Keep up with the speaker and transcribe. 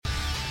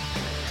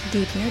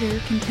Deep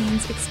Nerder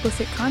contains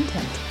explicit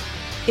content.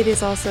 It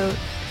is also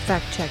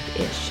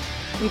fact-checked-ish.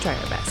 We try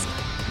our best.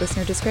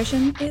 Listener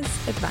discretion is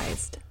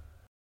advised.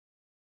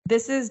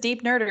 This is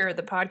Deep Nerder,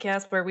 the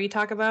podcast where we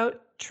talk about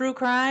true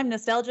crime,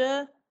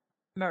 nostalgia,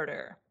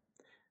 murder.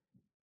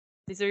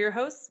 These are your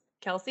hosts,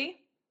 Kelsey.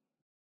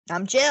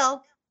 I'm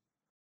Jill.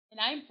 And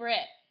I'm Britt.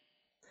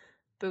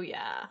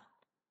 Booyah.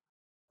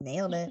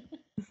 Nailed it.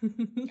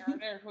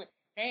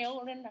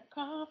 Nailed in the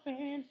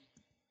coffin.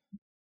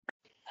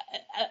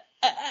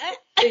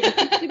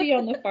 It used to be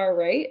on the far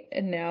right,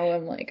 and now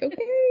I'm like,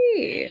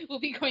 okay. We'll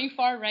be going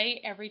far right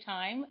every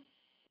time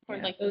for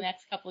the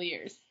next couple of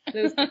years.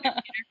 Those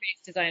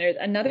interface designers.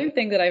 Another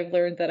thing that I've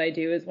learned that I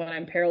do is when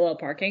I'm parallel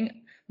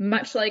parking,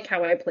 much like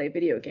how I play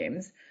video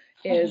games,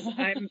 is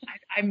I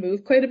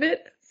move quite a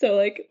bit. So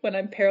like when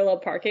I'm parallel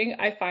parking,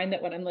 I find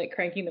that when I'm like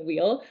cranking the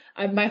wheel,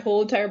 my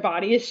whole entire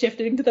body is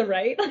shifting to the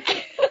right.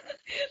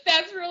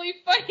 That's really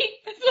funny.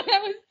 That's what I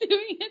was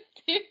doing it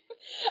too.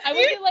 I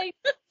wasn't like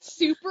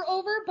super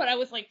over, but I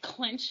was like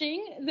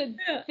clenching the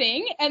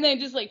thing and then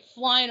just like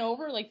flying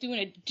over, like doing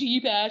a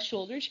deep ass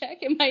shoulder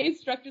check. And my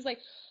instructor's like,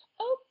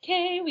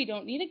 okay, we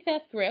don't need a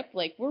death grip.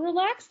 Like, we're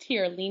relaxed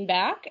here. Lean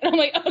back. And I'm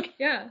like, okay.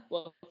 Yeah.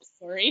 Well,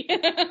 sorry.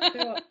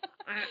 So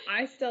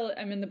I still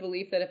am in the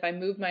belief that if I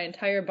move my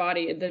entire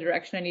body in the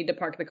direction I need to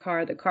park the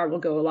car will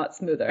go a lot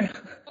smoother.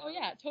 Oh,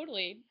 yeah,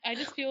 totally. I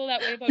just feel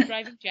that way about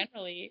driving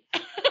generally.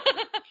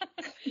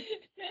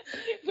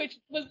 Which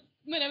was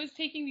when I was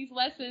taking these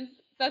lessons,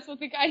 that's what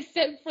the guy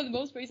said for the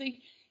most part. He's like,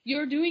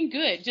 you're doing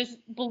good. Just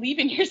believe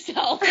in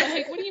yourself. I'm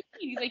like, what do you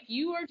mean? He's like,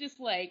 you are just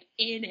like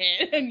in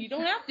it and you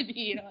don't have to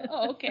be. And I'm like,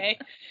 oh, okay.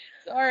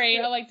 Sorry.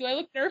 I'm like, do I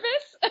look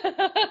nervous?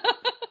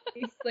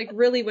 It's like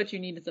really what you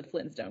need is a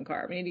Flintstone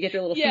car. We need to get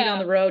your little feet on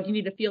the road. You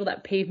need to feel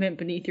that pavement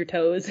beneath your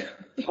toes.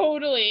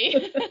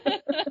 Totally.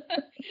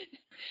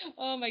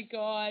 Oh my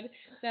God.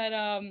 That,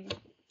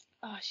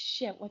 oh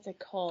shit. What's it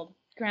called?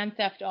 Grand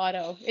Theft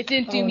Auto. It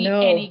didn't do me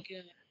any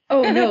good.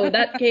 Oh no,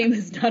 that game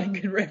is not a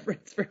good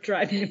reference for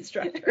driving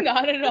instructor.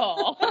 Not at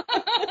all.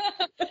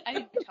 I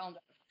didn't tell him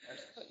that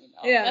first, but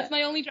yeah. That's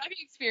my only driving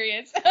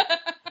experience.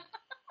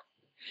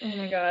 Oh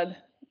my God.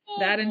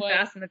 That and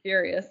Fast and the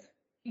Furious.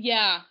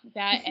 Yeah,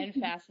 that and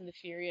Fast and the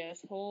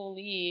Furious.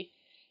 Holy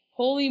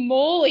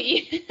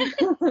moly.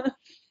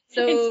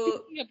 So, and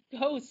speaking of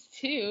ghosts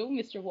too,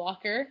 Mr.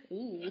 Walker.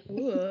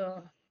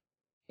 Ooh.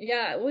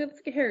 Yeah, well,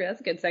 that's a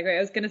good segue. I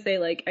was going to say,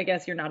 like, I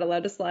guess you're not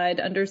allowed to slide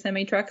under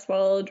semi-trucks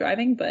while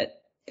driving,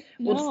 but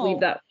we'll just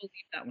leave that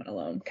one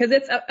alone. Because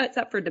it's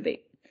up for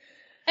debate.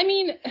 I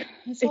mean,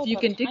 if you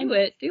can do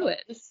it, do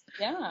it.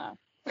 Yeah.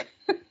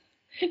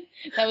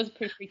 That was a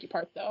pretty freaky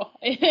part, though.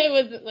 It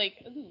was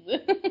like...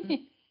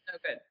 Oh,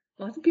 good.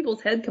 Lots of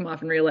people's head come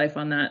off in real life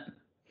on that.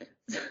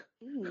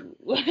 Ooh.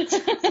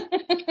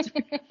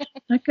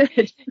 Not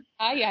good.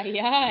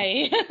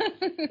 Aye.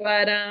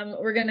 But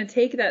we're going to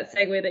take that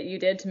segue that you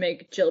did to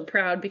make Jill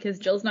proud because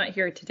Jill's not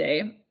here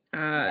today.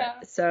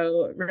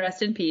 So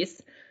rest in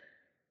peace.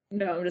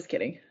 No, I'm just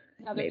kidding.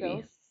 Another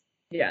ghost?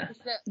 Yeah.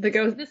 The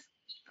ghost. This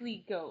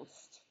weekly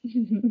ghost.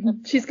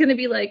 She's going to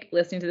be like,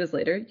 listening to this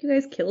later, you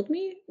guys killed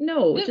me?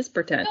 No, just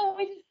pretend. No,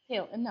 I just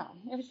killed. No.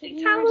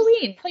 It's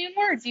Halloween. Playing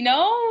words,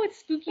 It's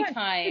spooky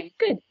time. It's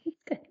good.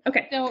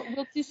 Okay. So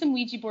we'll do some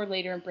Ouija board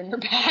later and bring her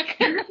back.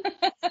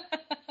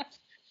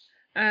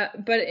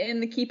 But in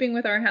the keeping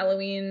with our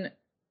Halloween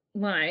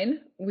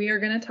line, we are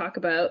going to talk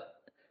about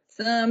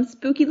some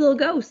spooky little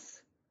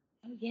ghosts.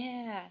 Oh,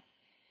 yeah.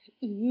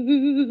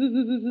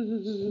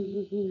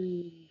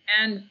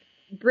 And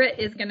Britt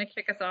is going to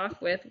kick us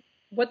off with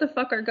what the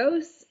fuck are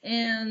ghosts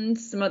and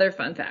some other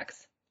fun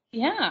facts.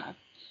 Yeah,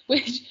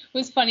 which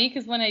was funny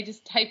because when I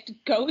just typed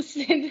ghosts,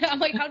 and I'm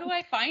like, how do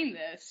I find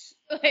this?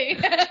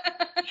 Like,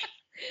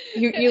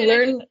 you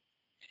learn...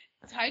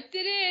 typed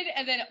it in,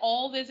 and then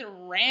all this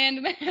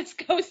random ass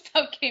ghost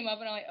stuff came up,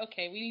 and I'm like,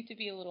 okay, we need to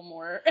be a little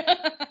more.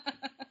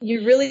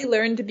 You really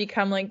learn to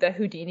become like the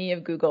Houdini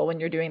of Google when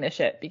you're doing this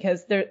shit,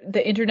 because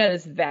the internet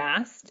is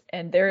vast,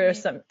 and there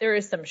is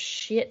some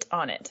shit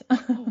on it.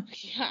 Oh,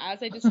 yeah,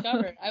 as I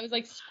discovered, I was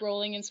like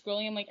scrolling.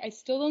 I'm like, I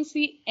still don't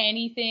see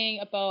anything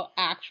about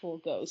actual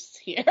ghosts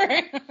here.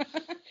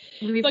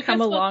 We've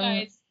come along.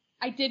 Guys,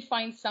 I did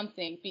find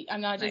something.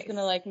 I'm not just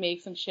gonna like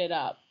make some shit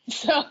up.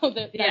 So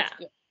that's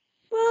good.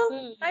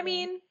 Well, I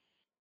mean,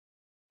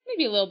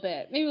 maybe a little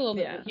bit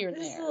here and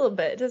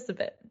there. Just a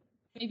bit.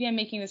 Maybe I'm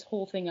making this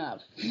whole thing up.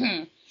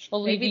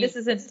 Well, maybe this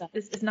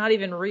is not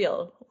even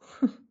real.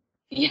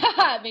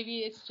 Yeah, maybe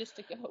it's just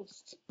a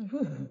ghost.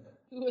 Who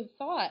would have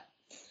thought?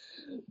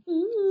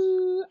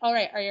 Ooh. All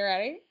right, are you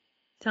ready?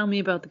 Tell me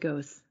about the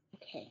ghosts.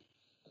 Okay.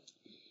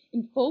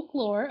 In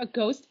folklore, a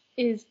ghost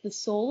is the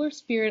soul or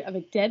spirit of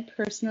a dead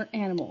person or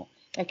animal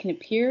that can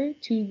appear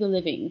to the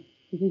living.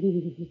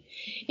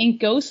 In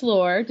ghost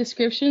lore,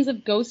 descriptions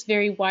of ghosts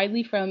vary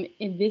widely from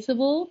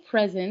invisible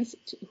presence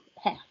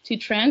to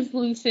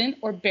translucent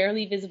or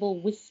barely visible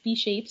wispy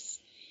shapes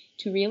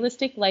to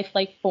realistic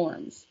lifelike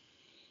forms.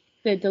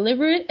 The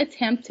deliberate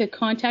attempt to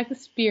contact the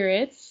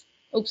spirits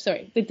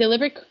the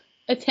deliberate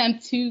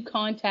attempt to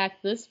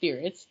contact the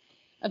spirits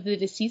of the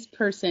deceased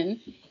person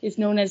is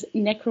known as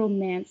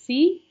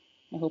necromancy.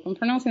 I hope I'm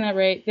pronouncing that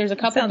right. There's a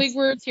couple big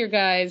words here,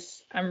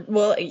 guys.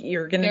 Well,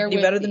 you're going to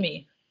do better than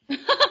me.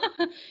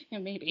 Yeah,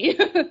 maybe.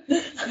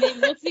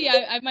 We'll see.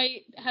 I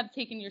might have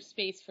taken your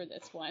space for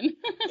this one.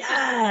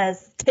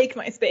 Yes, take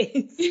my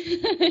space.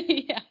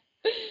 Yeah.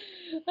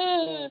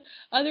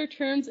 Other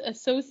terms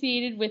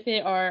associated with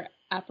it are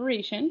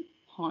apparition,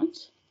 haunt,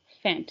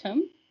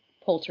 phantom,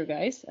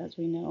 poltergeist, as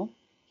we know,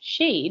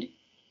 shade,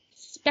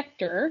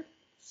 specter,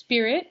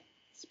 spirit,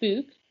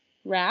 spook,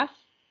 wrath,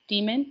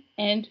 demon,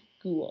 and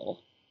ghoul.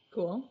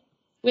 Cool.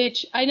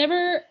 Which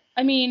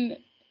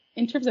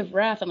in terms of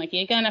wrath, I'm like,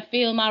 you're gonna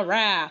feel my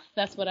wrath.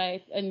 That's what you're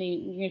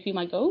gonna feel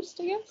my ghost,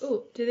 I guess.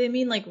 Oh, do they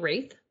mean like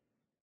wraith?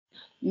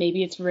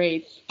 Maybe it's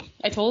wraith.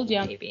 I told you.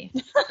 Maybe.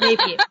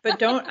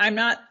 But I'm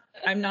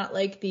not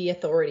like the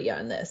authority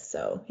on this,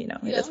 so, it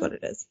is what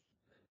it is.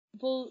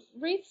 Well,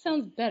 wraith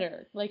sounds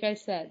better. Like I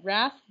said,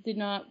 wrath did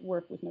not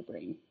work with my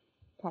brain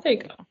properly.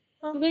 There you go.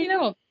 Well, there you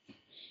go.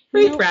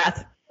 Wraith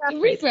wrath.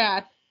 Wraith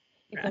wrath.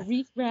 It's a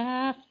wreath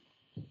wrath.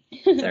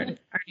 It's our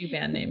new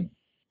band name.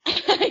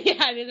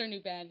 Yeah, it is our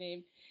new band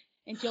name.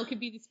 And Jill could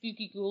be the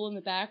spooky ghoul in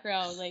the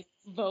background, like,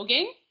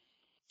 voguing.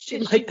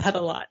 She'd like that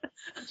a lot.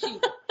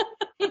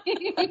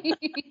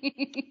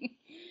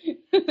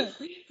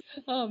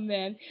 Oh,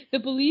 man. The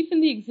belief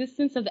in the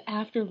existence of the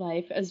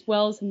afterlife, as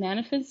well as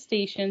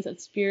manifestations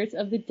of spirits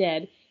of the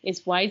dead,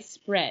 is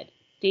widespread,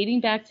 dating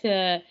back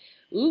to,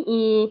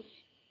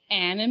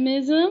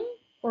 animism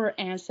or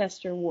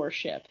ancestor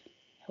worship.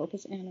 I hope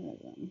it's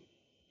animism.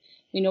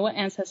 We know what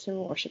ancestor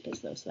worship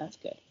is, though, so that's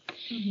good.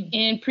 Mm-hmm.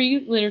 In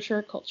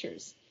pre-literature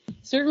cultures,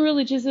 certain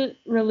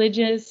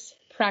religious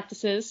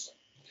practices,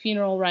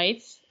 funeral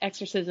rites,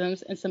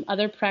 exorcisms, and some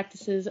other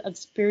practices of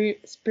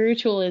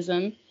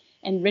spiritualism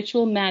and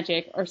ritual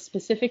magic are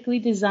specifically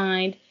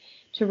designed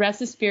to rest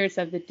the spirits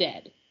of the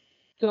dead.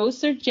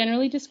 Ghosts are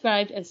generally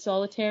described as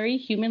solitary,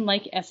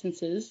 human-like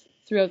essences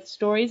throughout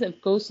stories of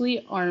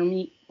ghostly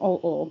army.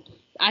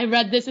 I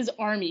read this as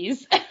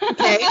armies.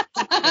 Okay.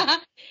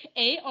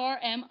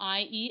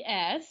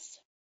 ARMIES.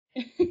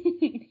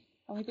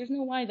 I'm like, there's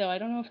no Y though. I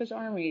don't know if it's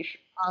armies.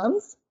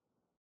 Arms?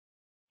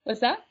 What's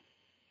that?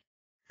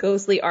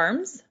 Ghostly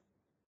arms?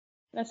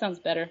 That sounds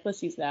better.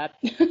 Let's use that.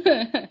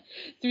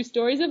 Through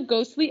stories of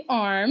ghostly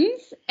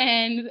arms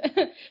and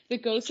the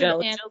ghosts of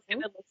animals. Jill's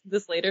gonna listen to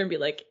this later and be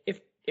like,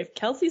 if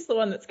Kelsey's the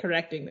one that's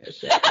correcting this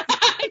shit.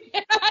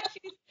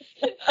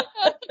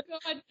 Oh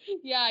God.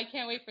 Yeah, I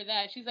can't wait for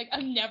that. She's like,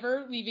 I'm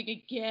never leaving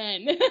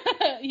again.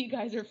 You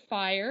guys are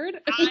fired.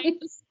 I'm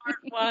the smart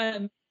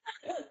one.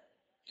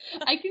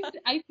 I can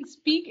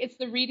speak. It's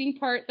the reading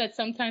part that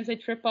sometimes I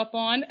trip up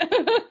on.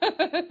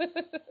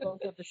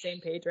 Both on the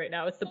same page right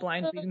now. It's the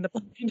blind reading the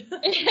blind.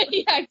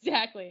 Yeah,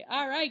 exactly.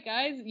 All right,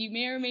 guys. You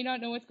may or may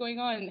not know what's going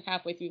on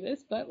halfway through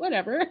this, but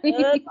whatever.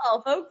 That's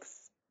all,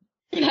 folks.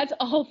 That's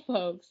all,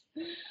 folks.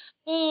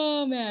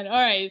 Oh, man. All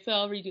right, so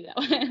I'll redo that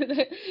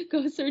one.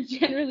 Ghosts are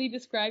generally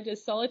described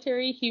as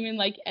solitary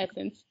human-like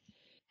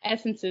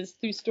essences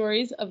through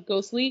stories of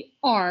ghostly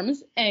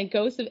arms, and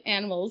ghosts of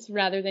animals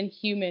rather than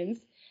humans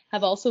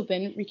have also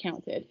been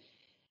recounted.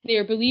 They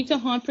are believed to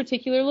haunt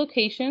particular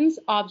locations,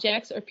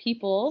 objects, or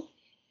people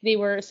they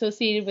were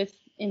associated with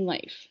in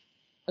life.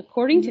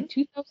 According to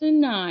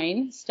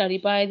 2009 study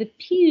by the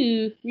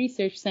Pew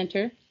Research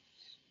Center,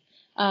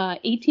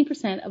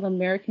 18% of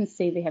Americans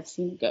say they have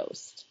seen a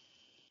ghost.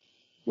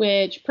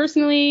 Which,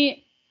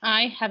 personally,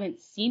 I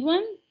haven't seen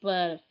one,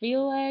 but I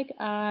feel like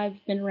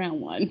I've been around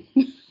one.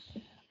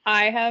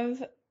 I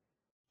have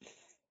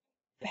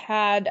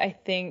had, I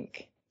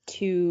think,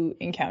 2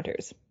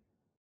 encounters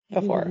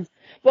before.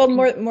 Well,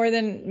 more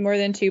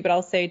than 2, but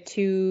I'll say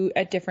 2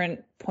 at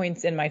different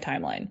points in my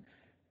timeline.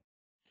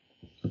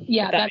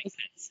 Yeah, that makes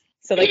sense.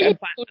 So like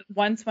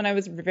once when I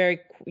was very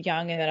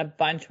young, and then a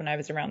bunch when I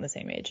was around the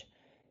same age.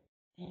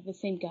 Yeah, the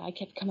same guy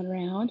kept coming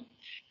around.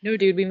 No,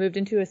 dude, we moved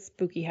into a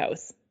spooky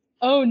house.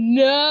 Oh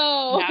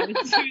no!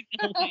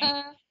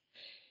 Yeah,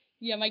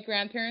 yeah, my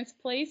grandparents'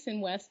 place in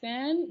West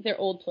End, their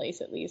old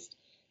place at least.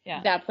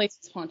 Yeah, that place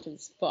is haunted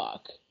as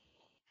fuck.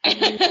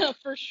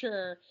 For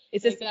sure.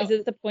 Is this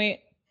the point?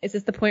 Is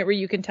this the point where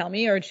you can tell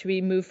me, or should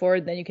we move forward?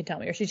 And then you can tell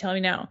me, or should you tell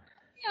me now?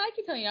 Yeah, I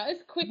can tell you now.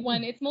 It's a quick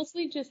one. It's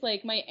mostly just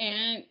like my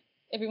aunt.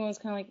 Everyone's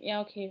kind of like, yeah,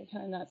 okay, you're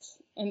kind of nuts,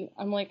 and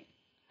I'm like,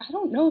 I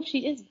don't know if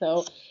she is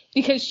though,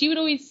 because she would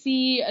always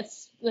see a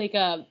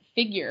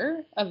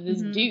figure of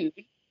this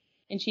dude,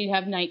 and she'd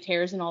have night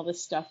terrors and all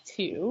this stuff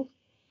too.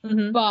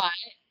 But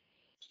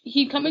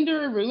he'd come into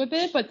her room a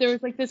bit, but there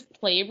was like this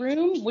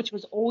playroom, which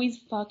was always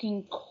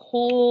fucking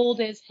cold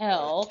as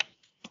hell.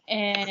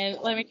 And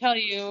let me tell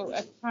you,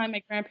 at the time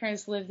my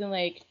grandparents lived in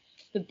like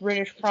the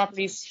British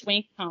properties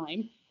swank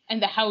time,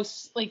 and the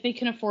house, like they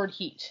can afford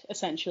heat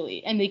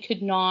essentially, and they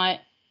could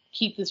not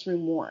keep this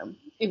room warm.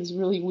 It was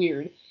really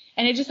weird.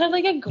 And it just had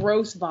like a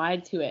gross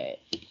vibe to it.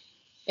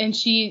 And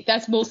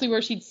that's mostly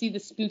where she'd see the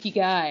spooky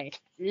guy.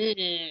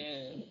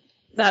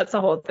 That's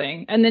the whole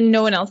thing. And then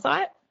no one else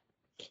saw it?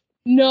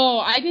 No,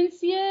 I didn't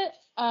see it.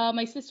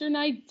 My sister and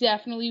I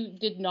definitely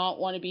did not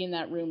want to be in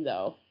that room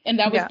though. And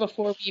that was Yeah.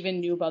 before we even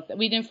knew about that.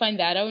 We didn't find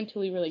that out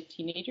until we were like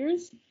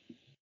teenagers.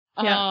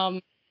 Yeah.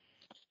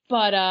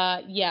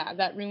 But yeah,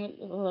 that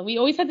room, we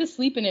always had to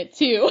sleep in it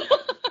too.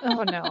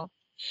 Oh no.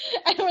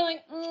 And we're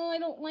like, oh, I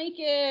don't like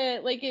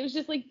it. Like, it was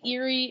just like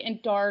eerie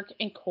and dark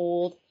and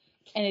cold,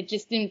 and it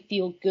just didn't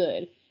feel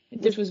good,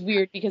 which was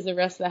weird because the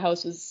rest of the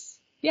house was,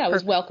 it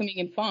was Perfect. welcoming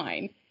and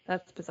fine.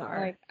 That's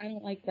bizarre. Like, I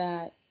don't like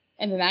that.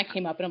 And then that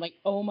came up, and I'm like,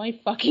 oh my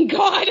fucking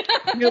God.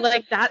 You're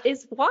like, that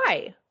is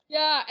why.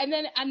 Yeah, and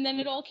then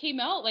it all came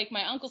out. Like,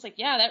 my uncle's like,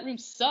 yeah, that room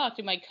sucked,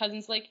 and my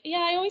cousin's like,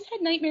 yeah, I always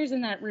had nightmares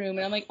in that room,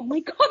 and I'm like, oh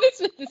my God,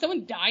 did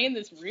someone die in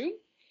this room?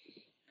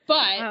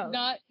 But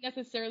not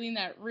necessarily in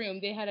that room.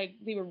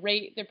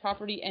 Their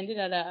property ended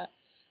at a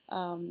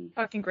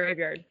Fucking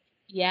graveyard.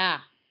 Yeah.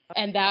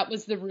 And that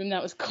was the room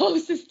that was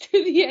closest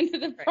to the end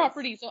of the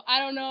property. So I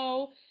don't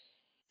know.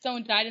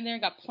 Someone died in there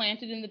and got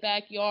planted in the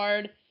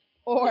backyard,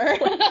 or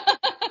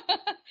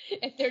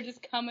if they're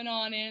just coming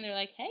on in, they're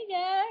like, hey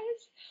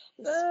guys,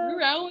 let's screw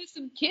around with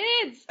some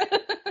kids.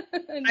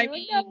 And they're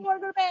like, no, I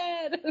want to go to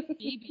bed.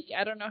 Maybe.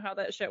 I don't know how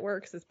that shit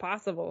works. It's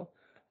possible.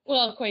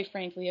 Well, quite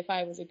frankly, if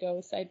I was a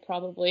ghost, I'd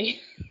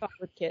probably Fuck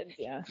with kids,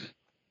 yeah.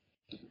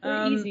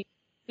 easy.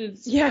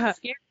 Yeah.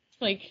 Scary.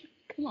 Like,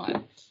 come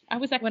on. I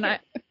was that kid.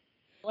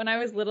 When I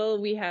was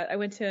little, I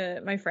went to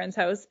my friend's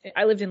house.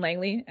 I lived in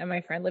Langley and my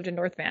friend lived in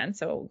North Van.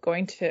 So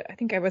I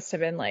think I must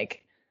have been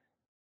like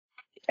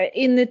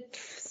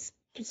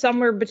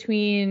somewhere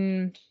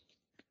between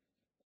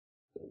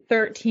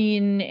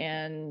 13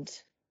 and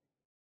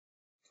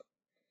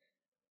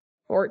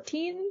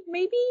 14,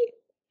 maybe?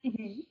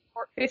 Mm-hmm.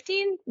 Or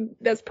 15?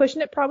 That's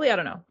pushing it probably. I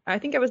don't know. I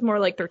think I was more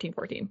like 13,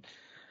 14.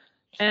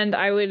 And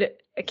I would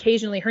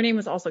occasionally, her name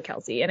was also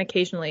Kelsey, and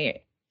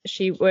occasionally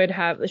she'd be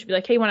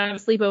like, hey, want to have a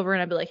sleepover?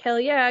 And I'd be like, hell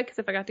yeah, because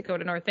if I got to go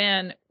to North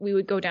Van, we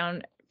would go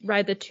down,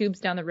 ride the tubes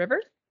down the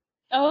river.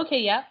 Oh, okay,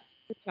 yeah.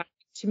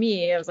 To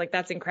me, I was like,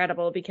 that's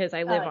incredible because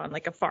I live on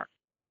like a farm.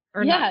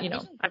 Or yeah,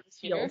 not, I have a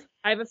field.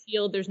 I have a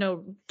field, there's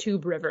no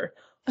tube river.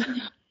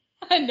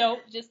 Nope,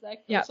 just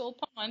that old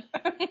pond.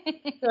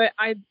 So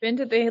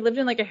they lived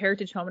in like a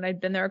heritage home, and I'd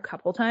been there a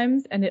couple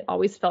times, and it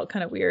always felt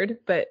kind of weird,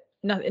 but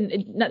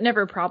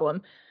never a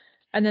problem.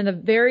 And then the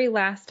very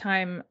last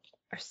time,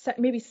 or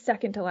maybe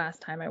second to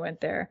last time I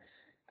went there,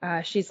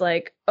 she's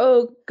like,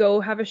 oh,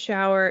 go have a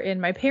shower in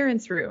my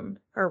parents' room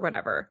or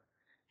whatever.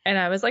 And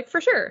I was like,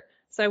 for sure.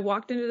 So I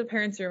walked into the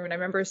parents' room, and I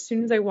remember as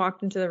soon as I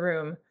walked into the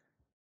room,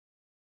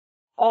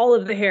 all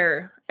of the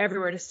hair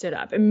everywhere just stood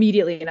up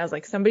immediately, and I was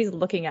like, somebody's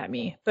looking at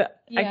me.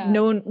 But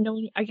no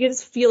one, I could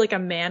just feel like a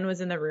man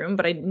was in the room,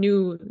 but I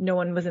knew no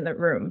one was in the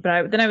room.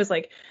 But then I was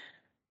like,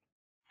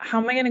 how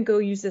am I gonna go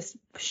use this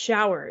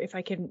shower if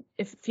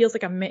it feels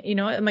like I'm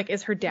like,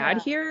 is her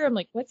dad here? I'm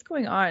like, what's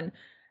going on?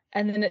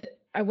 And then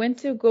I went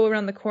to go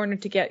around the corner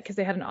because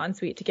they had an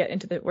ensuite to get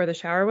into where the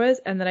shower was,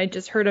 and then I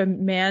just heard a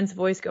man's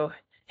voice go,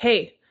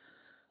 hey.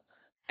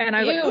 And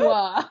I was like,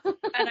 oh!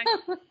 And I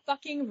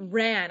fucking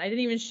ran. I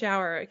didn't even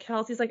shower.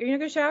 Kelsey's like, are you not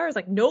gonna shower? I was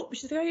like, nope.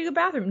 She's like, oh, you go to the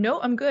bathroom.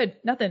 No, I'm good.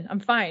 Nothing. I'm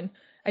fine.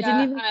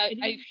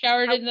 I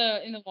showered in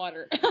the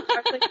water. I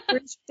was like,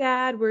 where's your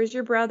dad? Where's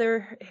your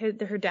brother?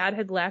 Her dad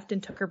had left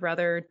and took her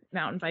brother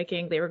mountain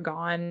biking. They were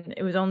gone.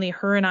 It was only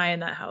her and I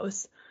in that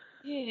house.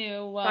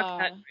 Ew.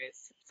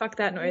 Fuck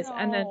that noise. No.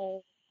 And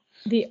then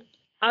the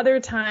other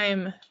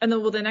time,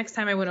 the next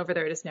time I went over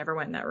there, I just never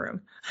went in that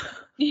room.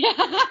 Yeah,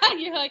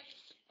 you're like,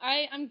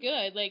 I'm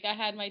good. Like, I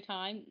had my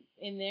time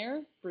in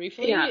there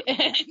briefly, and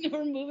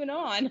we're moving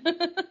on.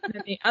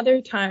 And the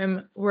other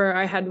time where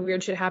I had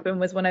weird shit happen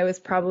was when I was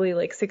probably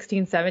like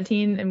 16,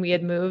 17, and we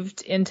had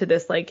moved into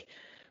this like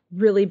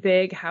really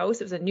big house.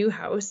 It was a new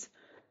house,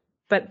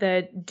 but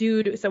the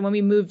dude, so when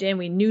we moved in,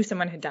 we knew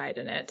someone had died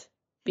in it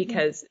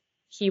because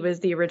he was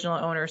the original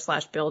owner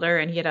 / builder,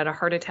 and he had a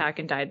heart attack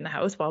and died in the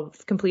house while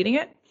completing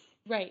it.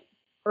 Right.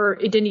 Or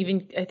it didn't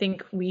even, I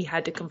think we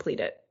had to complete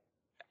it.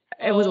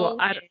 It was a while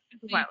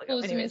ago.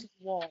 Anyways.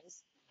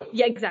 Walls.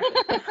 Yeah, exactly.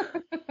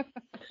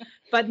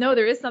 But no,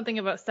 there is something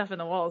about stuff in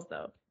the walls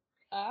though.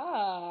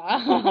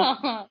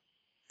 Ah.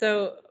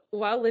 So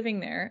while living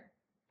there,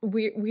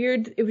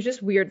 weird. It was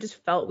just weird.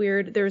 Just felt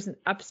weird. There was an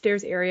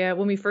upstairs area.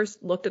 When we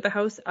first looked at the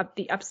house,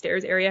 the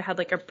upstairs area had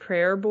like a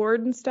prayer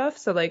board and stuff.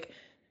 So like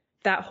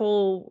that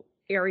whole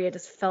area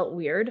just felt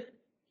weird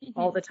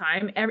all the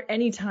time.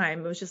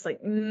 Anytime it was just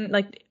like you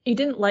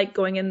didn't like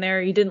going in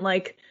there. You didn't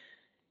like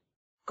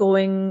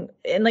going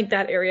in, like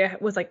that area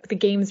was like the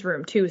games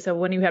room too. So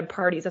when you had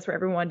parties, that's where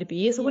everyone wanted to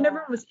be. So when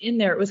everyone was in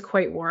there, it was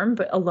quite warm,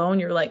 but alone,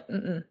 you're like,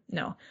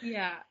 no.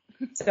 Yeah.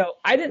 So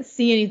I didn't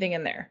see anything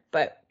in there,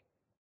 but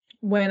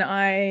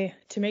to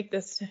make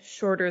this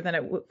shorter than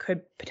it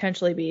could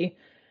potentially be,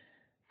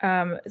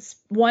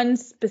 one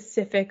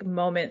specific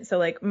moment. So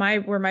like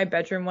where my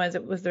bedroom was,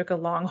 it was like a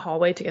long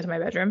hallway to get to my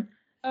bedroom.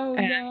 Oh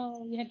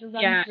no, you had to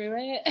run through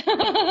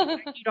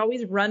it. You'd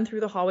always run through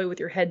the hallway with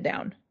your head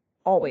down.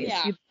 Always.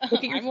 Yeah.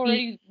 Look at your I'm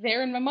already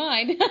there in my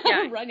mind.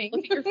 Running.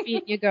 Look at your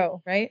feet, you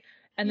go, right?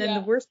 And then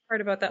the worst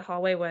part about that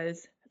hallway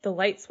was the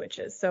light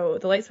switches. So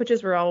the light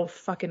switches were all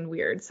fucking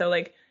weird. So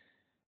like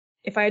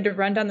if I had to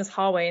run down this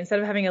hallway, instead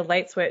of having a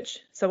light switch,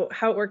 so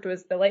how it worked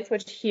was the light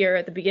switch here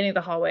at the beginning of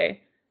the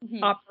hallway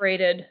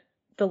operated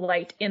the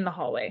light in the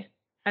hallway.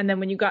 And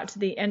then when you got to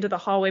the end of the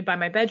hallway by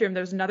my bedroom,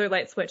 there was another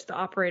light switch that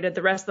operated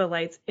the rest of the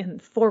lights in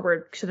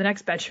forward to the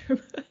next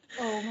bedroom.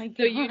 Oh my God.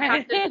 So you'd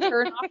have to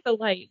turn off the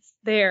lights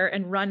there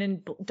and run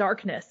in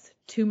darkness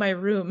to my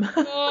room.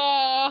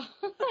 Oh,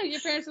 your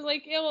parents are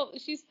like, yeah, well,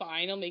 she's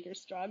fine. I'll make her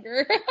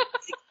stronger.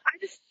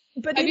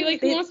 But I'd be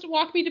like, who wants to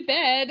walk me to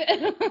bed?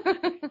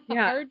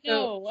 Yeah. Hard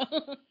no.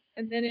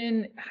 And then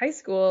in high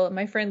school,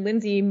 my friend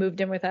Lindsay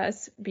moved in with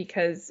us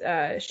because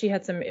she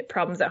had some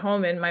problems at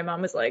home, and my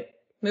mom was like,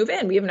 move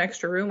in. We have an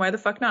extra room. Why the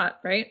fuck not?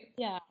 Right?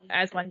 Yeah.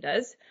 As one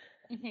does.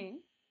 Mm-hmm.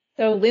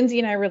 So Lindsay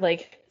and I were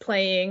like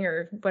playing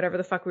or whatever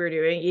the fuck we were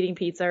doing, eating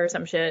pizza or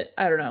some shit.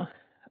 I don't know.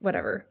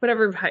 Whatever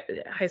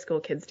high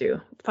school kids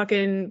do.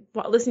 Fucking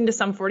listening to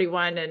Sum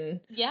 41 and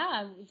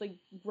Yeah, it's like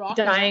rock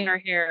dyeing our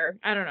hair.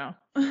 I don't know.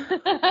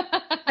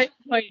 I have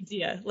no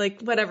idea.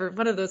 Like whatever,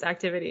 one of those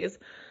activities.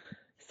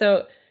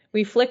 So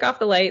we flick off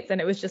the lights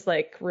and it was just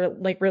like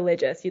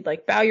religious. You'd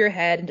like bow your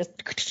head and just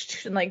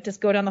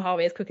go down the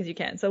hallway as quick as you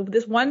can. So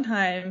this one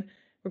time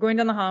we're going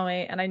down the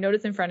hallway and I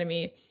noticed in front of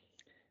me,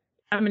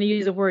 I'm going to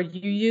use a word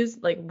you use,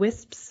 like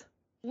wisps.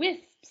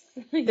 Wisps.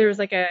 There was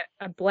like a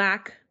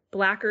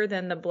blacker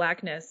than the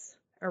blackness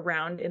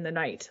around in the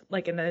night,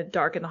 like in the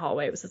dark in the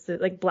hallway. It was just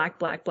like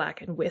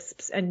black and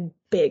wisps and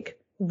big,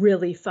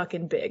 really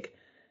fucking big.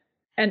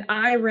 And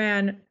I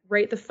ran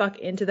right the fuck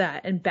into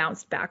that and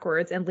bounced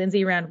backwards. And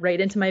Lindsay ran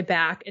right into my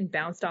back and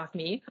bounced off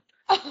me.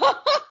 And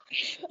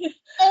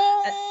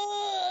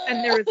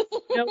there was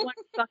no one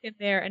fucking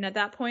there. And at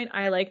that point,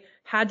 I like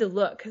had to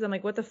look because I'm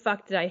like, what the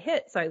fuck did I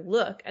hit? So I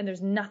look and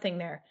there's nothing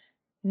there.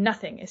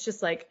 Nothing. It's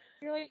just like.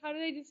 You're like, how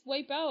did I just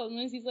wipe out? And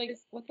Lindsay's like,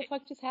 what the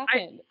fuck just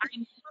happened? I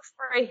knew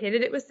before I hit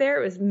it, it was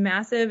there. It was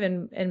massive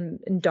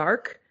and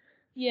dark.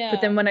 Yeah.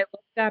 But then when I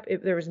looked up,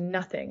 there was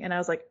nothing. And I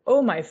was like,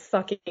 oh my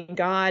fucking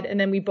God. And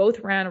then we both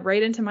ran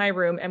right into my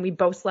room and we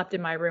both slept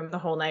in my room the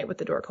whole night with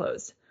the door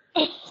closed.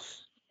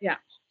 Yeah.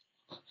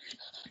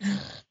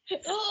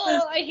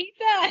 Oh, I hate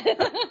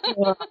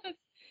that.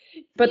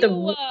 But the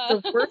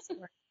worst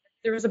one,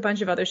 there was a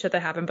bunch of other shit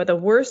that happened, but the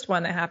worst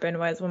one that happened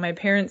was when my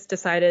parents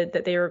decided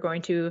that they were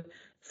going to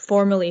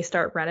formally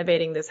start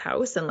renovating this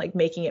house and like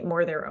making it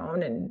more their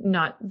own and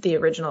not the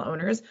original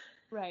owners.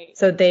 Right.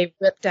 So they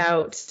ripped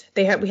out,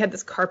 we had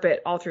this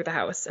carpet all through the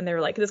house and they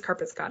were like, this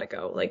carpet's got to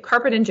go. Like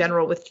carpet in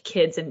general with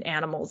kids and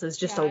animals is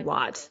just a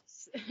lot. So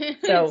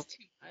it's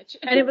too much.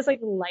 And it was like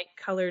light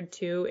colored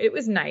too. It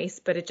was nice,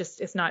 but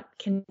it's not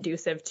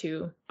conducive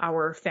to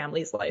our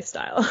family's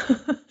lifestyle.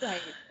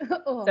 Right.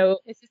 Oh, so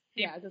it's just,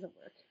 yeah, it doesn't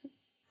work.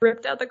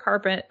 Ripped out the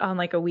carpet on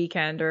like a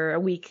weekend or a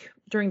week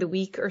during the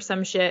week or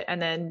some shit.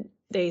 And then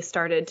they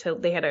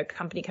had a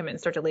company come in and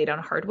start to lay down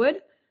hardwood.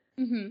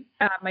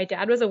 Mm-hmm. My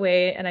dad was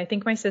away and I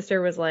think my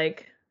sister was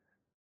like,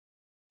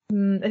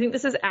 I think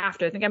this is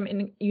after, I think I'm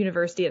in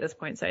university at this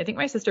point. So I think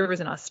my sister was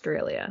in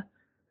Australia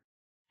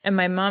and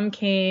my mom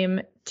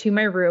came to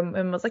my room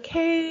and was like,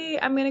 hey,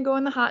 I'm going to go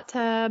in the hot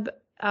tub.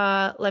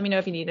 Let me know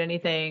if you need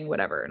anything,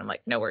 whatever. And I'm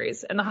like, no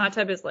worries. And the hot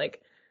tub is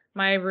like,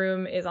 my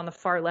room is on the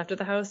far left of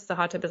the house. The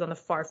hot tub is on the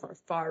far, far,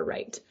 far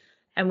right.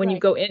 And when you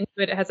go into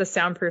it, it has a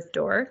soundproof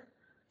door.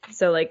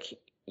 So like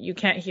you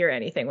can't hear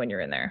anything when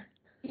you're in there.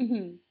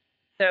 Mm-hmm.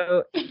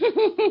 So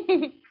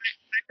I'm in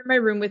my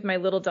room with my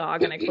little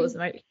dog and I close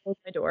my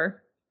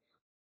door.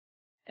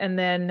 And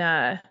then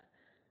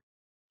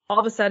all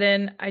of a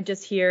sudden I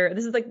just hear,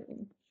 this is like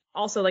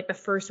also like the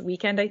first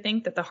weekend, I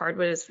think, that the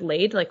hardwood is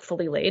laid, like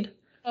fully laid.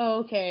 Oh,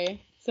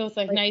 okay. So it's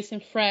like nice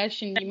and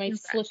fresh and you might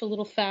slip a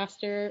little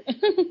faster.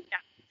 Yeah.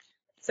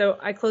 So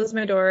I close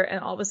my door and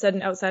all of a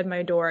sudden outside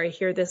my door, I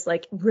hear this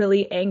like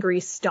really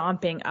angry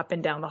stomping up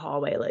and down the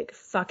hallway, like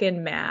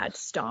fucking mad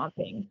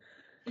stomping.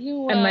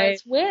 Ew, and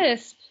it's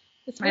Wisp.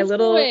 It's my Wisp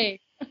little boy.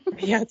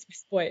 Yeah, it's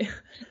Wisp boy.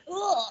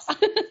 Ugh. I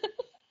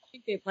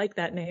think they like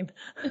that name.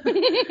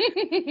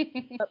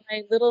 But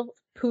my little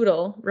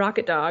poodle,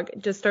 Rocket Dog,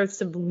 just starts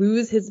to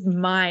lose his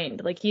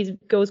mind. Like he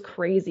goes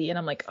crazy and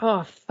I'm like,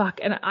 oh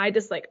fuck. And I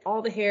just like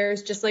all the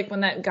hairs, just like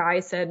when that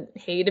guy said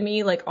hey to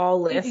me, like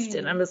all lift.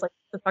 And I'm just like,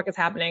 what the fuck is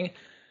happening?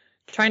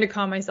 Trying to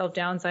calm myself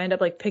down. So I end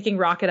up like picking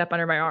Rocket up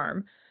under my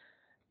arm.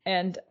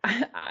 And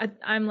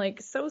I'm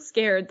like so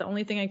scared. The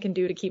only thing I can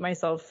do to keep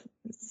myself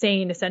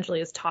sane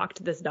essentially is talk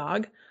to this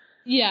dog.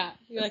 Yeah.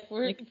 You're like,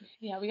 we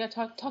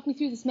gotta talk me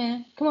through this,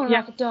 man. Come on,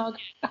 Rocket Dog.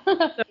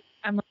 So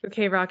I'm like,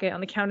 okay, Rocket,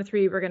 on the count of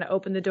 3, we're going to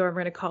open the door and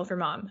we're going to call for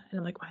mom. And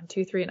I'm like, 1,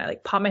 2, 3. And I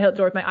like pop my head at the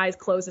door with my eyes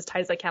closed as tight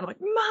as I can. I'm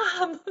like,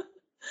 mom,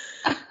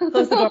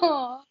 close the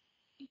door.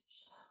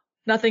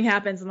 Nothing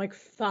happens. I'm like,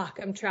 fuck,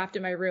 I'm trapped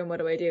in my room. What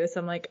do I do? So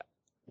I'm like,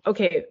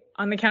 okay,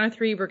 on the count of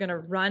 3, we're going to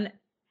run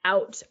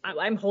out.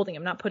 I'm holding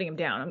him, not putting him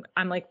down.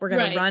 I'm like, we're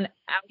going to run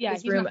out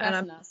this room and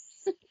I'm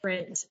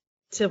sprint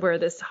to where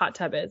this hot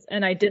tub is.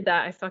 And I did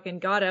that. I fucking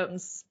got out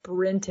and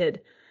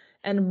sprinted.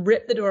 and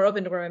ripped the door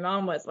open to where my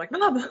mom was, like,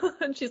 Mom,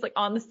 and she's like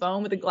on the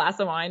phone with a glass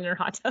of wine in her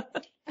hot tub.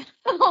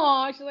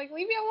 Oh, she's like,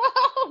 leave me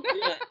alone.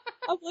 Yeah.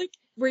 I'm like,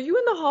 were you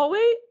in the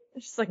hallway?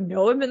 And she's like,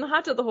 no, I'm in the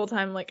hot tub the whole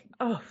time. I'm like,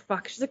 oh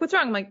fuck. She's like, what's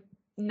wrong? I'm like,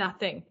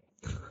 nothing.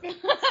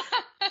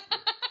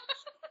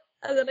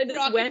 And then I just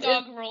Rocket went.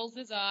 Dog rolls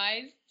his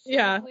eyes.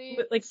 Yeah, Seriously,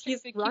 but like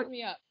keep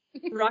me up.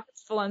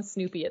 Rocket's full on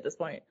Snoopy at this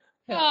point.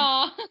 Yeah.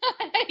 Oh,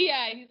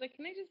 yeah. He's like,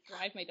 can I just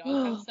drive my dog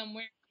out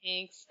somewhere?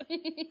 Thanks.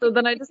 So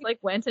then I just like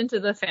went into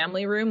the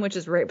family room, which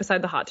is right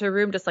beside the hot tub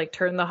room, just like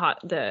turned the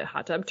hot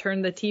tub,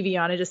 turned the TV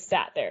on, and just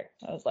sat there.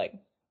 I was like,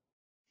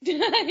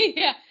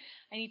 yeah.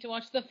 I need to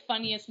watch the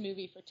funniest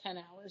movie for 10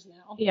 hours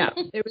now. yeah,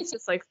 it was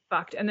just like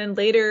fucked. And then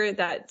later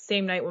that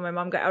same night when my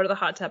mom got out of the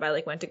hot tub, I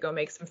like went to go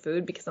make some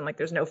food because I'm like,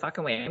 there's no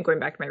fucking way I'm going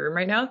back to my room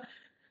right now.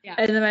 Yeah.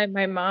 And then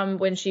my mom,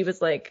 when she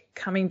was like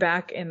coming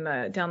back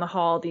down the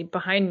hall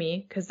behind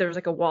me, because there was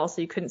like a wall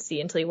so you couldn't see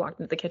until you walked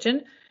into the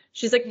kitchen,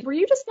 she's like, were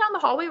you just down the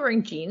hallway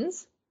wearing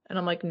jeans? And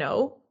I'm like,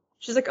 no.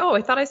 She's like, oh,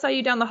 I thought I saw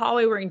you down the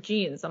hallway wearing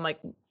jeans. I'm like,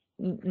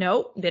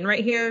 no, been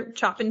right here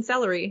chopping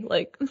celery.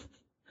 Like,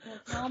 well,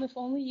 Mom, if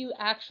only you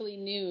actually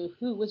knew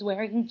who was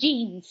wearing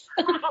jeans.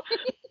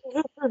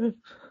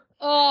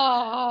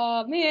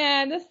 Oh,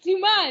 man, that's too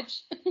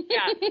much.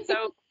 Yeah,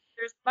 so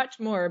there's much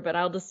more, but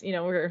I'll just,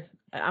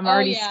 I'm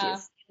already still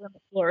on the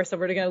floor, so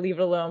we're gonna leave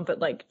it alone. But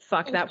like,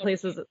 fuck, that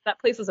place was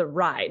a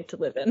ride to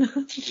live in.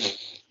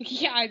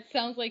 Yeah, it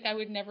sounds like I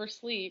would never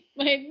sleep.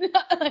 Like,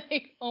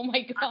 oh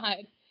my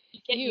God.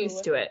 You get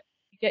used to it.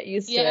 You get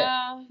used to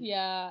it.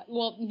 Yeah.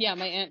 Well, yeah,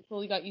 my aunt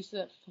totally got used to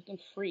that fucking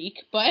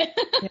freak, but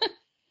Yeah.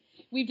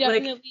 we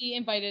definitely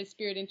invited a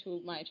spirit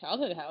into my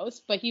childhood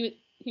house, but he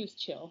was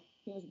chill.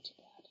 He wasn't too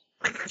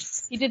bad.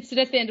 He did sit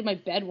at the end of my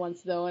bed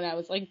once though, and I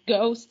was like,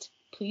 ghost,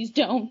 please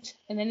don't.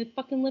 And then it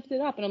fucking lifted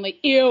up, and I'm like,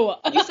 ew.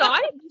 You saw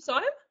it? You saw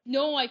him?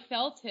 No, I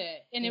felt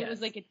it, and it Yes.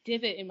 was like a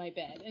divot in my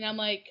bed, and I'm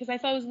like, because I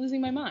thought I was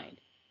losing my mind.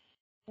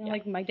 And I'm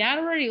like, my dad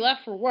already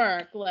left for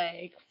work,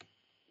 like,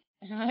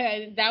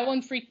 that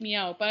one freaked me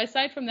out. But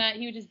aside from that,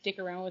 he would just dick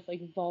around with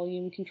like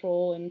volume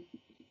control and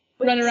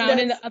run around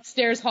in the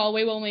upstairs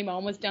hallway while my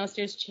mom was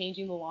downstairs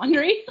changing the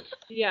laundry.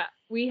 Yeah,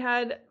 we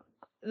had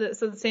the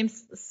same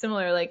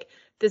similar, like,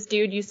 this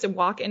dude used to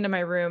walk into my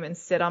room and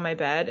sit on my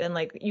bed, and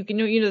like you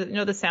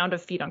know the sound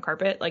of feet on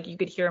carpet, like you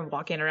could hear him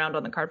walking around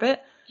on the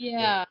carpet.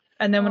 Yeah.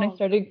 And then when I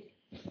started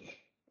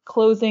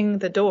closing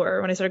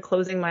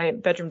my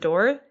bedroom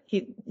door,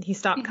 he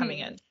stopped coming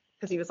in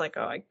because he was like,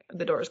 oh,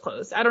 the door is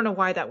closed. I don't know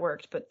why that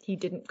worked, but he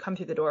didn't come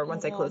through the door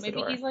once I closed the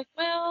door. Maybe he's like,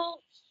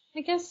 well,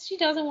 I guess she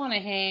doesn't want to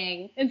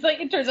hang. It's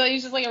like, it turns out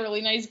he's just like a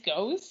really nice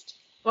ghost.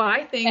 Well,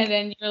 I think. And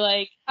then you're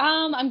like,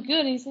 I'm good.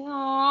 And he's like,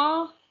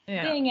 aw,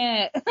 dang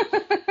it.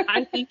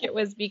 I think it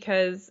was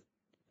because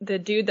the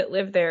dude that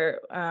lived there,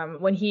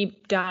 when he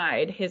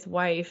died, his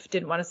wife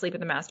didn't want to sleep in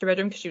the master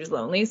bedroom because she was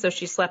lonely, so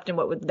she slept in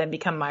what would then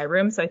become my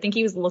room. So I think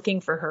he was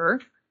looking for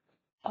her.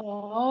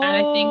 Oh.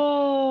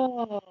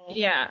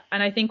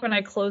 And I think when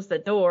I closed the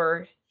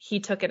door, he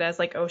took it as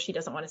like, oh, she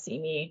doesn't want to see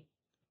me.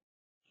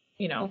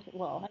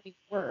 Well, it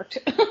worked.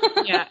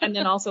 Yeah, and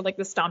then also like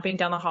the stomping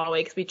down the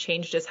hallway because we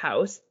changed his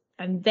house.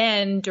 And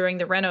then during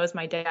the renos,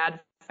 my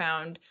dad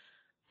found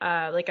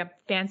like a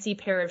fancy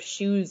pair of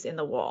shoes in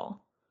the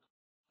wall.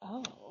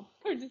 Oh,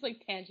 we're just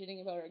like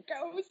tangenting about our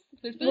ghosts.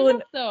 There's been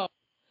enough though.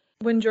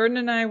 When Jordan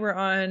and I were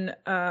on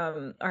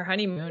our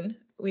honeymoon,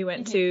 we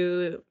went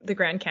to the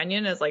Grand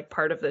Canyon as like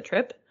part of the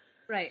trip.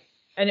 Right.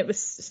 And it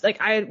was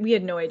like we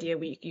had no idea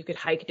you could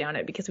hike down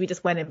it because we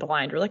just went in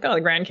blind. We're like, oh,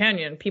 the Grand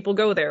Canyon, people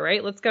go there,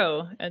 right? Let's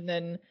go. And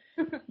then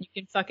you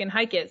can fucking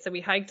hike it. So we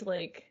hiked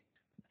like,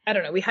 I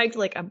don't know, we hiked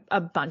like a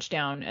bunch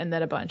down and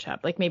then a bunch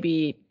up, like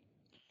maybe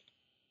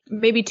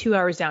 2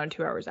 hours down,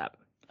 2 hours up.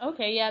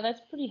 Okay, yeah,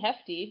 that's pretty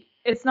hefty.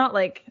 It's not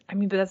like,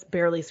 but that's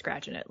barely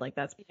scratching it. Like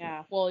that's.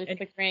 Yeah, well, it's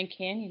the Grand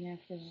Canyon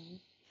after all.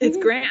 It's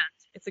grand.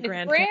 It's a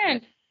grand.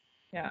 Grand.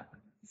 Yeah.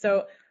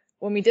 So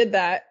when we did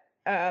that,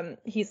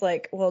 he's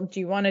like, well,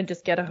 do you want to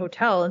just get a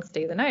hotel and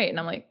stay the night? And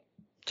I'm like,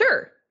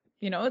 sure.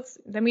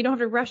 Then we don't have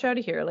to rush out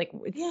of here. Like,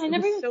 I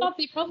never even thought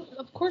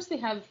of course they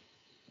have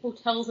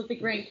hotels at the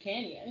Grand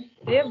Canyon.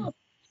 They have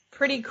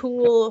pretty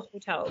cool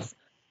hotels.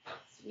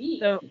 Sweet.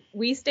 So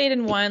we stayed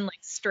in one like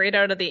straight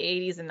out of the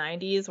 80s and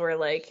 90s where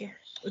like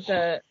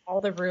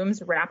all the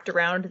rooms wrapped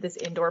around this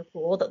indoor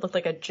pool that looked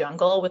like a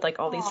jungle with like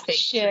all these fake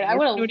shit. trees. I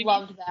would have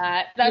loved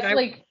that. That's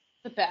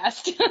the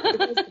best. It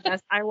was the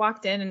best. I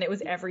walked in and it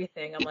was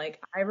everything. I'm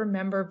like, I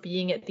remember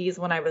being at these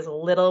when I was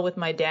little with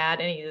my dad,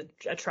 and he's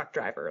a truck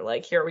driver.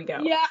 Like, here we go.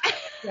 Yeah.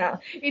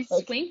 It's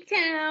like,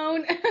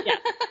 Swinktown. Yeah.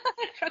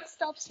 Truck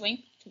stop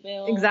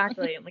Swinkville.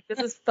 Exactly. I'm like, this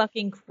is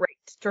fucking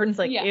great. Jordan's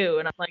like, ew.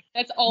 And I'm like,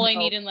 that's all I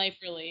need in life,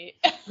 really.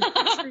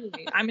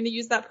 Truly. I'm going to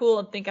use that pool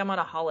and think I'm on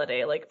a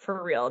holiday, like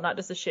for real, not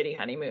just a shitty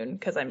honeymoon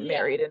because I'm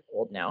married and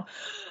old now.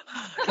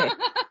 Okay.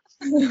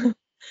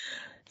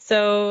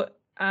 So,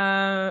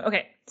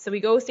 so we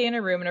go stay in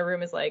a room, and a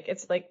room is like,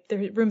 it's like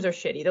the rooms are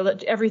shitty.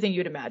 They're everything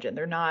you'd imagine.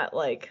 They're not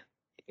like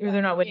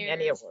they're not winning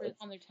any Bears awards.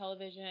 on their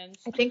televisions.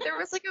 I think there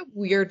was like a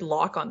weird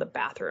lock on the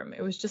bathroom.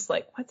 It was just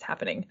like, what's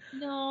happening?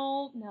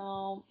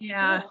 No.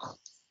 Yeah. Ugh.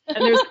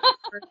 And there's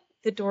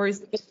the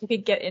doors, you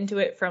could get into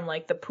it from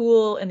like the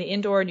pool and the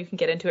indoor, and you can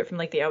get into it from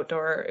like the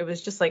outdoor. It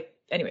was just like,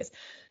 anyways.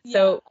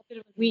 So a bit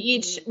of a we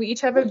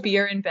each have a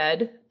beer in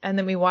bed, and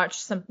then we watch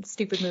some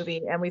stupid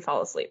movie and we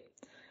fall asleep.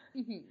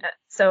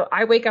 So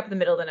I wake up in the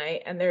middle of the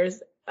night, and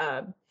there's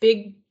a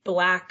big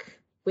black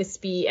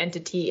wispy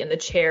entity in the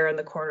chair in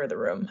the corner of the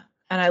room.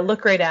 And I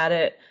look right at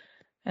it,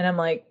 and I'm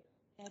like,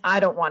 I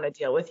don't want to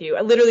deal with you.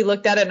 I literally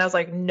looked at it and I was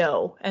like,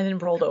 no, and then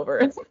rolled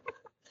over.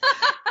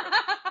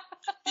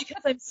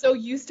 Because I'm so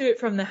used to it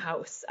from the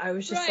house. I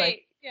was just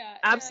like,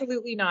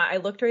 absolutely not. I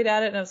looked right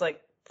at it and I was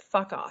like,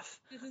 fuck off.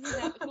 This isn't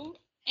happening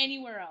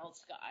anywhere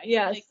else, guys.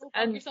 Yes. Like, go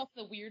fuck yourself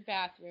in the weird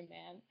bathroom,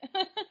 man.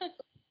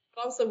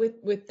 Also,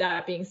 with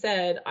that being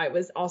said, I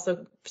was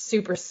also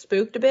super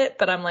spooked a bit,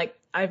 but I'm like,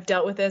 I've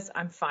dealt with this.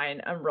 I'm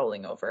fine. I'm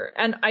rolling over.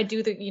 And I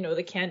do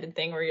the Candid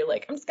thing where you're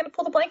like, I'm just going to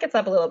pull the blankets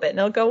up a little bit and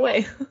it'll go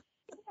away.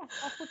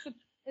 I'll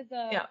put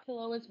the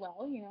pillow as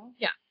well,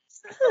 Yeah.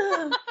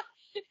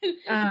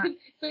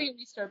 So your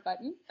restart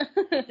button. Then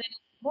in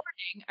the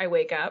morning, I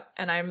wake up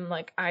and I'm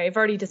like, I've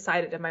already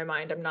decided in my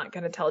mind I'm not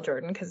going to tell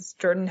Jordan because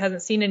Jordan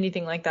hasn't seen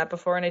anything like that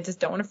before and I just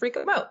don't want to freak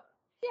him out.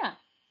 Yeah.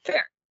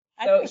 Fair.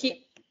 So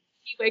he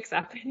wakes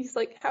up and he's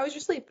like, how was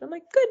your sleep? And I'm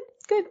like,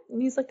 good.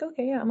 And he's like,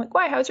 okay, yeah. I'm like,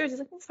 why? How's yours? He's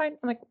like, it's fine.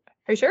 I'm like,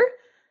 are you sure?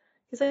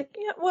 He's like,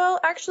 yeah, well,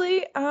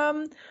 actually,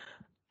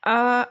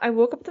 I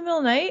woke up in the middle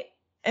of the night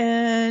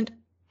and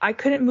I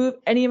couldn't move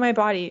any of my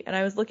body, and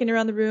I was looking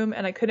around the room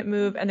and I couldn't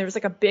move, and there was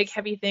like a big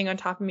heavy thing on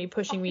top of me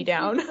pushing me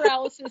down.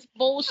 Paralysis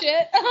bullshit.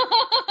 And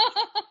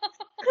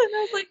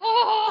I was like,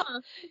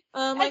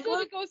 and like, so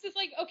the ghost is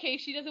like, okay,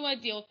 she doesn't want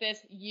to deal with this.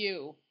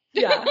 You.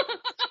 Yeah.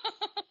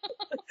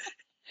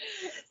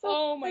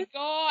 Oh my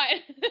god.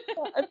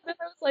 And then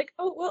I was like,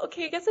 oh well,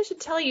 okay, I guess I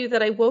should tell you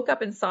that I woke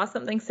up and saw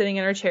something sitting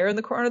in our chair in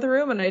the corner of the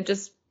room, and I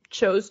just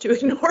chose to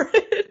ignore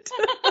it.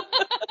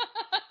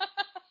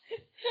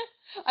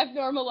 I've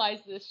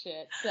normalized this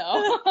shit,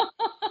 so.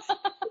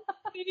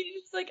 He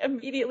just like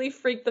immediately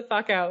freaked the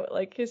fuck out.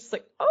 Like he's just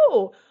like,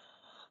 oh,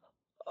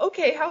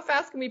 okay, how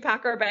fast can we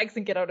pack our bags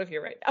and get out of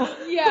here right now?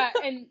 Yeah,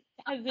 and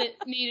has it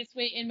made its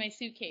way in my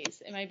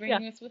suitcase? Am I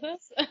bringing this with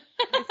us?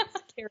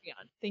 Carry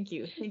on. Thank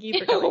you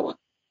for coming.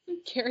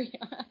 Carry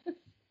on.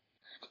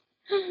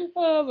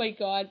 Oh my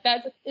god,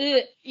 that's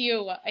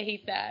ew. I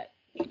hate that.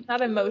 It's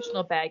not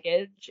emotional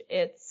baggage.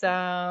 It's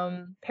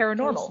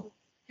paranormal.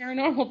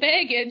 Paranormal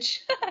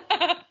baggage.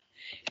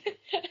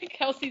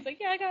 Kelsey's like,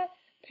 yeah, I got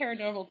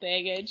paranormal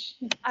baggage.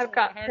 I've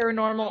got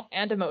paranormal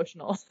and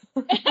emotional.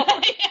 Yeah,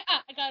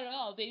 I got it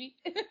all, baby.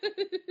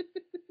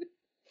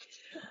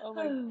 Oh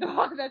my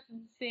god, that's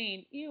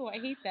insane. Ew, I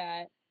hate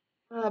that.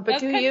 But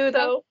that's do you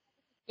though?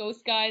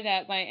 Ghost guy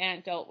that my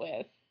aunt dealt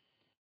with.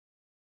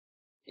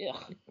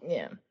 Ugh.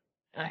 Yeah,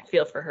 I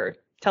feel for her.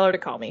 Tell her to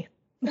call me.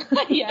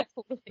 Yeah,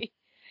 totally.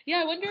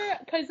 Yeah, I wonder,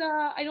 because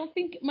I don't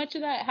think much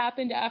of that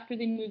happened after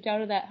they moved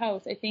out of that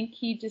house. I think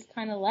he just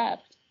kind of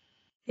left.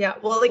 Yeah,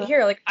 well, like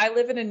here, like I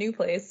live in a new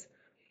place.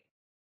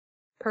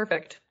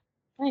 Perfect.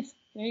 Nice.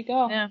 There you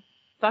go. Yeah.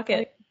 Fuck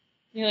it.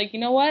 You're like, you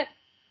know what?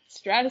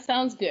 Strata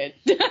sounds good.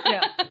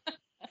 Yeah.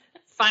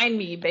 Find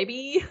me,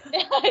 baby.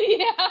 Yeah.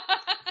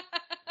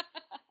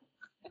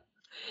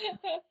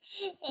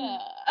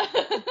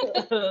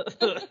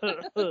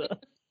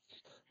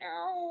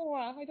 Oh,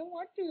 I don't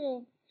want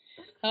to.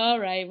 All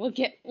right, we'll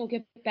get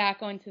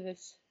back onto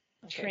this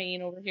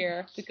train over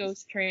here, the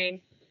ghost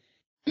train.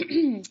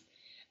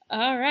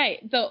 All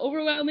right, the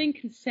overwhelming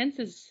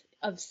consensus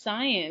of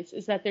science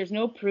is that there's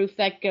no proof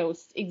that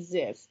ghosts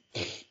exist.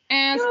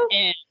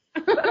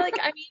 But like,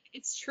 I mean,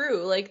 it's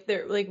true. Like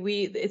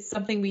it's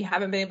something we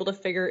haven't been able to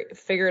figure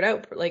it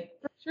out. Like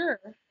for sure.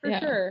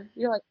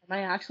 You're like, am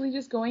I actually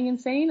just going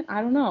insane?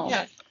 I don't know.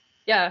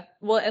 Yeah.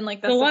 Well, and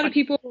like that's a lot of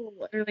people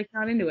are like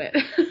not into it.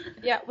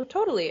 Yeah, well,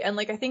 totally. And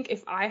like, I think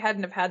if I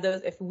hadn't have had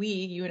those, if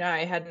you and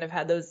I hadn't have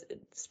had those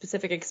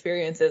specific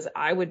experiences,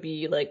 I would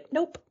be like,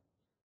 nope.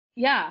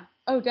 Yeah.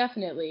 Oh,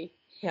 definitely.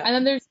 Yeah. And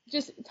then there's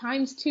just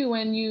times too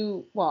when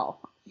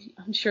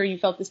I'm sure you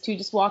felt this ttoo,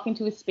 just walk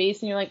into a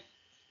space and you're like,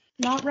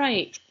 not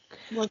right.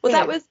 Well,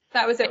 that was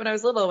it when I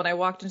was little, when I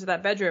walked into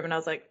that bedroom and I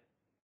was like,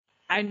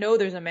 I know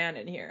there's a man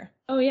in here.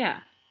 Oh,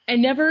 yeah.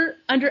 And never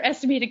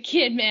underestimate a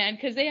kid, man,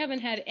 because they haven't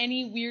had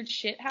any weird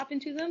shit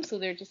happen to them. So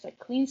they're just like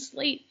clean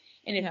slate.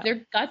 And if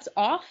their gut's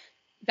off,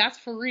 that's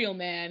for real,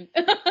 man.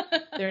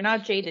 They're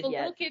not jaded yet. If a little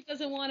little kid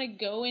doesn't want to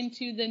go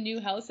into the new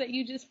house that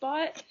you just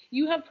bought,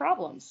 you have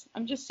problems.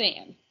 I'm just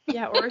saying.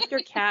 Yeah, or if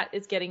your cat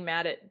is getting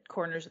mad at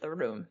corners of the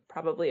room,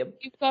 probably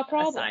you've got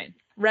problems. A sign.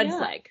 Red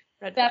flag.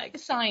 That's the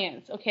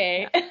science,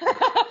 okay?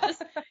 Yeah.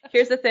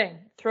 Here's the thing.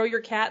 Throw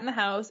your cat in the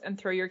house and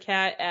throw your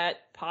cat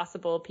at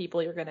possible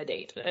people you're going to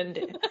date.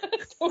 And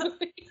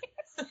totally.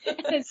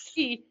 And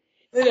see.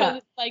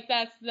 Yeah. Like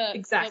that's the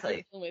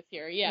exactly what we're with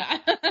here. Yeah.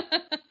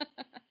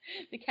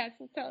 The cats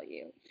will tell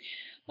you.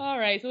 All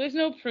right. So there's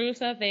no proof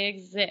that they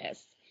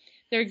exist.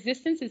 Their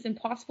existence is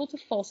impossible to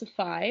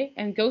falsify,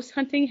 and ghost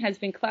hunting has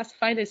been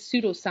classified as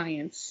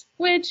pseudoscience,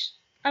 which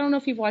I don't know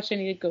if you've watched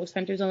any of the ghost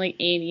hunters on like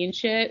A&E and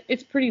shit.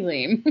 It's pretty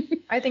lame.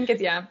 I think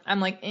it's, yeah, I'm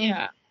like,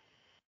 Yeah.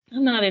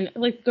 I'm not in,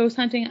 like, ghost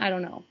hunting, I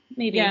don't know.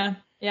 Maybe. Yeah.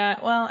 Yeah.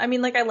 Well, I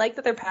mean, like, I like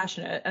that they're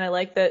passionate, and I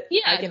like that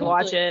Yeah, I can totally.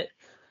 watch it.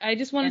 I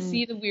just want to And-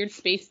 see the weird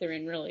space they're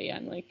in, really.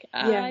 I'm like,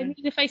 Yeah. I mean,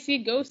 if I see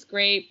a ghost,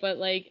 great, but,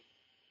 like,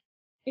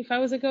 if I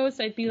was a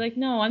ghost, I'd be like,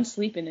 no, I'm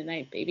sleeping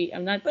tonight, baby.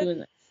 I'm not doing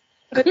this.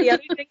 But the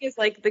other thing is,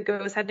 like, the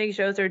ghost hunting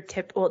shows are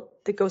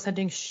the ghost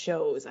hunting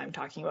shows I'm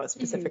talking about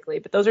specifically,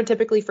 but those are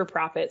typically for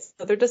profits,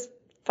 so they're just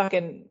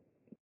fucking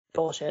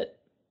bullshit.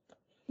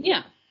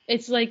 Yeah.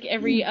 It's like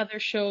every other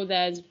show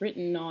that's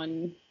written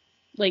on,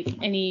 like,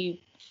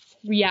 any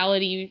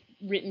reality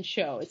written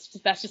show.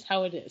 That's just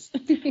how it is.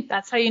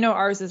 That's how you know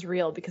ours is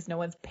real, because no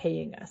one's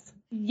paying us.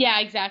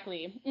 Yeah,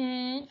 exactly.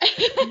 And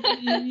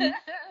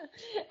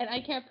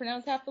I can't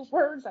pronounce half the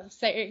words I'm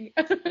saying.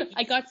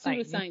 I got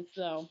pseudoscience,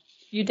 though.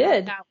 You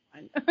did. That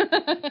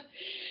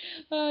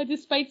one.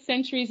 Despite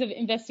centuries of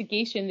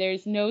investigation,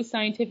 there's no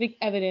scientific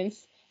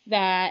evidence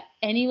that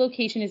any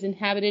location is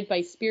inhabited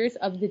by spirits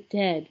of the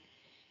dead.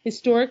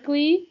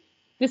 Historically,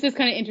 this is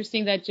kind of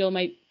interesting that Jill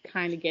might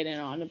kind of get in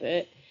on a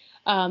bit.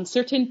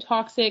 Certain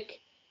toxic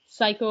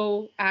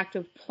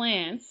psychoactive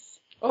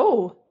plants.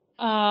 Oh.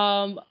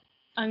 I'm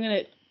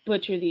gonna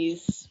butcher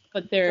these,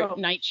 but they're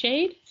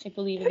nightshade. I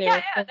believe they're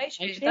Yeah,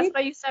 nightshade. That's what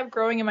I used to have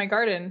growing in my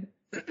garden.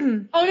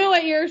 Oh no,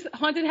 at your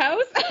haunted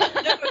house?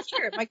 No, it's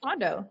here at my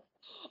condo.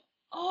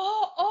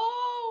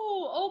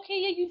 Oh, okay,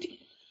 yeah, you did.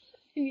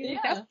 Yeah.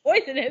 That's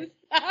poisonous.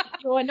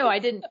 Well, no, I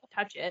didn't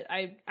touch it.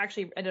 I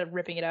actually ended up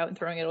ripping it out and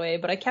throwing it away,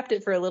 but I kept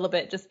it for a little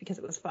bit just because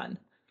it was fun.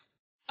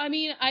 I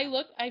mean,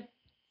 I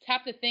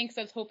tapped the thing because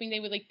I was hoping they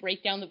would like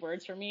break down the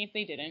words for me if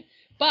they didn't.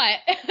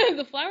 But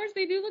the flowers,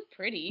 they do look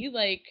pretty.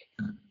 Like,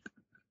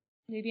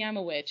 maybe I'm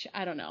a witch.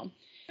 I don't know.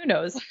 Who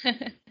knows?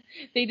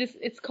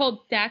 It's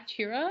called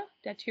Datura,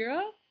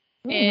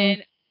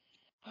 and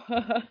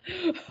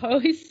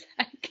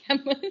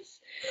Hyosacamus.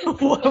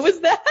 What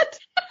was that?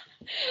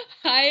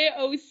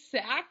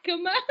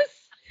 Hyosacamus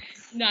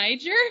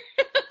Niger.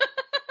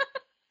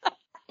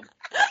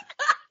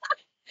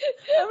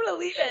 I'm gonna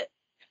leave it.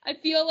 I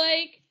feel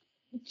like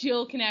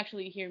Jill can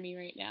actually hear me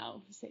right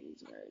now say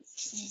these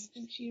words. I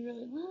think she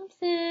really loves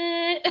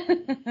it.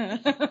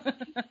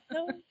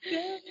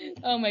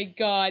 Oh my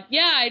god.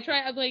 Yeah,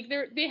 I'm like,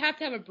 they have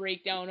to have a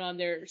breakdown on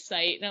their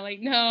site. And I'm like,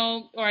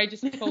 no. Or I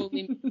just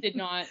totally did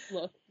not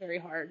look very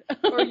hard.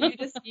 Or you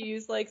just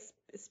use like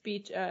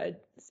speech,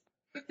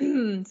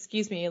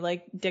 excuse me,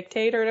 like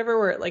dictate or whatever,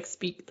 where it like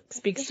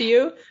speaks to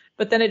you,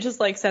 but then it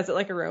just like says it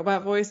like a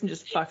robot voice and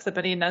just fucks up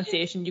any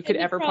enunciation you could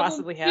ever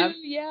possibly have.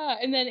 Yeah,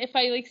 and then if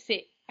I like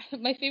say,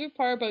 my favorite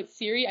part about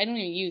Siri, I don't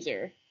even use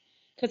her.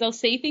 Because I'll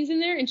say things in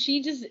there and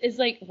she just is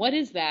like, what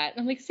is that? And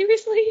I'm like,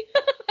 seriously?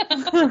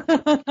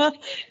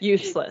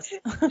 Useless.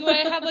 Do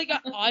I have like an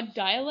odd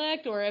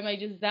dialect or am I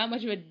just that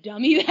much of a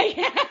dummy that I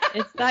am?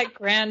 It's that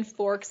Grand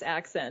Forks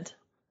accent.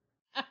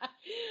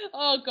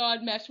 Oh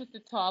god, mesh with the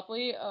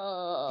Topley.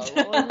 Oh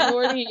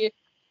lordy.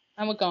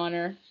 I'm a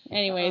goner.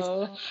 Anyways,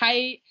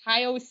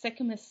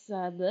 Hyosacamus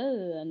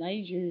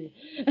Niger.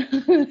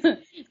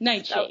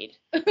 Nightshade.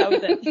 That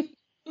was it.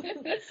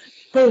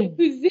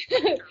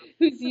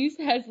 whose use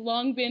has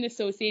long been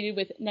associated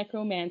with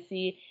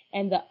necromancy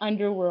and the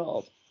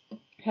underworld,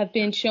 have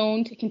been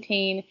shown to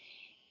contain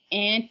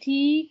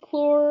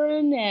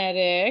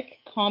antichlorinatic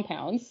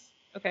compounds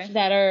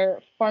that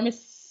are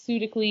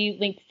pharmaceutically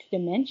linked to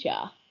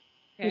dementia,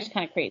 which is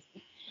kind of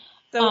crazy.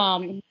 So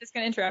I'm just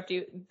gonna interrupt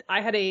you.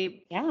 I had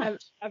a Yeah.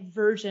 a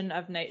version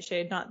of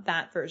Nightshade, not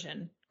that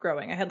version,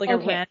 growing. I had like a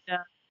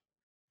random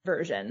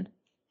version.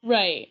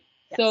 Right.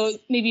 Yes. So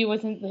maybe it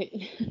wasn't like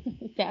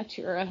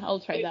Datura. I'll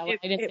try that one.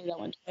 I didn't say that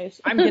one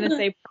twice. I'm gonna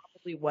say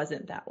probably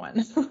wasn't that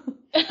one.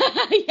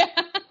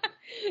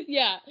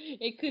 Yeah,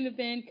 it couldn't have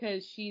been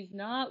because she's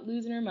not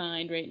losing her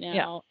mind right now.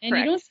 Yeah, and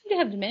you don't seem to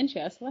have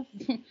dementia, so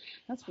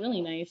that's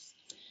really nice.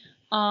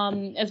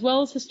 As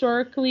well as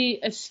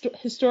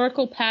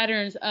historical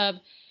patterns of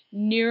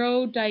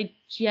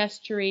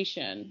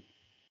neurodigesturation,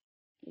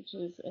 which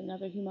is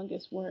another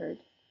humongous word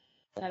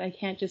that I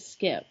can't just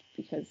skip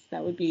because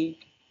that wouldn't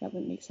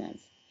make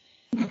sense.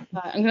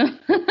 I'm gonna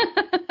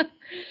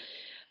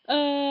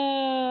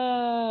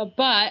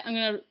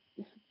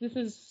this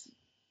is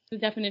the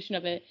definition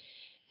of it,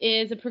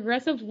 is a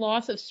progressive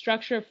loss of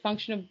structure of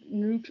function of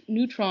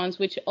neutrons,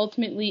 which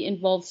ultimately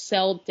involves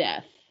cell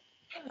death.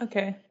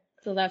 Okay.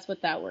 So that's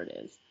what that word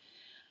is.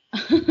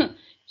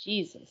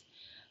 Jesus.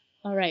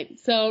 All right.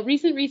 So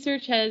recent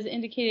research has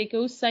indicated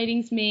ghost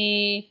sightings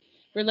may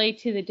relate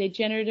to the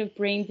degenerative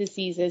brain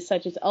diseases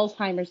such as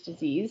Alzheimer's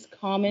disease,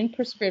 common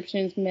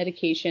prescriptions,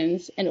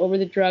 medications, and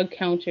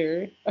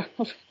over-the-counter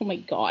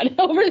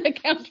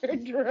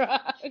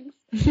drugs,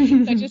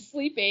 such as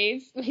sleep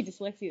aids. My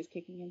dyslexia is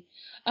kicking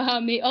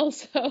in. May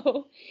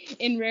also,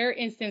 in rare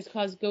instances,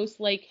 cause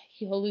ghost-like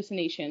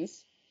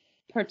hallucinations,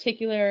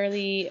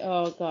 particularly,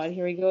 oh God,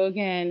 here we go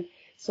again,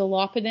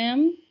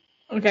 solopidem.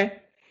 Okay.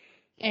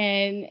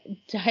 and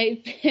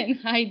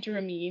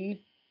diphenhydramine.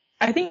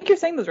 I think you're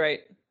saying those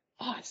right.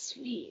 Oh,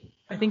 sweet.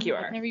 I think you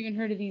are. I've never even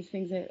heard of these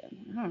things. I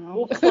don't know.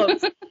 Well,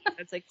 close.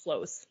 I'd say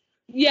close.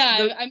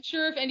 Yeah, I'm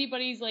sure if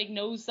anybody's like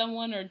knows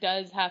someone or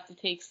does have to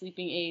take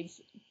sleeping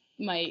aids,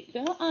 might.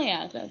 Oh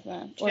yeah, that's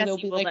that. Or Jesse they'll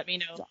be will like, let me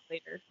know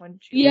later. When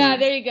you yeah,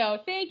 there you go.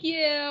 Thank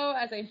you.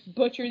 As I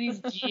butcher these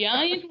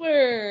giant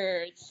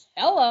words.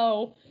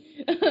 Hello.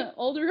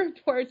 Older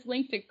reports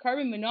linked to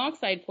carbon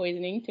monoxide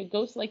poisoning to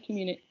ghost-like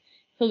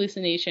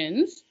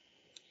hallucinations.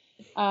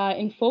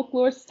 In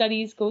folklore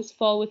studies, ghosts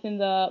fall within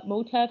the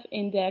Motif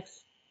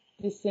Index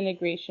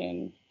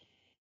disintegration.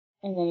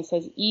 And then it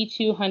says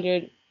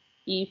E200,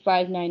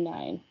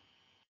 E599.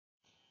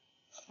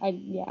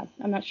 I'm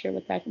not sure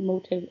what that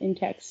Motif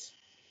Index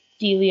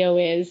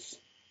dealio is.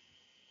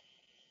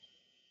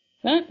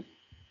 But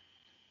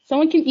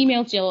someone can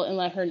email Jill and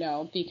let her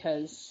know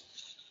because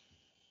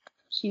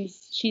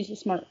she's a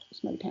smart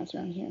pants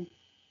around here.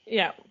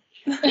 Yeah.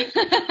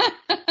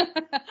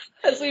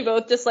 As we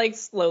both just like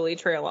slowly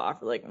trail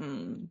off. We're like,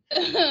 I'm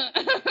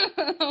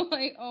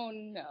like, oh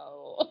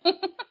no.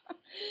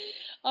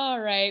 All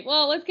right.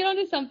 Well, let's get on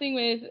to something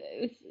with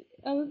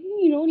a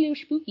little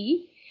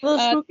spooky.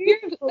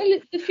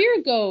 The fear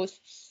of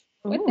ghosts.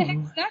 What the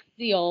heck's that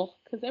deal?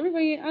 Because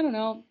everybody, I don't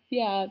know.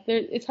 Yeah,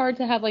 it's hard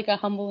to have like a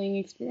humbling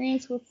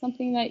experience with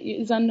something that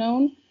is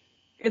unknown.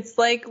 It's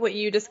like what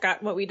we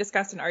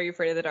discussed in Are You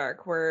Afraid of the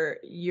Dark, where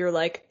you're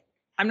like,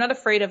 I'm not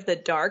afraid of the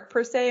dark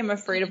per se. I'm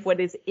afraid of what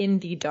is in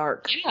the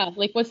dark. Yeah,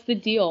 like what's the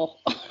deal?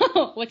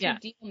 What's your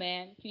deal,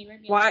 man? Can you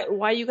write me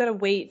why you gotta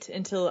wait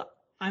until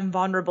I'm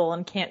vulnerable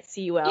and can't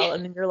see well,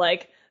 and then you're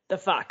like, the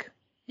fuck.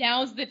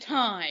 Now's the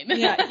time.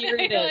 Yeah, here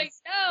it is. Like,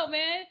 no,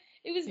 man,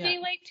 it was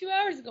daylight 2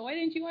 hours ago. Why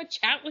didn't you want to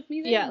chat with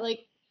me then? Yeah,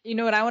 like, you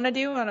know what I want to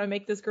do? I want to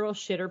make this girl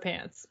shit her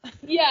pants.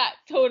 Yeah,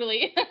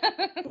 totally.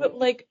 But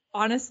like,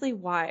 honestly,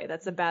 why?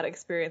 That's a bad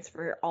experience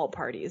for all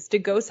parties. Do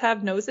ghosts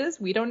have noses?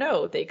 We don't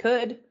know. They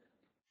could.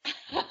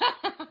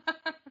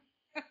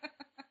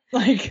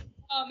 Like,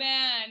 oh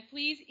man,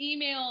 please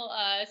email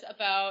us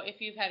about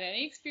if you've had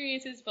any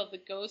experiences about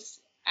the ghosts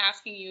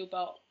asking you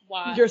about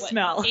your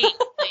smell. Like,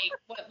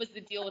 what was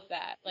the deal with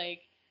that?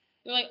 Like,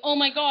 they're like, oh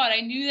my god,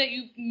 I knew that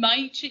you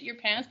might shit your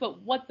pants,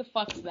 but what the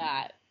fuck is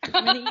that?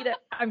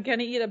 I'm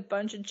gonna eat a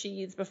bunch of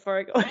cheese before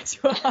I go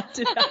into a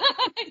haunted house.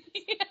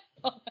 Yeah.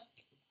 Oh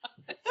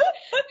my god.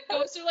 The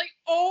ghosts are like,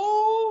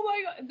 oh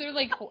my god. They're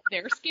like,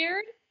 they're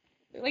scared.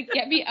 They're like,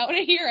 get me out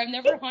of here. I'm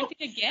never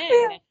haunting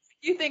again.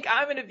 You think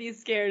I'm gonna be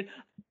scared?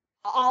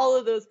 All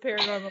of those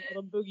paranormal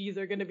little boogies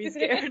are gonna be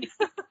scared.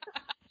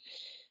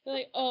 They're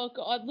like, oh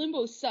god,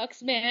 limbo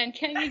sucks, man.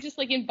 Can't you just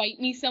like invite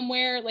me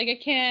somewhere? Like I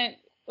can't.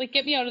 Like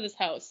get me out of this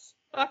house.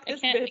 Fuck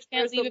this bitch. I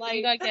can't leave it.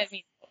 You gotta get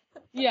me.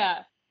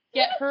 Yeah,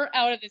 get her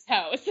out of this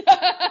house.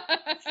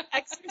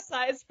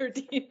 Exercise her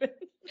demons.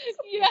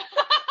 Yeah.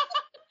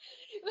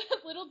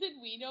 Little did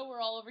we know we're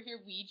all over here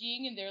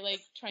Ouijaing and they're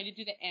like trying to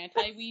do the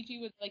anti-Ouija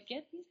with like,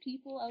 get these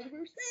people out of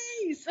our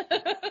space.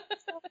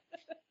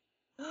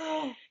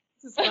 Oh,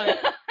 this is fun.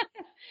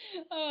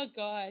 Oh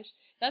gosh,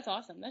 that's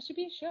awesome. That should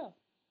be a show.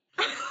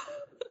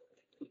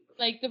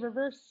 Like the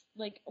reverse,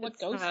 like what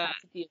ghosts have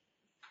to do.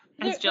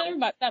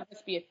 That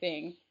must be a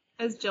thing.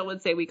 As Jill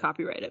would say, we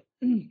copyright it.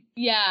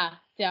 Yeah,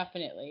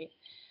 definitely.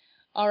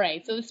 All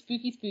right, so the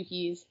spooky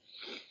spookies.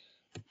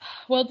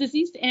 Well,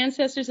 deceased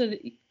ancestors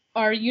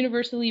are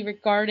universally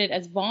regarded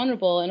as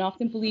vulnerable and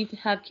often believed to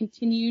have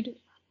continued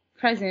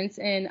presence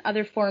in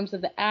other forms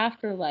of the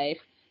afterlife.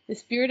 The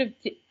spirit of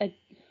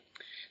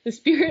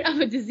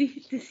a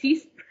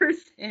deceased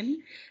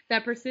person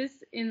that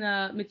persists in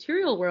the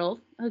material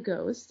world, a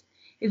ghost,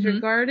 is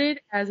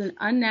regarded as an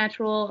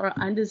unnatural or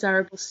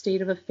undesirable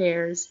state of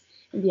affairs,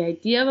 and the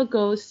idea of a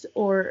ghost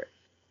or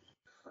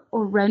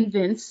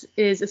revenants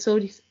is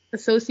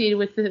associated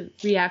with the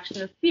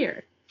reaction of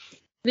fear.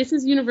 This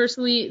is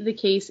universally the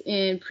case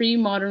in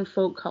pre-modern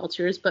folk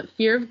cultures, but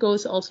fear of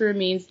ghosts also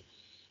remains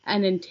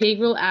an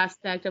integral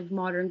aspect of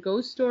modern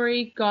ghost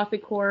story,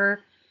 gothic horror,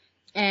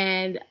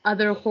 and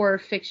other horror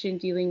fiction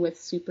dealing with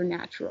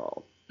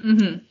supernatural.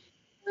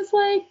 It's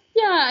like,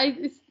 yeah,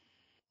 it's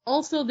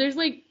also, there's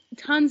like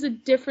tons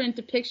of different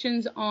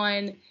depictions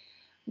on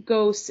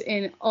ghosts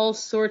in all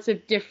sorts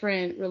of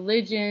different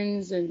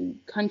religions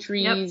and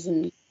countries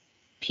and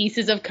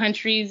pieces of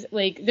countries.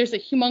 Like, there's a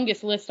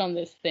humongous list on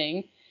this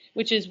thing,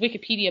 which is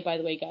Wikipedia, by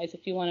the way, guys,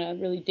 if you want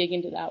to really dig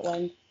into that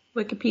one.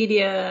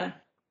 Wikipedia.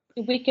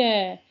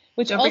 Wicca,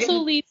 which also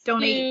leads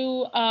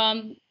to,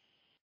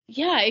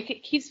 yeah,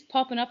 it keeps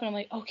popping up, and I'm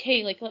like,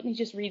 okay, like, let me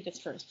just read this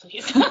first,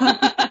 please.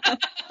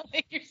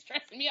 Like, you're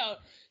stressing me out.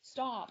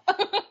 Stop.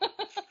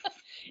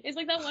 It's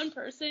like that one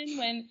person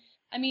when,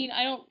 I mean,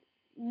 I don't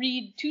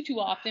read too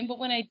often, but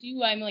when I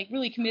do, I'm like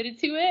really committed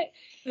to it.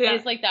 Yeah.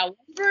 It's like that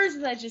one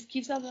person that just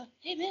keeps up, like,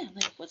 hey man,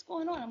 like, what's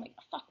going on? I'm like,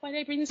 oh, fuck, why did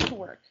I bring this to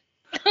work?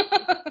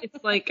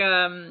 It's like,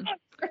 I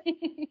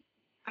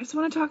just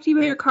want to talk to you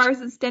about your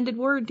car's extended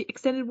warranty.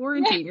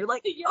 Yeah. And you're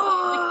like,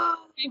 oh.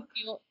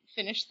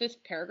 Finish this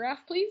paragraph,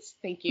 please.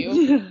 Thank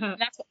you.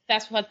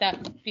 That's what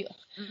that feels.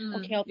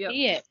 Okay, I'll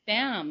pay it.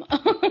 Damn.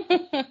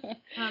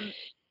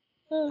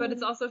 But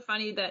it's also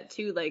funny that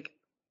too, like,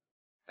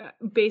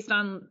 based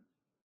on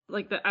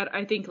like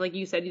I think like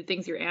you said, the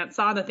things your aunt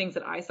saw, the things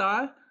that I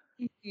saw,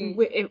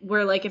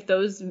 where like if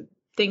those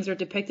things are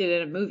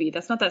depicted in a movie,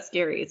 that's not that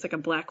scary. It's like a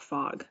black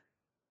fog.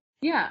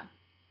 Yeah.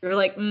 You're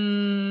like,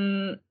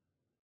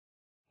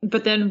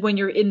 but then when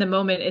you're in the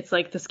moment, it's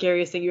like the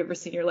scariest thing you've ever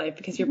seen in your life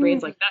because your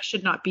brain's like, that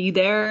should not be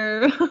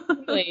there.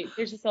 Really,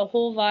 there's just a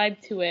whole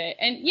vibe to it.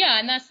 And yeah,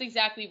 and that's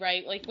exactly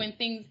right. Like when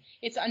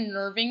it's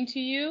unnerving to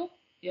you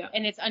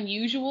and it's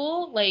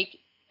unusual, like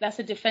that's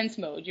a defense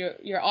mode.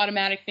 Your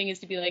automatic thing is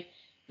to be like,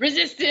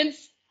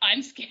 resistance,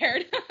 I'm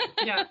scared.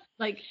 Yeah,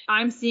 like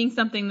I'm seeing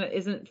something that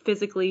isn't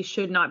physically,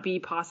 should not be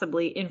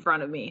possibly in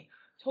front of me.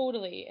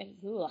 Totally. And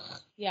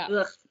yeah.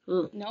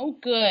 Ugh. No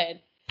good.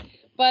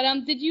 But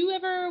did you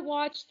ever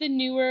watch the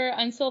newer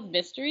Unsolved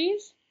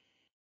Mysteries?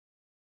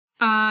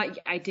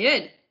 I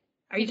did.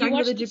 Are you talking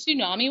about the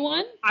tsunami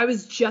one? I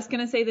was just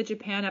gonna say the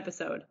Japan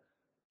episode.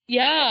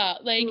 Yeah,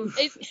 like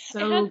it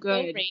so had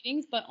good low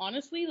ratings, but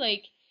honestly,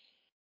 like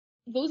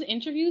those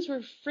interviews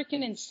were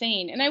freaking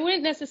insane. And I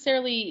wouldn't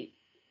necessarily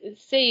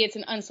say it's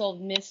an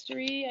unsolved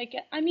mystery.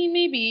 I mean,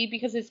 maybe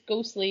because it's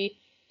ghostly,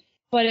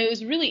 but it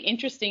was really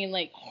interesting and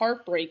like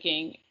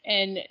heartbreaking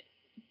and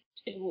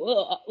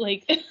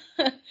like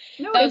that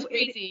was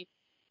crazy.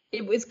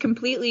 It was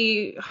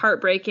completely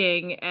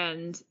heartbreaking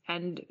and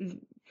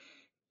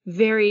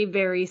very,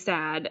 very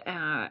sad.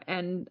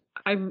 And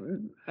I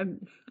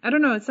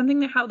don't know. It's something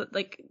that how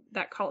like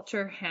that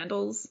culture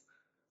handles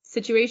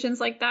situations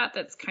like that.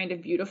 That's kind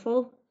of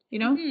beautiful, you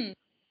know? Mm-hmm.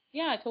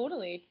 Yeah,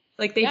 totally.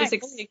 Like they just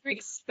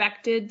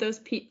expected those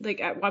people, like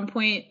at one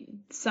point,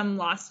 some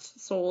lost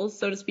souls,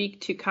 so to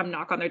speak, to come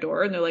knock on their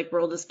door, and they're like,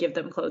 "We'll just give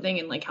them clothing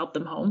and like help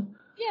them home."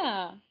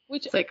 Yeah,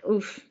 which it's like,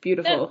 oof,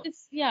 beautiful.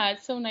 It's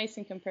so nice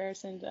in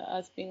comparison to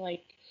us being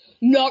like,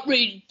 not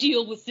ready to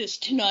deal with this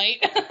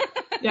tonight.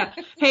 Yeah.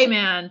 Hey,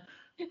 man,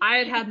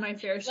 I had my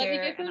fair share,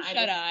 Let me get some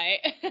shut-eye.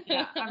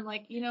 Yeah, I'm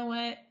like, you know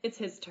what? It's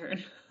his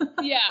turn.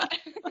 Yeah.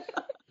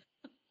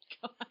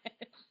 God.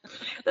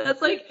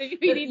 That's like,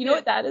 you know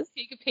what that is?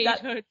 Take a page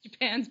out of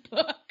Japan's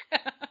book.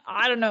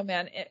 I don't know,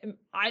 man.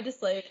 I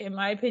just like, in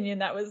my opinion,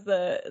 that was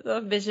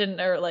the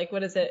vision, or like,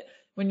 what is it?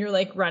 When you're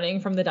like running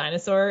from the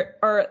dinosaur,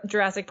 or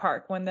Jurassic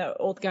Park, when the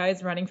old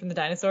guy's running from the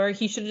dinosaur,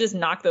 he should have just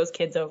knocked those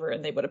kids over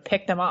and they would have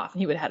picked them off and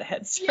he would have had a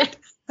head start. Yes.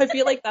 I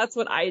feel like that's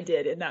what I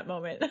did in that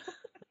moment.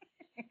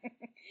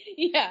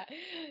 Yeah.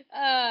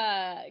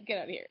 Get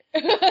out of here.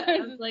 I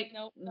was like,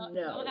 nope, not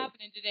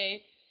happening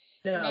today.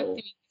 No. We're not doing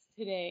this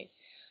today.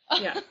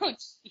 Yeah. Oh,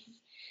 jeez.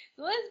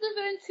 So let's move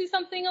into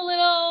something a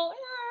little,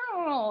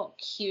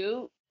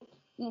 cute,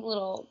 a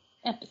little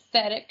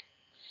empathetic.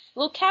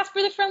 Little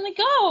Casper the Friendly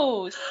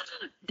Ghost.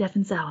 Deaf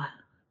and Sour.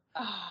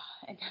 Oh,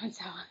 and Deaf and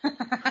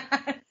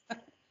Sour.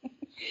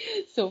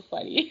 So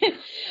funny.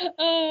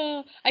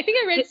 I think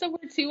I read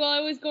somewhere too while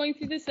I was going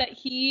through this that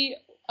he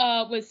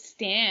was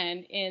Stan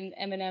in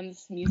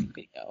Eminem's music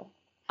video.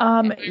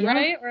 Am I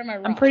right or am I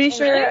wrong? I'm pretty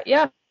sure. Really?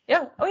 Yeah.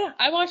 Yeah. Oh yeah.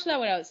 I watched that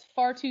when I was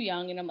far too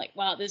young, and I'm like,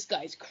 wow, this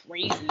guy's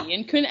crazy,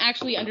 and couldn't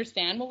actually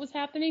understand what was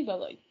happening, but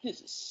like,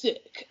 this is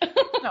sick.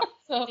 No,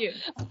 so.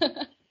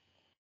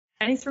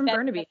 And he's from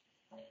Burnaby.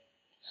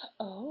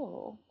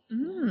 Oh.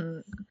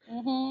 Mm.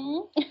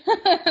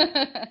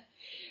 Mm-hmm.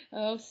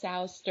 Oh,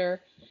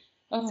 Souster.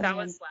 Oh,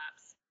 Sawa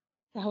slaps.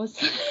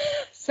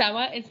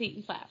 Sawa and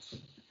Satan slaps.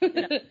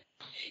 Yeah.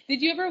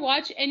 Did you ever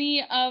watch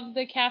any of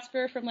the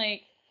Casper from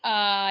like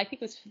I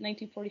think it was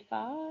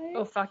 1945?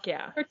 Oh fuck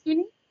yeah.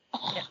 Cartooning?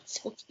 Oh, yeah.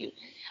 So cute.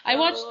 I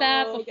watched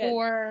that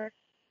before.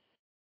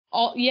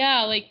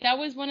 Like that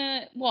was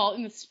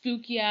in the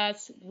spooky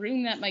ass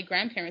room that my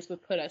grandparents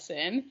would put us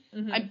in.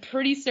 Mm-hmm. I'm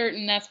pretty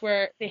certain that's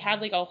where they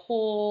had like a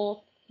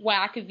whole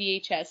whack of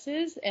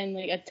VHSs and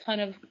like a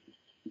ton of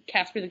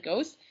Casper the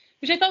Ghost,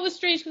 which I thought was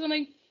strange because I'm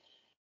like,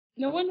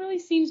 no one really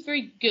seems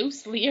very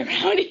ghostly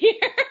around here.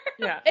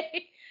 Yeah.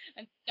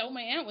 And so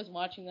my aunt was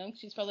watching them.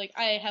 She's probably like,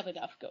 I have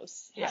enough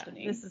ghosts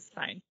happening. This is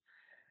fine.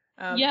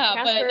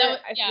 Casper,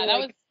 but that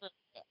was.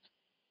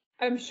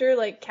 I'm sure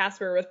like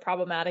Casper was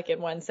problematic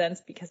in one sense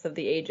because of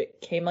the age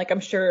it came. Like I'm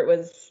sure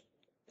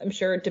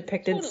it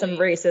depicted some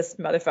racist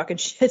motherfucking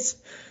shit.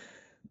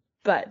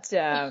 But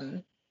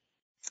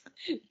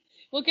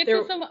we'll get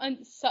to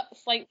some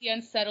slightly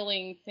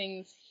unsettling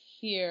things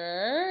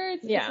here.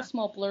 It's just a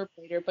small blurb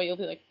later, but you'll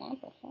be like,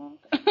 what the fuck?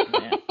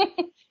 Yeah.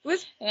 It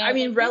was,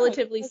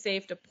 relatively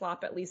safe to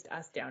plop at least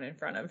us down in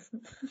front of.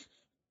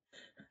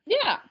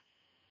 Yeah.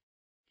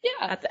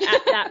 At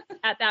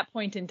that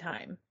point in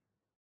time.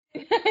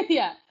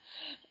 Yeah,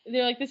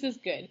 they're like, this is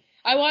good.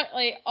 I want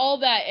like all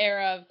that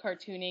era of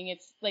cartooning.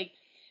 It's like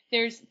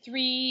there's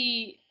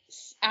 3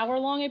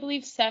 hour-long, I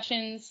believe,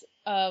 sessions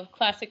of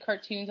classic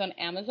cartoons on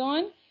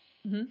Amazon,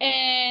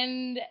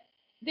 and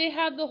they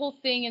have the whole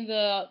thing in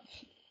the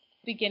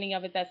beginning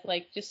of it that's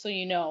like, just so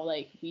you know,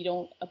 like we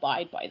don't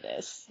abide by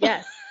this.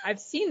 Yes, I've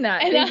seen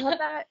that. And they have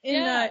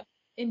that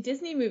in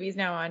Disney movies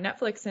now on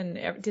Netflix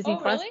and Disney Oh,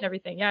 Plus really? and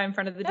everything. Yeah, in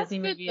front of the That's Disney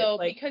good movie. though, It's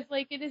like, because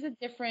like it is a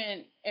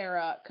different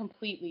era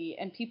completely,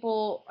 and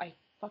people, I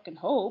fucking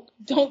hope,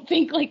 don't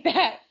think like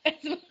that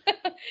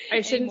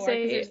I shouldn't anymore. 'Cause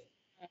say there's-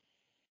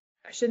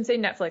 I shouldn't say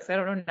Netflix. I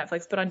don't know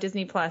Netflix, but on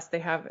Disney Plus they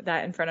have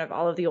that in front of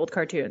all of the old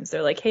cartoons.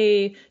 They're like,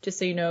 hey, just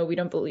so you know, we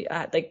don't believe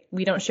like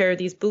we don't share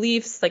these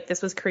beliefs. Like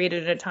this was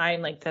created at a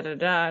time like da da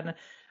da. And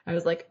I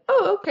was like,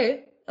 oh,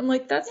 okay. I'm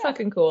like, that's Yeah.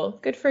 fucking cool.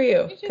 Good for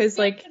you. It's just Because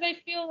good, like, 'cause I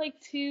feel like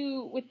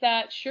too with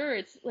that, sure,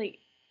 it's like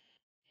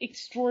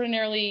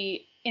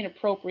extraordinarily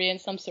inappropriate in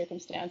some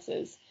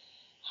circumstances.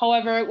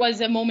 However, it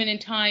was a moment in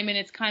time, and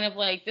it's kind of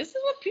like this is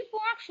what people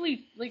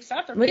actually like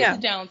sat their Well, kids yeah.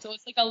 down. So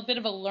it's like a bit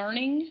of a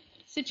learning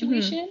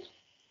situation.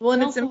 well,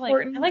 and And it's also,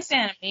 important. I like the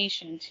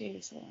animation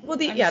too. So Well,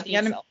 the I'm yeah, just the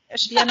being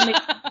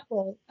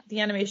selfish. the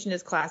animation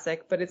is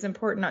classic, but it's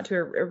important not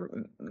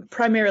to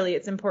primarily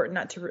it's important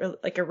not to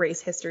like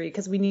erase history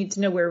because we need to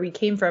know where we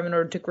came from in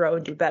order to grow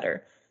and do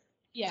better.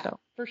 Yeah, So.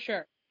 for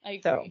sure. I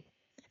agree. So,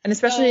 and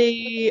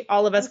especially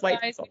all of us white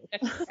guys, people. go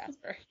check out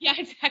Casper. Yeah,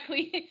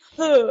 exactly.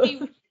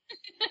 Casper.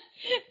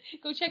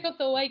 Go check out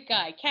the white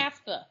guy,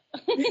 Casper.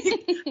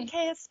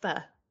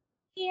 Casper.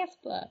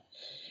 Casper.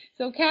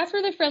 So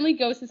Casper the Friendly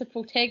Ghost is a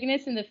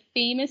protagonist in the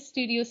famous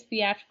studio's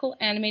theatrical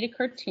animated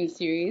cartoon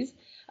series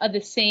of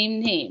the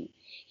same name.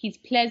 He's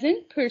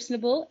pleasant,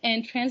 personable,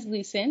 and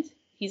translucent.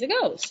 He's a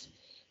ghost,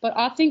 but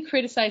often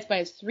criticized by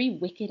his three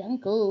wicked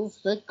uncles,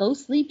 the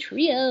ghostly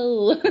trio.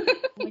 Oh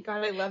my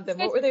god, I love them.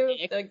 What were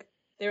they like?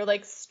 They were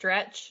like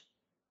Stretch.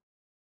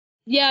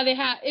 Yeah,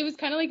 it was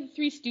kind of like the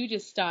Three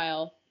Stooges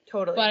style.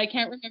 Totally. But I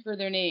can't remember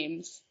their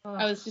names. Oh,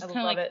 I was just kind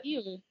of love like, it.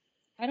 ew.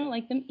 I don't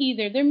like them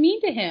either. They're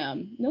mean to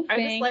him. No thanks.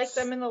 I just like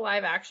them in the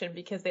live action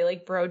because they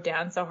like broed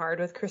down so hard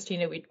with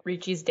Christina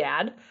Ricci's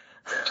dad.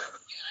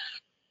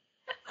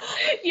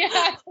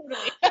 Yeah,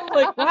 totally. I'm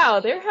like, wow,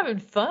 they're having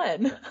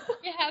fun.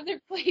 They have their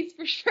place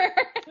for sure.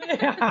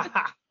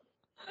 Yeah.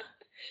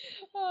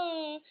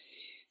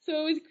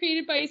 So it was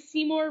created by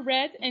Seymour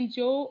Rhett and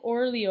Joe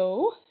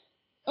Orleo.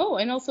 Oh,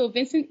 and also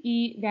Vincent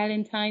E.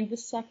 Valentine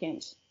II.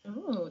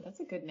 Oh, that's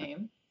a good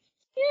name.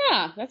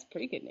 Yeah, that's a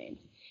pretty good name.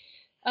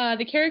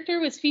 The character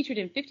was featured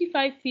in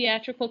 55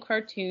 theatrical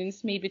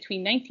cartoons made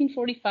between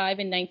 1945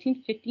 and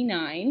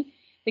 1959.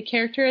 The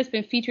character has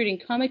been featured in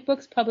comic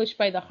books published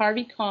by the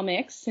Harvey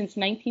Comics since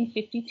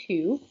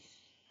 1952.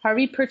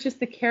 Harvey purchased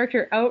the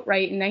character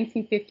outright in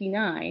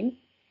 1959,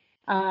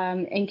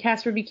 and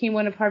Casper became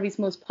one of Harvey's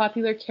most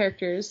popular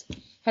characters,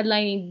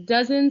 headlining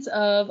dozens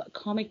of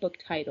comic book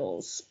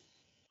titles.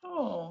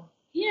 Oh.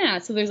 Yeah,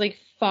 so there's like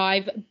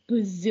 5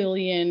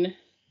 bazillion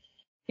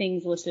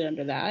things listed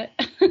under that.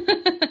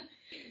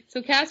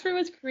 So Casper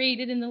was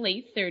created in the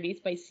late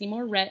 30s by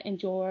Seymour Rhett and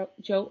Joe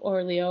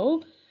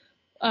Orleo,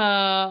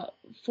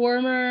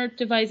 former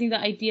devising the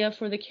idea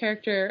for the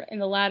character and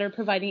the latter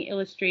providing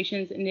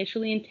illustrations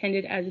initially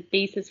intended as a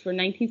basis for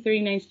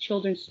 1939's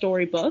children's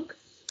storybook.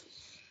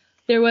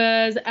 There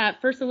was at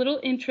first a little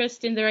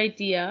interest in their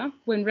idea.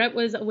 When Rhett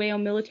was away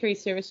on military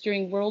service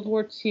during World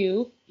War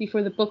II,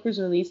 before the book was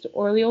released,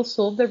 Orleo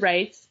sold the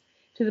rights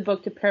to the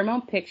book to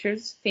Paramount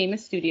Pictures,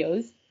 famous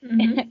studios,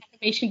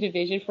 animation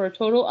division for a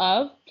total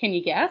of, can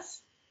you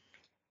guess?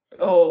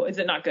 Oh, is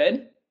it not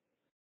good?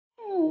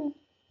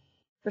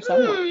 For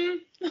someone.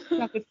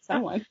 Not good for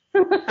someone.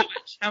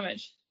 How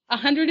much?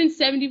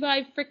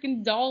 $175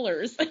 freaking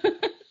dollars.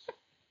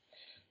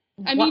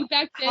 I mean,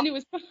 back then it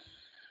was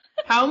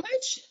How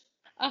much?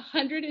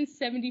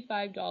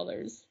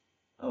 $175.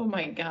 Oh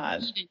my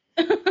god.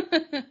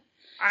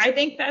 I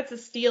think that's a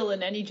steal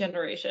in any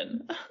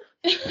generation.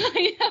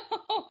 I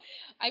know.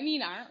 I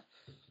mean,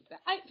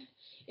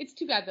 it's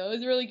too bad though. It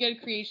was a really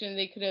good creation.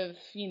 They could have,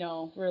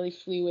 really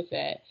flew with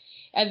it.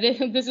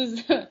 And this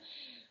is,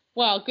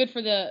 well, good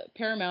for the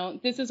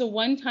Paramount. This is a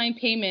one-time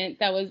payment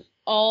that was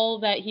all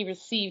that he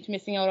received,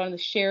 missing out on the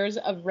shares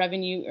of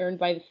revenue earned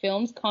by the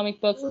films, comic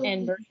books,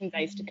 and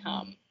merchandise to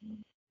come.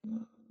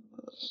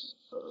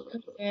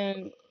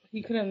 And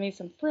he could have made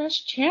some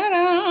fresh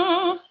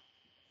cheddar.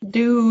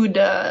 Dude,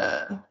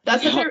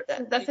 that's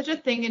such a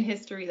thing in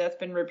history that's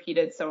been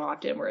repeated so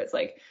often where it's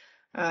like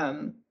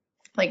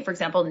for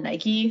example,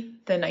 Nike,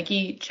 the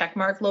Nike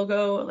checkmark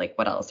logo, like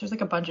what else? There's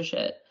like a bunch of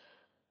shit.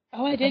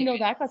 Oh, I didn't know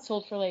that got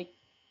sold for like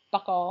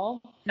fuck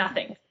all.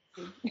 Nothing.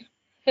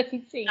 That's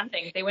insane.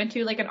 Nothing. They went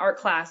to like an art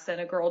class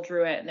and a girl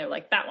drew it and they're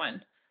like, that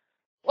one.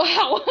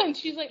 Wow. And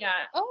she's like, yeah.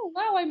 Oh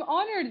wow, I'm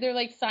honored. They're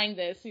like, sign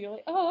this. So you're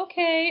like, oh,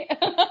 okay.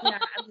 Yeah,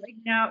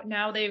 like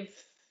now they've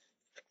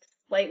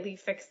slightly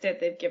fixed it.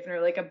 They've given her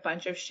like a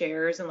bunch of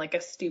shares and like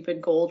a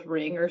stupid gold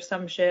ring or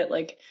some shit.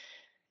 Like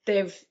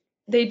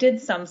they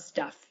did some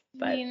stuff,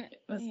 but I mean,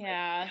 it was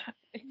yeah.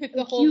 like,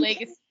 the whole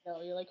legacy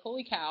though, you're like,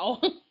 holy cow.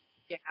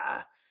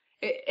 Yeah.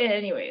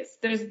 Anyways,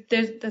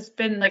 there's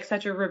been like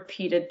such a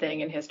repeated thing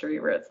in history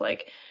where it's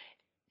like,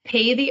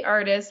 pay the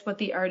artist what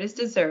the artist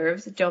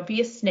deserves. Don't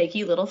be a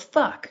snaky little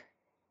fuck.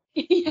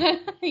 Yeah.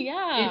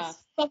 It's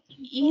fucking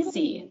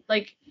easy.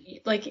 Like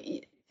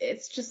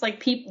it's just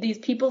like these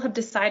people have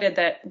decided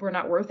that we're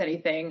not worth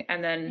anything,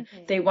 and then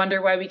Mhm. they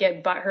wonder why we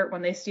get butthurt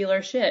when they steal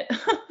our shit.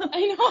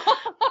 I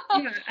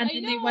know. Yeah, and I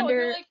then know. they wonder.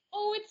 They're like,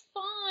 oh, it's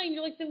fine.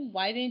 You're like, then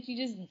why didn't you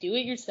just do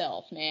it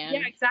yourself, man?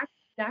 Yeah,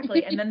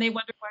 exactly. And then they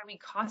wonder why we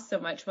cost so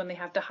much when they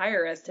have to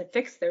hire us to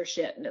fix their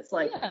shit, and it's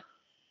like, Yeah.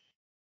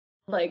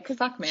 like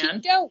fuck, man.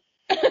 Cheap dope.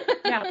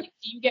 Yeah, like,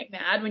 do you get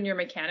mad when your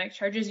mechanic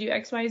charges you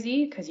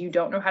XYZ because you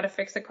don't know how to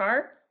fix a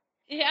car?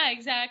 Yeah,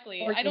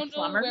 exactly. Or I your don't know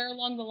plumber? where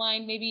along the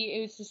line, maybe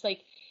it was just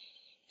like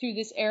through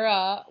this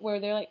era where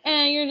they're like,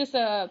 you're just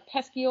a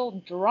pesky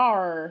old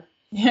drawer.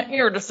 Yeah,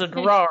 you're just a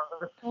drawer.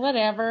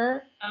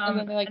 Whatever. And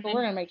then they're like, and but then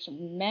we're going to make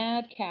some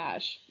mad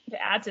cash.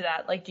 To add to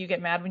that, like, do you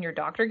get mad when your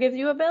doctor gives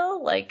you a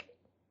bill? Like,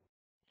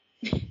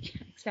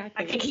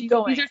 Exactly. I can keep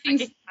going. These are things,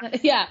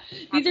 these are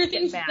get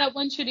things mad. that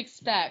one should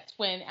expect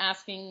when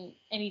asking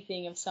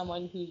anything of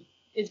someone who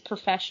is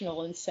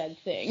professional in said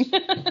thing.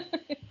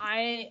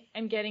 I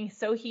am getting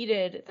so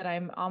heated that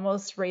I'm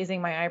almost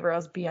raising my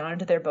eyebrows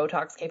beyond their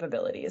Botox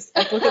capabilities.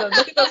 Like, look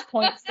at those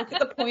points. Look at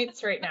the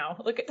points right now.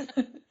 Look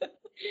at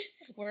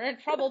We're in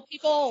trouble,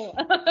 people.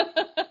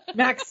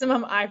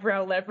 maximum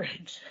eyebrow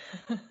leverage.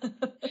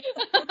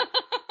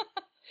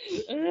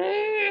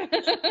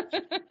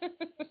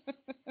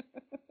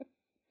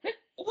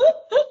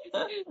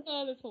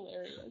 Oh, that's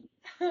hilarious.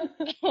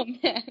 Oh,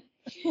 man.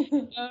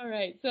 All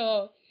right.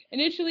 So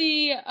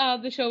initially,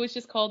 the show was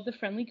just called The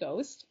Friendly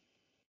Ghost.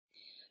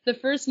 The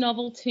first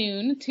novel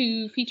tune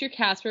to feature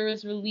Casper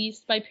was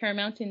released by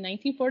Paramount in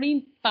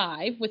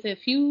 1945 with a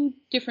few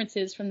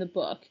differences from the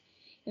book.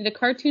 In the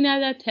cartoon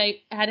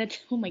adaptation,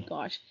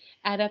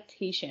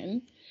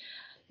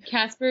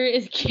 Casper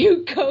is a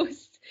cute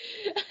ghost.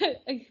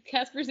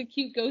 Casper's a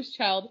cute ghost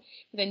child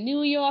with a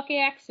New York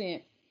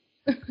accent.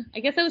 I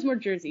guess that was more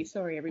Jersey.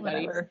 Sorry,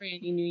 everybody. Whatever. For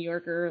any New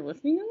Yorker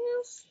listening to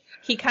this.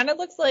 He kind of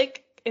looks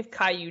like if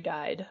Caillou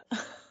died.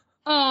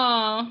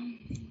 Oh,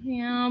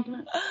 yeah,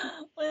 but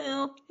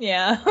Well,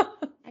 yeah.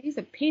 he's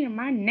a pain in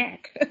my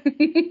neck.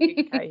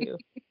 Caillou.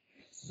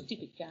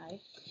 Stupid guy.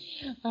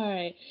 All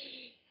right.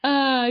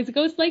 He's a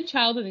ghost-like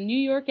child with a New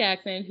York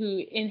accent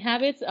who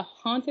inhabits a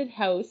haunted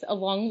house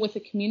along with a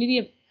community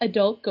of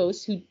adult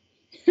ghosts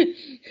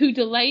who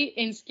delight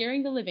in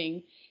scaring the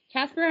living.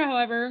 Casper,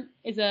 however,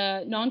 is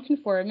a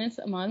nonconformist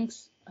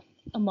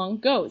among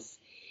ghosts.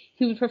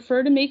 He would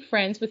prefer to make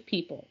friends with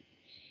people.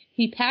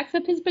 He packs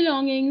up his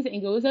belongings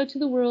and goes out to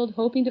the world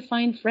hoping to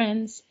find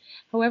friends.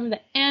 However, the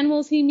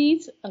animals he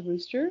meets, a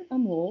rooster, a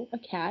mole, a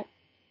cat,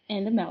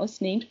 and a mouse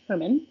named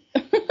Herman.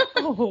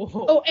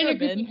 Oh, and a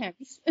group of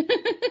hens.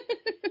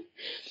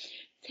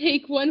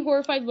 Take one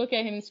horrified look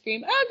at him and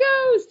scream, "A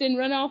ghost!" and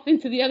run off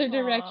into the other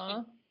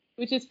direction.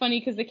 Which is funny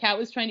because the cat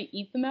was trying to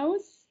eat the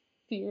mouse.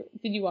 Did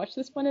you watch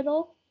this one at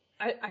all?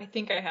 I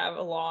think I have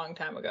a long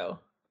time ago.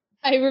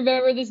 I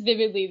remember this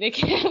vividly. The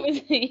cat was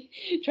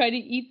trying to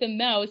eat the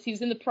mouse. He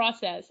was in the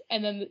process,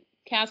 and then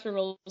Casper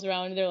rolls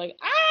around, and they're like,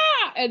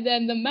 "Ah!" And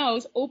then the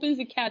mouse opens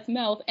the cat's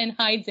mouth and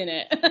hides in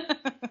it.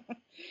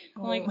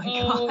 I'm like, my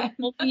oh, God.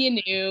 if only you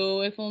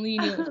knew. If only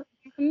you knew what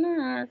happened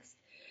next.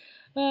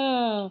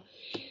 Oh.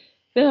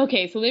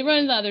 Okay, so they run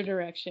in the other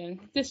direction.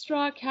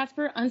 Distraught,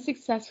 Casper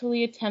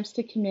unsuccessfully attempts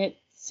to commit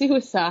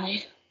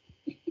suicide.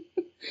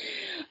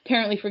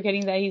 Apparently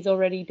forgetting that he's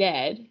already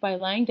dead by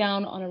lying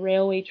down on a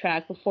railway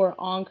track before an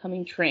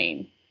oncoming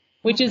train.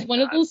 Which is one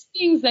of those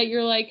things that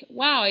you're like,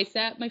 wow, I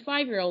sat my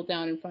 5-year-old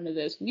down in front of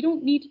this. We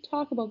don't need to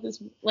talk about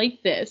this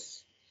like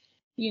this.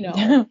 You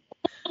know.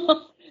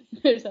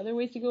 There's other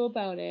ways to go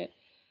about it.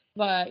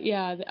 But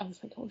yeah, I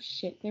was like, oh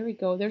shit, there we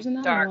go. There's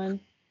another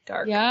one.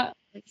 Dark. Yeah,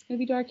 it's going to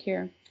be dark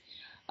here.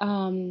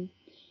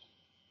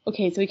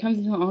 Okay, so he comes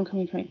into an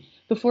oncoming train.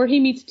 Before he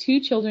meets two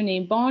children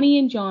named Bonnie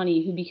and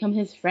Johnny who become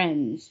his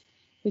friends.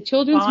 The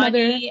children's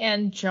mother... Bonnie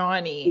and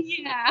Johnny.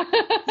 Yeah.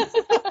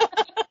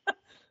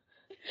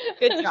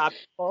 Good job,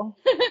 people.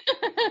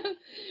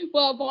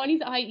 Well,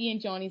 Bonnie's IE and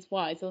Johnny's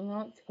Y, so they're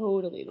not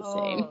totally the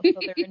same. So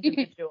they're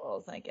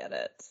individuals. I get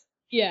it.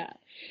 Yeah.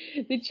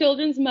 The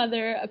children's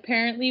mother,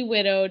 apparently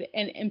widowed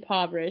and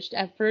impoverished,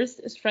 at first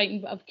is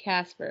frightened of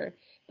Casper,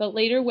 but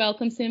later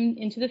welcomes him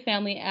into the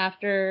family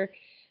after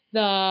he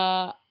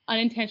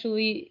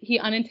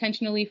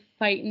unintentionally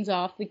frightens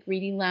off the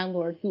greedy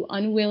landlord who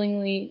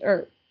unwillingly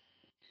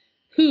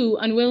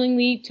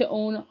to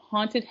own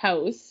haunted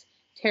house,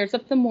 tears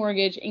up the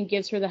mortgage and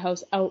gives her the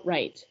house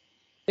outright.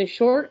 The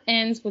short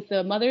ends with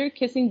the mother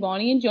kissing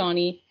Bonnie and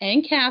Johnny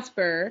and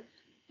Casper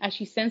as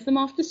she sends them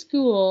off to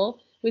school,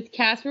 with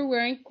Casper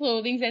wearing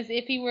clothing as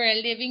if he were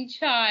a living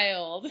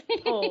child.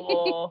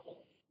 Oh.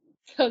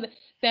 So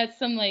that's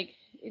some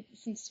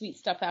sweet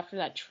stuff after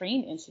that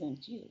train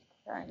incident. Jesus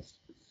Christ.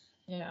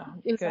 Yeah.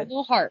 It was good. a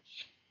little harsh.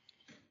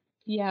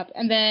 Yep.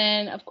 And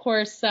then, of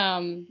course, the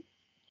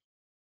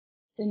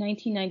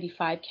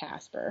 1995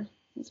 Casper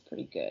was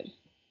pretty good.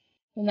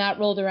 When that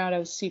rolled around, I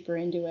was super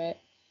into it.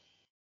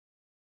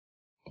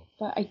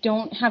 But I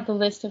don't have the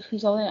list of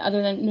who's all in it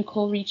other than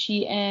Nicole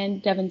Ricci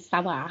and Devon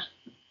Sawa.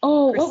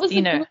 Oh,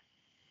 Christina. What was the...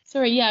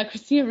 Sorry, yeah,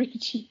 Christina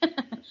Ricci.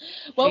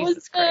 What Jesus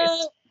was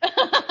Christ.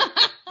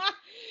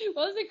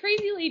 What was the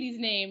crazy lady's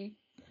name?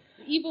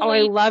 The evil Oh, I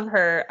lady. love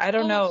her. I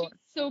don't know.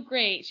 She's so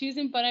great. She was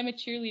in But I'm a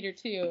Cheerleader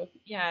too.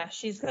 Yeah,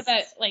 she's Got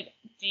that like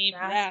deep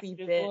raspy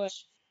raspy bitch.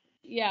 voice.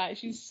 Yeah,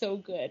 she's so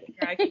good.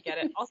 Yeah, I could get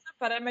it. Also,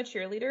 But I'm a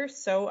Cheerleader,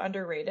 so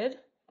underrated.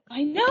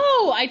 I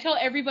know. I tell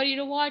everybody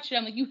to watch it.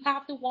 I'm like, you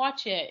have to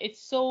watch it.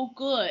 It's so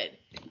good.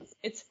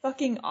 It's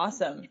fucking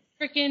awesome.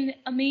 Freaking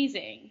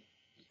amazing.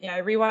 Yeah,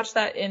 I rewatched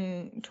that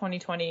in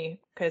 2020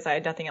 because I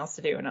had nothing else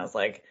to do, and I was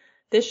like,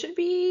 this should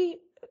be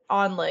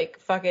on like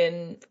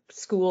fucking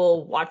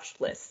school watch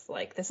lists.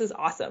 Like, this is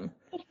awesome.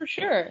 Oh, for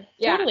sure.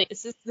 Yeah, Totally.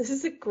 this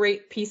is a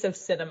great piece of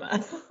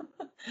cinema.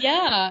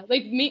 Yeah.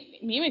 Like me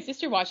and my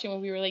sister watched it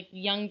when we were like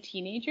young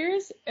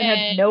teenagers. And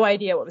had no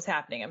idea what was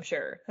happening, I'm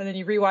sure. And then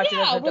you rewatch it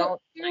as an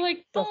adult. We were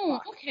like, the oh,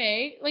 fuck?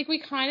 okay. Like we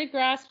kind of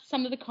grasped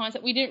some of the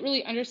concept. We didn't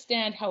really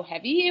understand how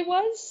heavy it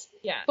was.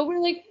 Yeah. But we're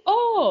like,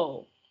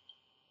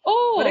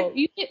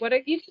 you can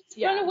just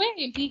run away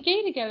and be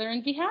gay together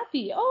and be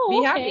happy. Oh, be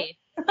okay. happy.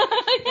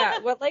 Yeah,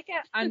 what like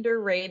an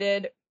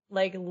underrated,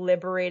 like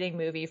liberating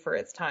movie for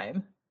its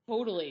time.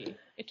 Totally.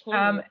 It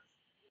totally.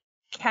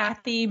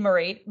 Kathy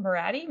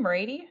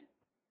Morady.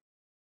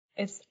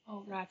 It's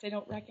rats! I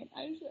don't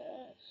recognize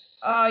it.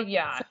 oh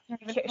yeah.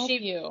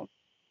 She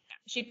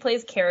She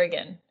plays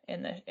Kerrigan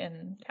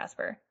in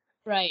Casper.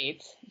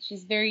 right.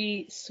 She's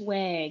very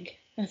swag.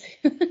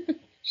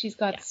 She's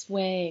got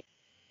swag.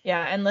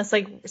 Yeah, and this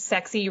like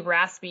sexy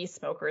raspy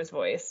smoker's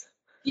voice.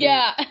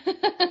 Yeah.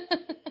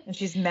 And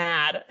she's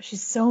mad.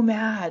 She's so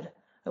mad.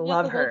 I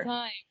love her.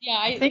 Yeah,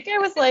 I think I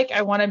was like,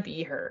 I want to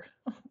be her.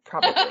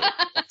 Probably.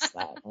 That's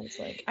that. I was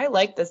like, I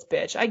like this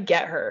bitch. I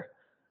get her.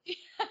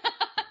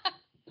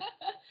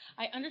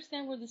 I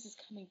understand where this is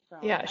coming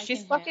from. Yeah,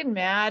 she's fucking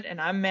mad, and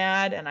I'm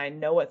mad, and I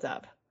know what's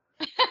up.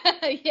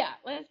 Yeah,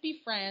 let's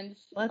be friends.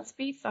 Let's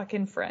be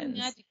fucking friends.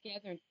 Not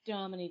together and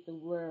dominate the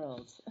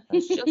world.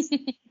 Let's just.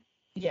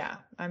 Yeah,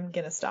 I'm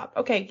gonna stop.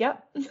 Okay,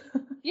 yep.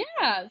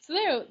 Yeah,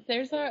 so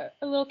there's a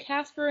little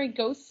Casper and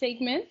Ghost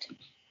segment.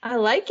 I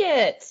like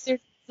it. There's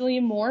a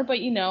million more, but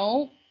you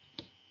know,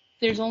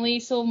 there's only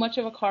so much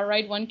of a car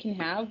ride one can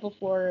have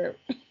before.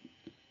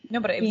 No,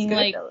 but it was being good.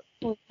 like,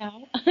 though.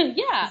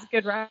 Yeah, It's a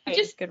good ride.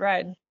 Just good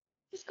ride.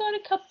 Just got a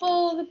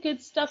couple of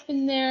good stuff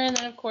in there, and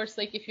then of course,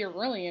 like if you're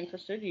really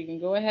interested, you can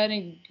go ahead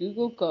and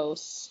Google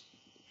ghosts.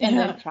 And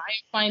then try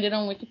and find it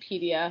on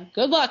Wikipedia.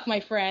 Good luck,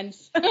 my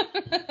friends.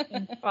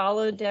 And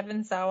follow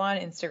Devin Sawa on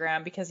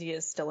Instagram because he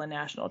is still a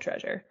national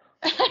treasure.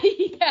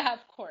 Yeah,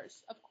 of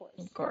course. Of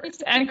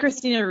course. And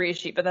Christina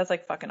Ricci, but that's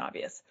like fucking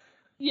obvious.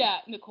 Yeah,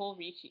 Nicole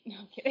Ricci. No,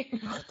 I'm kidding.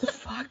 What the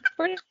fuck?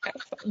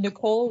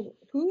 Nicole,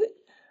 who?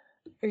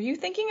 Are you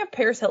thinking of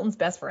Paris Hilton's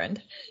best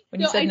friend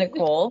when you said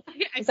Nicole?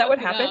 Is that what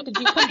happened? Did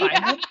you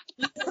combine them?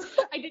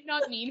 I did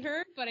not mean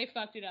her, but I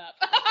fucked it up.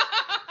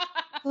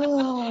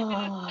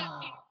 Oh.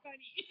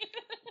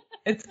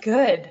 It's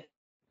good.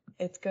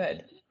 It's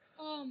good.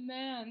 Oh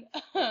man,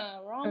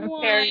 wrong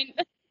one.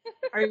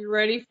 Are you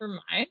ready for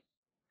mine?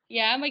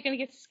 Yeah, am I gonna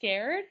get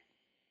scared?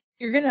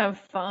 You're gonna have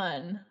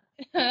fun.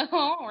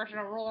 Oh, it's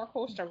a roller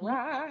coaster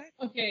ride.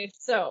 Okay,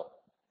 so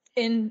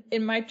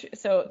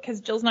because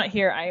Jill's not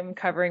here, I'm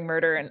covering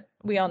murder, and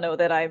we all know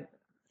that I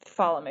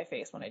fall on my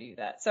face when I do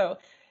that. So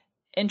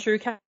in true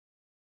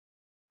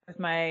with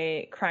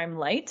my crime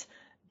light,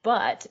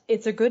 but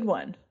it's a good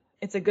one.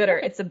 It's a gooder.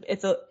 It's a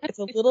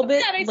little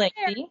bit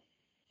lengthy.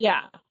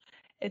 Yeah.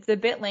 It's a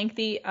bit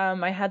lengthy.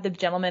 I had the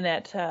gentleman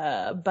at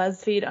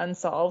BuzzFeed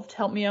Unsolved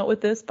help me out with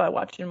this by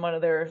watching one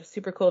of their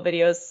super cool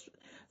videos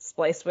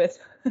spliced with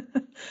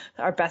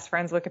our best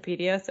friend's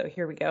Wikipedia. So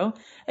here we go.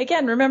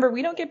 Again, remember,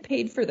 we don't get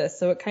paid for this,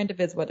 so it kind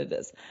of is what it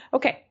is.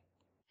 Okay.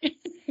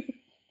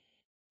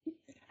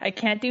 I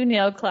can't do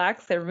nail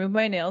clacks. I removed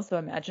my nails, so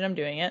imagine I'm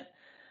doing it.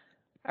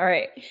 All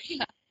right.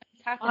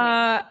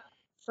 Yeah,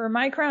 for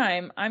my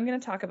crime, I'm going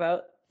to talk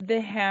about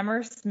the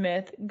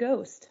Hammersmith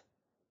ghost.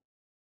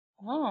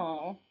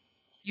 Oh.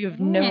 You have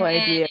no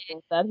idea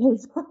what that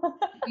is.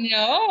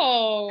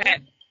 No.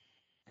 Okay.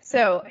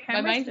 So,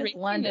 My mind's Hammersmith,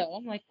 racing, London. though.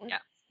 I'm like, what? Yeah.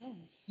 Oh.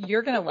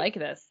 You're going to like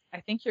this. I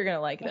think you're going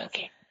to like this.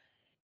 Okay.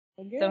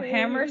 So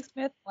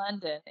Hammersmith,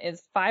 London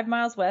is 5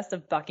 miles west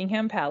of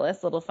Buckingham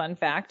Palace. Little fun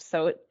fact.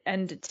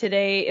 And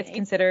today it's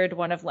considered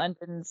one of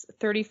London's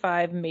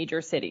 35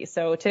 major cities.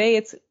 So today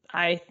it's,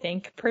 I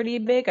think, pretty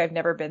big. I've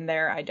never been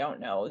there. I don't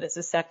know. This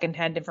is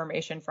secondhand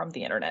information from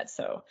the internet.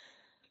 So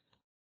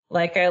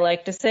like I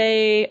like to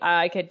say,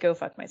 I could go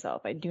fuck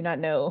myself. I do not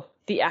know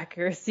the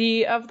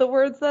accuracy of the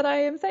words that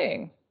I am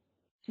saying.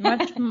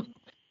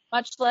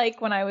 Much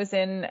like when I was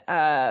in,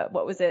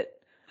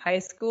 high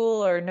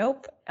school or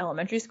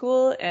elementary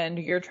school, and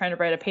you're trying to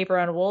write a paper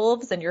on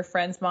wolves, and your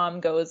friend's mom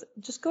goes,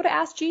 just go to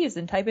Ask Jeeves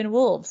and type in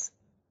wolves.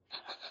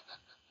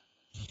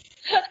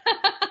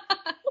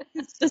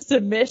 It's just a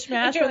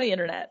mishmash on the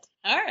internet.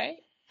 All right.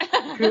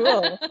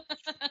 Cool.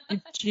 If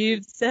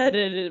Jeeves said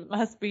it, it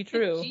must be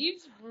true.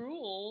 Jeeves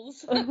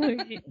rules.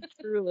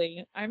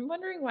 Truly. I'm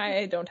wondering why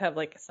I don't have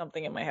like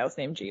something in my house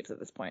named Jeeves at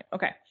this point.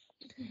 Okay.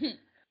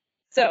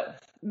 So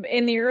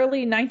in the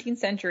early 19th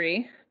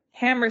century,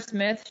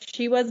 Hammersmith,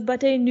 she was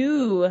but a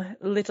new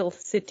little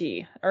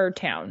city or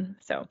town.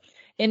 So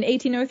in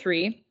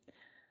 1803,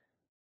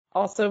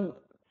 also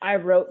I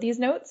wrote these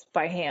notes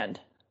by hand.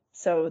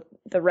 So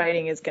the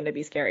writing is going to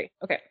be scary.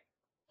 Okay.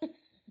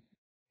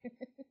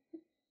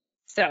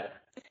 So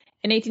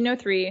in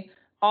 1803,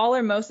 all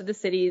or most of the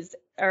cities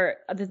or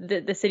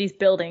the city's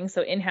buildings,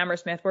 so in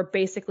Hammersmith, were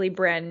basically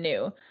brand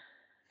new.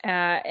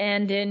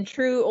 And in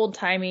true old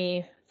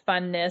timey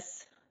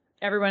funness,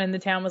 everyone in the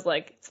town was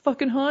like, "It's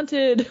fucking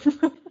haunted."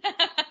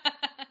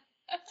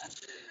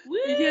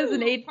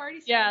 Woo!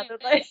 Party Yeah,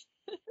 spirit. like,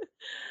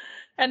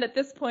 and at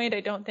this point, I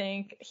don't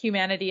think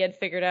humanity had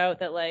figured out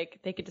that like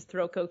they could just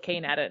throw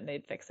cocaine at it and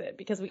they'd fix it,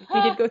 because we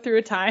did go through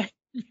a time.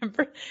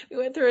 Remember, we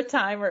went through a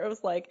time where it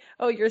was like,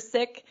 "Oh, you're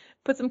sick?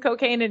 Put some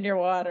cocaine in your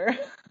water."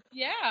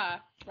 Yeah,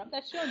 rub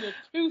that shit on your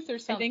tooth or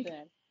something.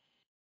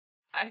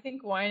 I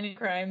think Wine and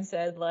Crime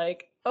said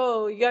like,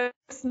 "Oh, you got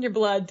this in your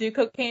blood, do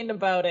cocaine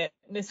about it,"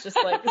 and it's just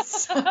like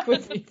stuck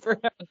with me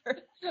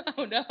forever.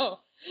 Oh no.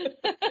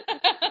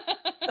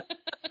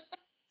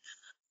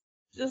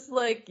 Just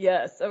like,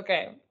 yes,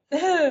 okay.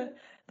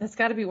 That's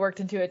got to be worked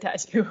into a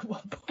tattoo at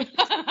one point.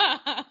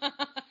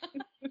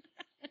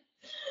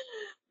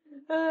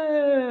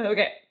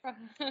 Okay.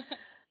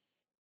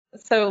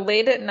 So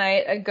late at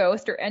night, a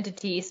ghost or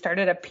entity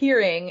started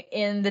appearing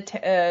in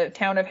the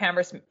town of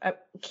Hammersmith.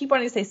 Keep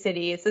wanting to say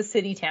city. It's a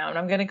city town.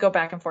 I'm going to go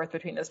back and forth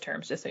between those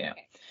terms, just so you know.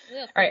 Okay.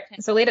 All right.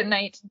 So late at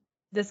night,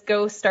 this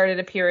ghost started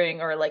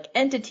appearing, or like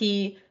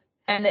entity,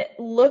 and it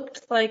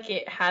looked like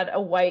it had a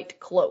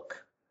white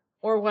cloak,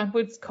 or one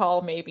would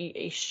call maybe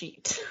a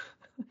sheet.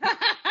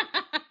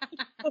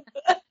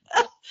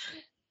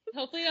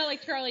 Hopefully not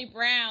like Charlie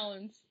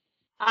Brown's.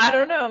 I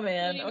don't know,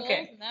 man.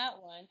 Okay. In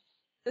that one.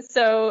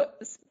 So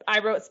I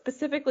wrote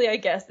specifically, I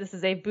guess this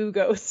is a boo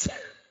ghost.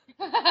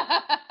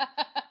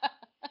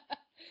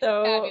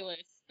 So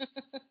Fabulous.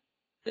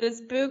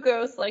 this boo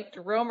ghost liked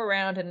to roam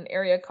around in an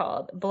area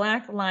called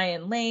Black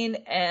Lion Lane,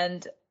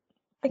 and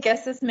I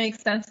guess this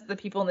makes sense to the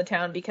people in the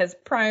town because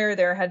prior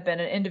there had been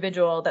an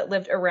individual that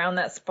lived around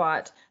that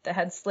spot that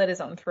had slit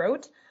his own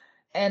throat.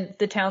 And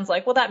the town's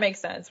like, well, that makes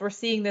sense. We're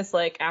seeing this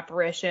like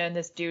apparition.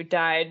 This dude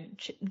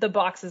died. The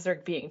boxes are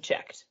being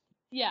checked.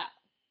 Yeah.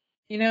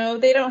 You know,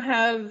 they don't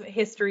have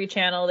History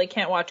Channel. They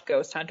can't watch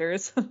Ghost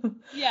Hunters.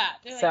 Yeah.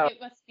 They're So, like,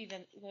 it must be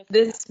the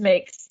this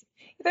makes,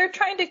 they're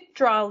trying to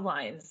draw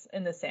lines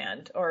in the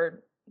sand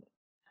or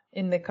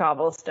in the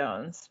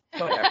cobblestones.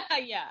 Whatever.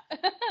 Yeah.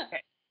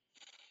 Okay.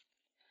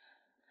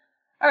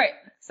 All right.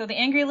 So the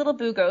angry little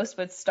boo ghost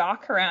would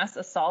stalk, harass,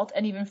 assault,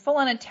 and even full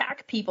on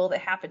attack people that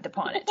happened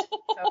upon it.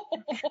 So,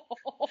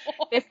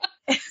 if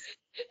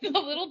the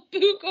little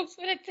boo ghost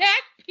would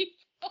attack people.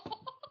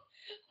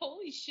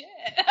 Holy shit.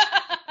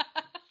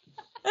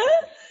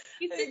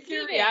 I think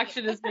your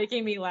reaction is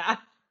making me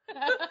laugh.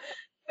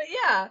 But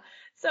yeah.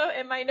 So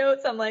in my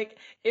notes, I'm like,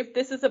 if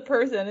this is a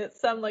person, it's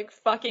some like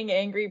fucking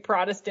angry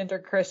Protestant or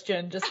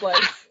Christian, just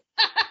like,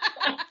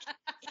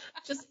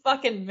 just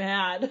fucking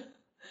mad.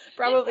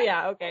 Probably,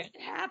 yeah, okay.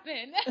 What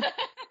happened?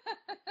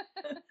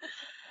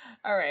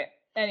 All right.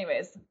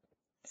 Anyways,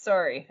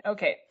 sorry.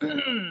 Okay.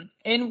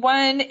 In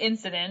one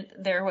incident,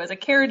 there was a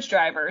carriage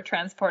driver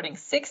transporting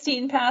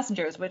 16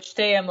 passengers, which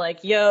today I'm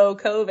like, yo,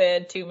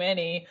 COVID, too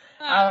many.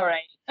 All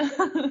right.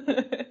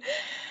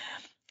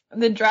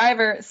 The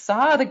driver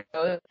saw the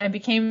ghost and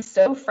became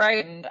so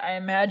frightened, I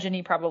imagine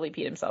he probably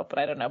peed himself, but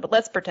I don't know. But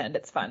let's pretend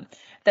it's fun.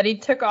 That he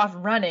took off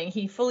running.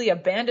 He fully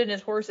abandoned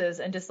his horses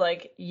and just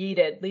like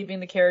yeeted,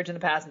 leaving the carriage and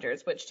the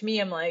passengers, which to me,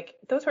 I'm like,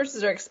 those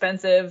horses are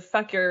expensive.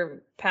 Fuck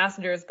your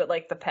passengers, but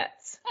like the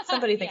pets.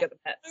 Somebody think of the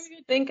pets.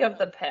 Think of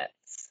the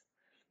pets.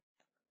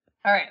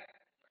 All right.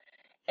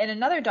 In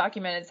another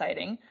documented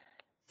sighting,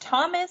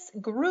 Thomas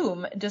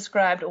Groom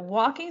described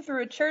walking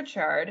through a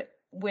churchyard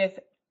with,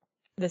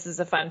 this is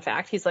a fun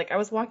fact. He's like, I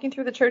was walking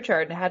through the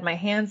churchyard and I had my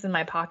hands in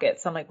my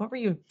pockets. So I'm like, what were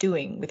you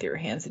doing with your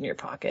hands in your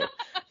pocket?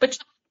 But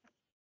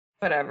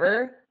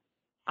whatever.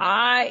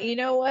 You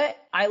know what?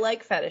 I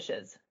like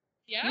fetishes.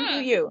 Yeah. You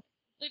do you.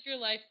 Live your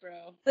life,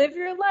 bro. Live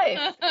your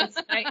life. It's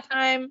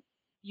nighttime.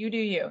 You do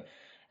you.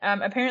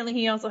 Apparently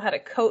he also had a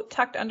coat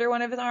tucked under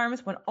one of his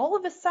arms when all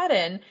of a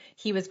sudden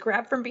he was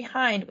grabbed from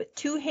behind with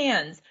two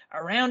hands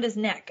around his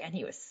neck and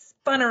he was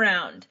spun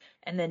around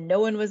and then no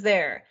one was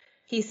there.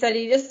 He said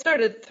he just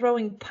started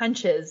throwing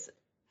punches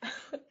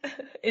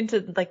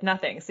into like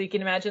nothing. So you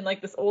can imagine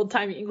like this old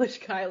timey English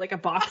guy, like a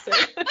boxer.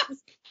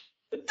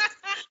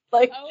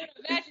 Like, I would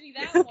imagine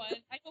that one.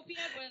 I hope he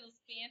had one of those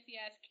fancy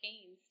ass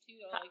canes too,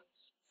 like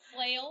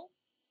flail.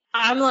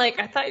 I'm like,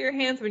 I thought your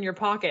hands were in your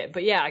pocket,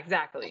 but yeah,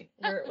 exactly.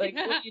 We're like,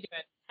 what are you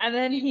doing? And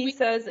then he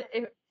says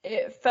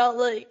it felt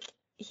like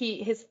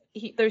he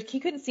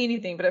couldn't see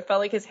anything, but it felt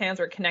like his hands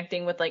were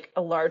connecting with like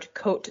a large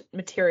coat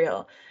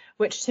material.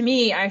 Which to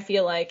me, I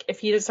feel like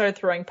if he just started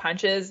throwing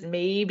punches,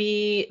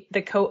 maybe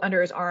the coat under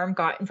his arm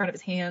got in front of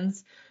his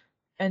hands.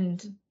 And,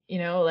 you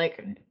know,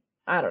 like,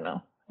 I don't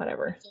know,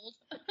 whatever.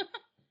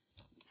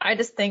 I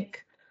just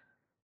think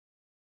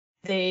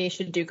they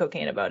should do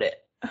cocaine about it.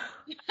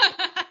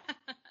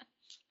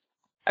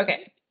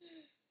 Okay.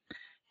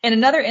 In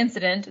another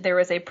incident, there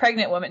was a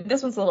pregnant woman.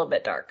 This one's a little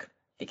bit dark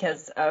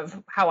because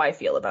of how I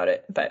feel about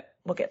it, but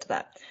we'll get to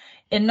that.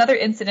 In another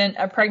incident,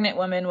 a pregnant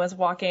woman was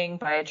walking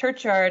by a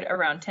churchyard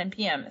around 10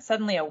 p.m.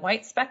 Suddenly, a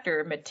white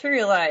specter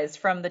materialized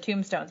from the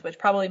tombstones, which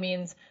probably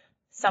means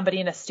somebody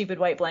in a stupid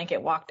white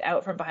blanket walked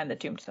out from behind the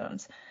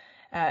tombstones.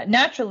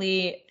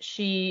 Naturally,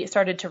 she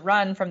started to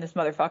run from this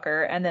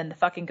motherfucker, and then the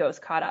fucking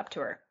ghost caught up to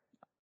her.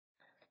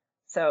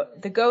 So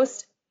the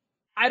ghost,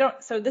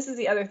 so this is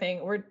the other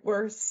thing.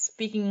 We're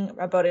speaking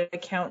about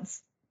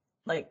accounts,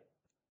 like,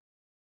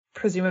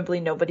 presumably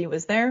nobody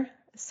was there.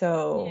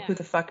 So who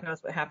the fuck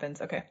knows what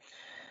happens? Okay.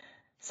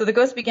 So the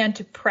ghost began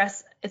to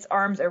press its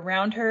arms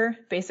around her,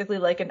 basically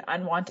like an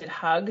unwanted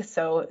hug.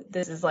 So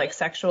this is like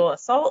sexual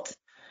assault.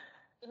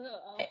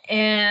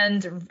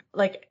 And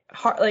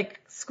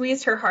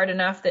squeezed her hard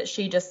enough that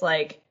she just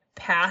like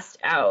passed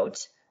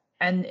out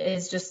and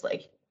is just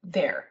like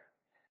there.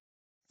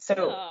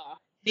 So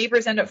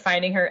neighbors end up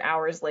finding her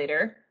hours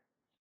later,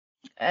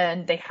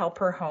 and they help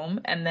her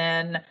home and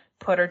then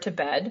put her to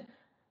bed,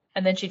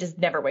 and then she just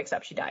never wakes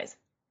up. She dies.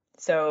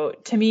 So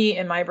to me,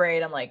 in my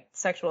brain, I'm like,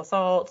 sexual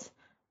assault,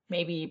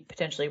 maybe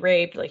potentially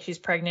raped, like she's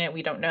pregnant,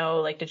 we don't know,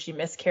 like did she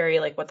miscarry,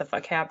 like what the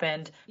fuck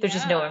happened? There's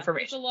just no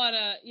information.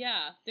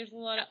 There's a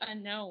lot of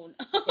unknown.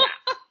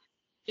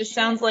 Just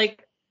sounds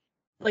like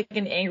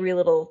an angry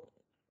little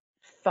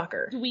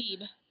fucker.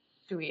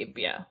 Dweeb,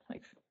 yeah.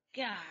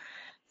 Yeah.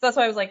 So that's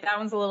why I was like, that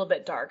one's a little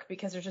bit dark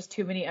because there's just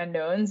too many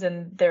unknowns,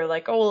 and they're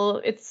like, oh,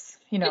 well, it's,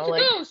 it's a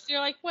ghost. You're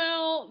like,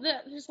 well,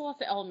 there's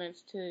lots of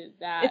elements to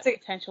that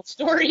potential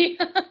story.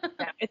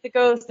 Yeah, it's a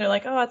ghost. And they're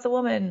like, oh, it's a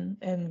woman,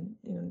 and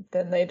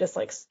then they just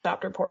like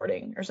stopped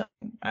reporting or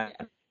something.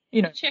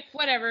 Check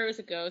whatever, it was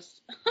a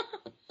ghost.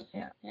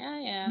 Yeah.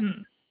 Yeah.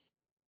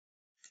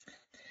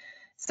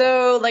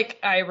 So like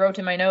I wrote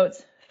in my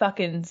notes,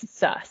 fucking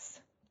sus.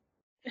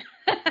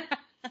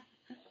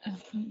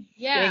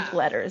 Yeah. Big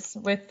letters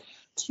with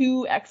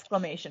 2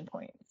 exclamation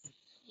points.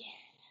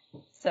 Yeah.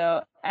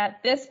 So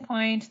at this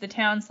point, the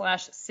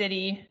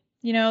town/city,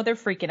 they're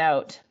freaking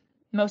out.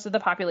 Most of the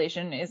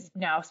population is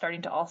now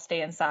starting to all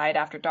stay inside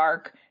after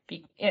dark,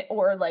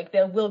 or like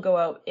they will go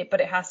out,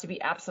 but it has to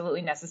be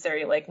absolutely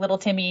necessary. Like little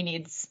Timmy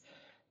needs,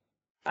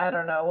 I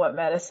don't know what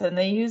medicine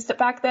they used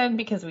back then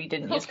because we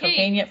didn't use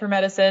cocaine yet for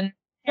medicine.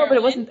 No, but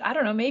it wasn't, I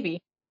don't know, maybe.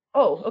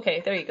 Oh,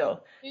 okay, there you go.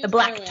 The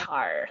black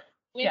tar.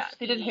 Whiskey. Yeah,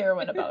 they did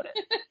heroin about it.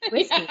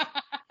 Whiskey. Yeah.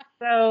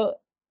 So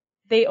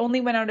they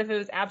only went out if it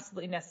was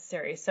absolutely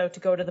necessary. So to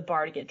go to the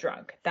bar to get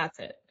drunk. That's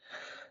it.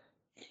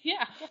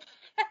 Yeah.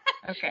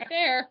 Okay.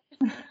 Fair.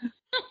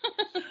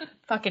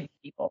 Fucking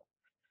people.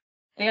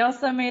 They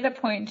also made a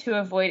point to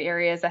avoid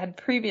areas that had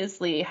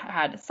previously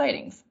had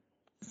sightings.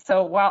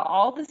 So while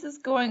all this is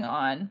going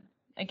on,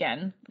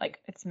 again, like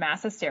it's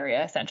mass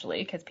hysteria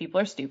essentially because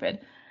people are stupid.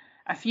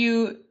 A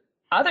few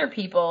other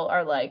people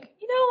are like,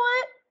 you know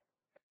what?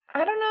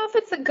 I don't know if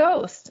it's a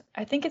ghost.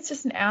 I think it's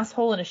just an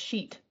asshole in a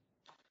sheet.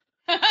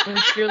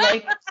 Which you're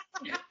like,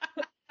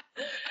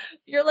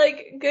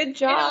 good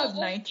job,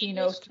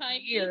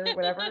 1903 or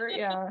whatever.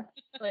 Yeah.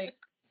 Like,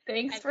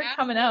 thanks for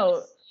coming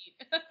out.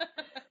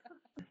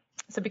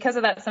 So because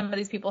of that, some of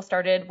these people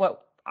started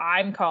what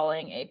I'm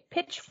calling a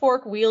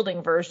pitchfork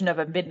wielding version of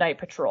a midnight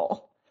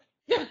patrol.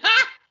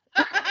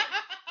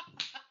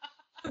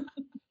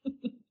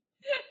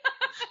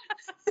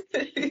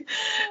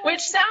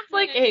 Which sounds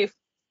like a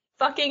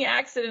fucking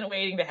accident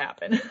waiting to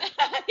happen.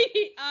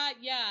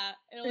 Yeah.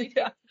 It only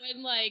takes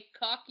one like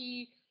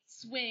cocky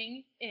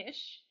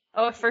swing-ish.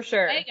 Oh, for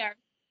sure.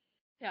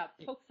 Yeah,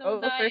 poke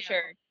some for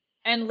sure.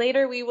 And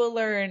later we will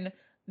learn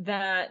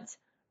that,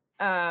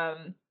 you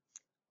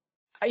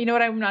know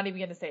what? I'm not even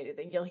going to say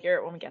anything. You'll hear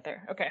it when we get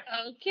there. Okay.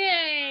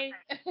 Okay.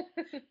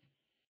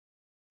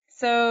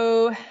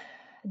 So,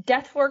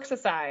 death forks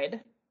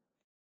aside,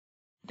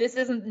 this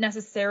isn't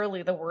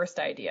necessarily the worst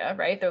idea,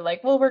 right? They're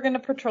like, well, we're going to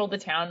patrol the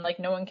town. Like,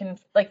 no one can,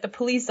 like, the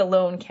police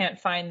alone can't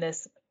find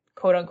this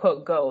quote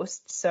unquote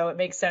ghost. So it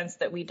makes sense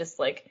that we just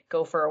like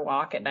go for a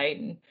walk at night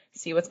and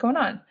see what's going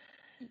on.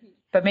 Mm-hmm.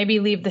 But maybe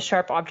leave the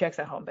sharp objects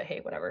at home. But hey,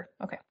 whatever.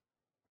 Okay.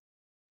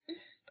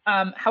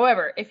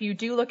 However, if you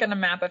do look at a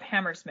map of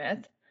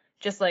Hammersmith,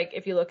 just like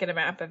if you look at a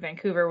map of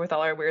Vancouver with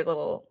all our weird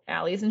little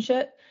alleys and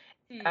shit,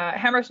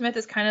 Hammersmith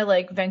is kind of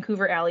like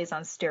Vancouver alleys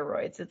on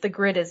steroids. The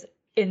grid is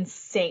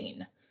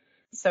insane.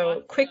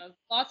 So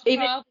lots of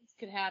problems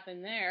could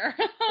happen there.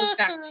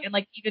 Exactly. And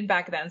like even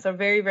back then, so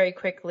very, very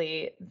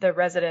quickly, the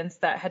residents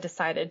that had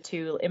decided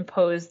to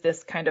impose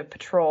this kind of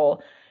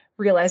patrol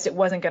realized it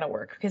wasn't going to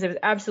work because it was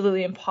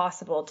absolutely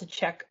impossible to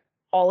check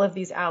all of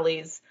these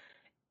alleys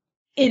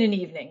in an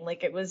evening.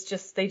 Like it was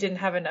just, they didn't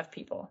have enough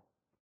people.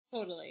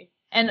 Totally.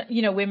 And,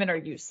 you know, women are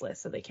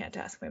useless, so they can't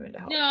ask women to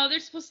help. No, they're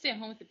supposed to stay at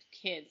home with the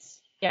kids.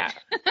 Yeah.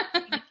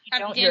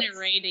 Have dinner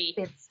ready.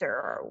 Spinster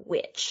or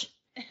witch.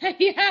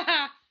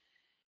 Yeah.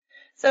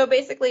 So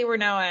basically, we're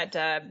now at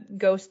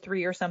Ghost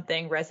 3 or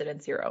something,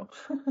 Resident 0.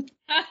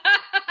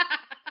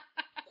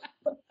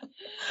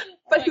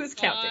 But who's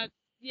counting?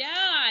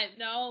 Yeah,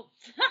 no.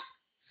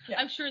 Yeah.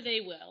 I'm sure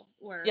they will.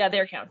 Yeah,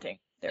 they're counting.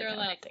 They're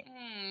like,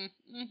 counting.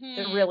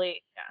 It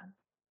really, yeah.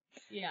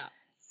 Yeah.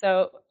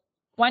 So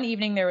one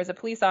evening there was a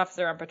police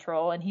officer on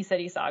patrol, and he said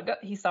he saw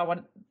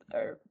one,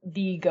 or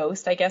the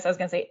ghost, I guess. I was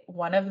gonna say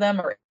one of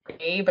them or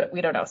a, but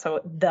we don't know.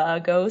 So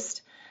the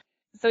ghost.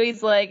 So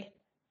he's like,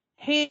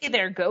 "Hey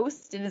there,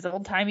 ghost," in his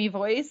old-timey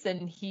voice,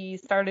 and he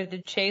started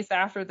to chase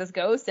after this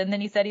ghost, and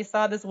then he said he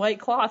saw this white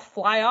cloth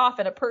fly off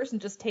and a person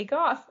just take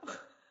off.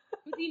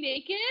 Was he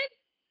naked?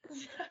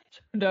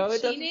 No, Was it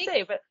she doesn't naked?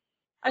 say, but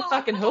I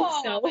fucking hope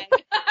so. Oh.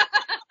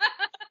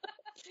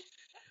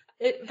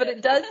 But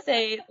it does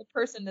say the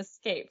person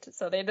escaped,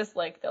 so they're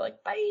like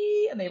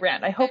bye, and they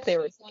ran. I hope they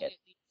were naked.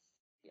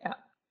 Yeah.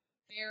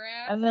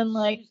 And then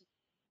like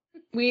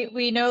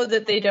we know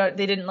that they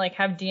didn't like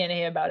have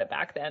DNA about it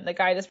back then. The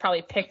guy just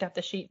probably picked up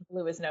the sheet and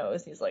blew his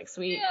nose. He's like,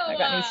 sweet, I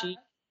got new sheet.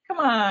 Come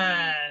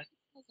on.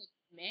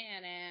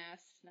 Man ass.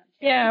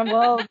 Yeah,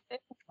 well,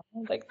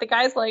 like the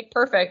guy's like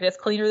perfect. It's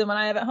cleaner than what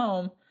I have at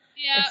home.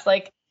 Yeah. It's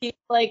like he's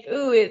like,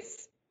 ooh,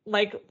 it's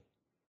like,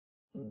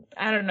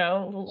 I don't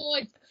know. Oh,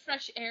 it's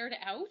fresh aired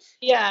out.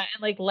 Yeah,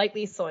 and like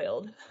lightly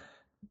soiled.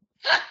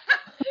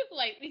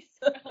 Lightly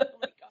soiled. Oh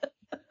my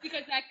god.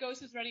 Because that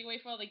ghost was running away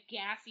from all the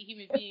gassy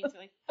human beings.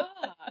 Like,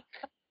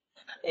 fuck.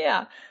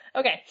 Yeah.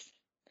 Okay.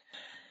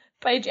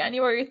 By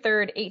January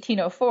 3rd,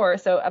 1804,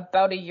 so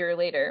about a year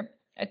later,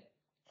 a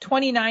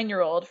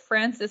 29-year-old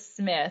Francis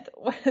Smith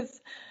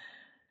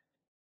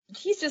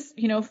he's just,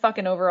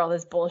 fucking over all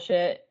this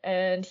bullshit.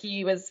 And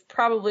he was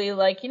probably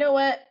like, you know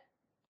what?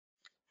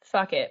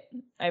 Fuck it.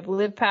 I've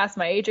lived past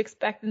my age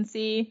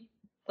expectancy.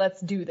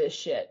 Let's do this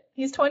shit.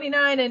 He's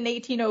 29 in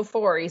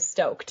 1804. He's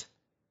stoked.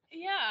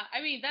 Yeah,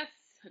 I mean, that's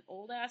an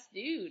old ass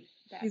dude.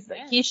 He's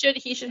like, he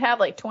should have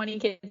like 20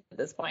 kids at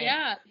this point.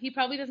 Yeah, he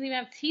probably doesn't even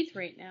have teeth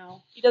right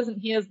now. He doesn't.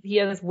 He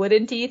has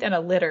wooden teeth and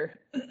a litter.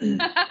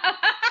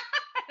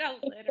 A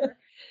litter.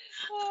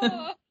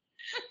 Oh.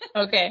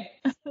 Okay.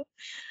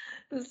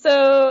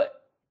 So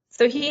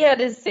he had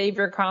his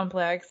savior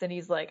complex, and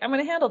he's like, I'm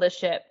gonna handle this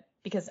shit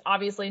because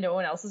obviously no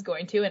one else is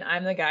going to, and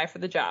I'm the guy for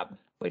the job,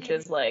 which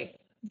is like,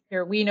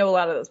 here, we know a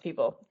lot of those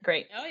people.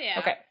 Great. Oh yeah.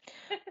 Okay.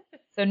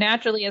 So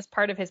naturally, as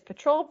part of his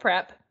patrol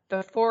prep,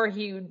 before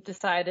he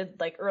decided,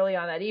 like early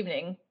on that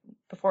evening,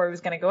 before he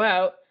was gonna go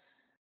out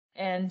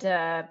and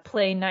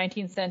play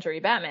 19th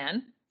century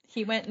Batman,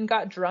 he went and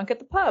got drunk at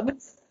the pub.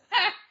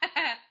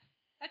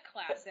 A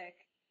classic.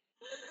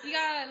 You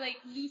gotta like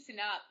loosen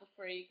up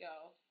before you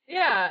go.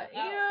 Yeah,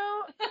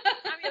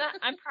 I mean,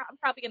 I'm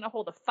probably gonna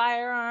hold a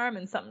firearm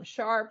and something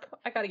sharp.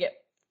 I gotta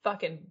get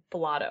fucking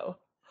blotto.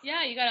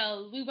 Yeah, you gotta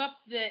lube up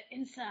the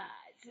insides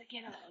to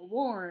get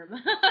warm.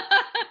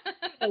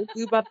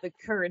 Lube up the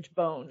courage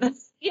bone.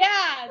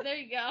 Yeah, there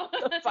you go.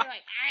 You're like,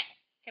 I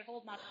can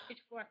hold my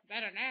pitchfork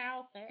better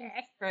now.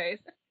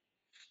 Christ.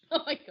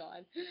 Oh my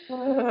god.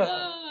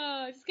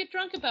 Oh, just get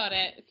drunk about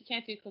it if you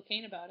can't do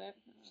cocaine about it.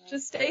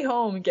 Just stay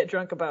home and get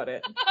drunk about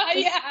it.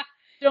 Yeah.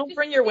 Don't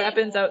bring your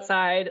weapons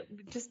outside.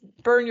 Just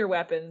burn your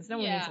weapons. No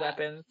one needs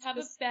weapons. Have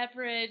a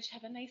beverage,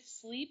 have a nice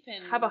sleep,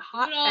 and have a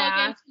hot do it all bath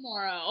again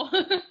tomorrow.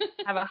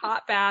 Have a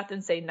hot bath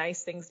and say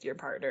nice things to your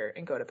partner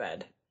and go to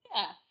bed.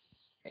 Yeah.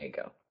 There you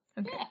go.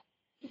 Okay.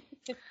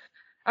 Yeah.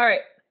 All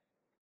right.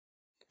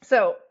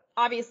 So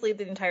obviously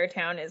the entire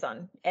town is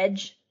on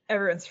edge.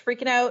 Everyone's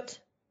freaking out.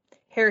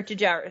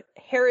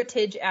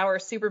 Heritage Hour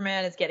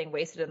Superman is getting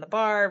wasted in the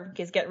bar.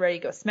 He's getting ready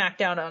to go smack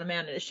down on a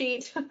man in a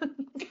sheet.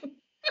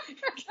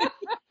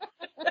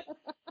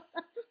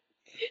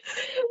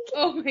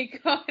 Oh my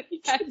god.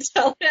 You can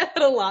tell I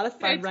had a lot of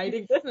fun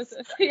writing this.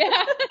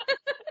 Yeah.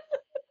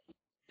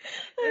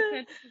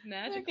 This is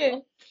magical.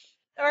 Okay.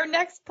 Our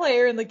next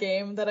player in the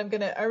game I'm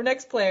gonna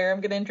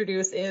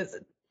introduce is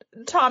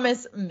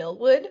Thomas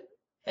Millwood,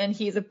 and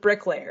he's a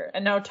bricklayer.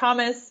 And now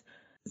Thomas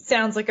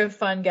sounds like a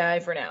fun guy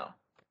for now.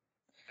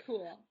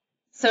 Cool.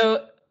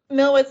 So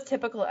Millwood's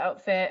typical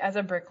outfit as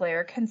a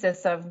bricklayer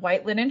consists of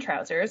white linen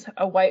trousers,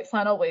 a white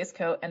flannel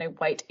waistcoat, and a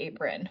white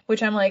apron,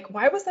 which I'm like,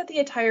 why was that the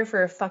attire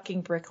for a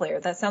fucking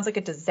bricklayer? That sounds like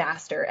a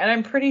disaster. And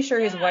I'm pretty sure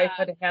his wife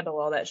had to handle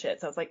all that shit.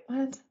 So I was like,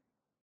 what?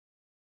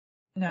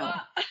 No.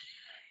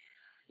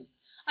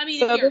 I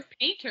mean, if you're a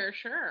painter,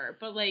 sure,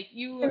 but like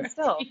you were a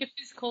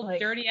physical, like,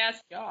 dirty ass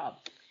job.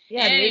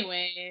 Yeah.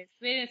 Anyways,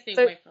 they didn't stay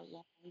white for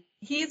long.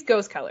 He's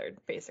ghost colored,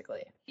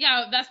 basically.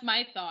 Yeah, that's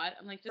my thought.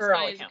 I'm like, this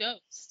guy is a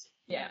ghost.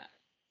 Yeah.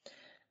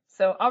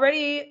 So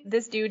already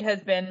this dude has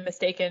been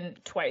mistaken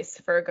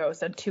twice for a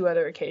ghost on 2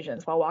 other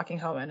occasions while walking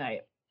home at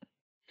night.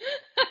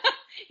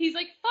 He's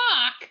like,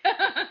 fuck.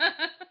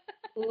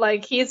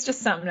 Like, he's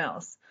just something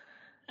else.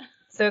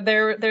 So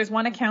there's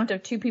one account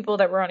of 2 people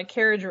that were on a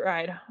carriage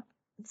ride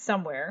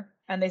somewhere,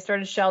 and they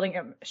started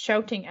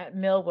shouting at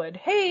Millwood,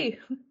 "Hey,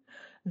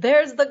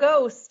 there's the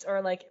ghost,"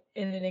 or like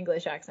in an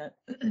English accent.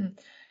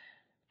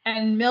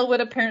 And Millwood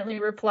apparently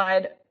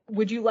replied,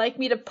 "Would you like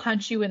me to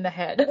punch you in the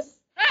head?"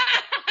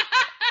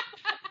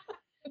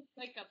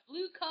 Like a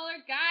blue collar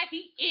guy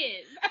he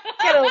is.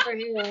 Get over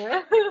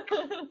here.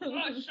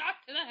 Oh, shot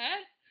to the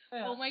head?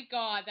 Yeah. Oh my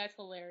god, that's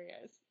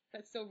hilarious.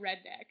 That's so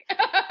redneck.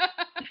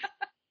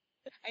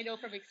 I know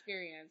from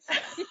experience.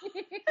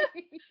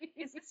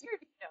 Is this your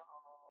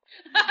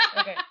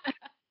Okay.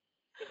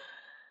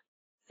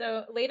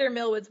 So later,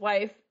 Millwood's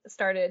wife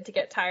started to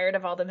get tired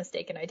of all the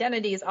mistaken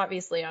identities,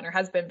 obviously, on her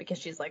husband because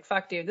she's like,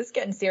 fuck, dude, this is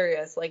getting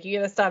serious. Like, you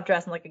gotta stop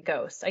dressing like a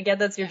ghost. I get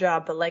that's your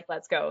job, but like,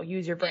 let's go.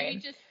 Use your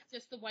brain. Maybe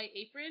just the white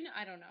apron?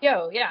 I don't know.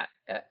 Yeah.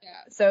 Yeah.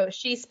 So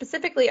she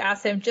specifically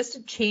asked him just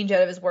to change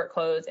out of his work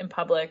clothes in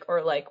public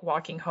or like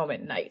walking home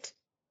at night.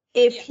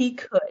 If he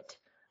could.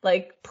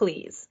 Like,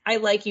 please. I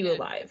like you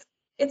alive.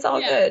 It's all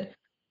good.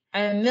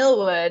 And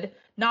Millwood,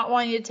 not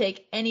wanting to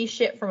take any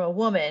shit from a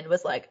woman,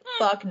 was like,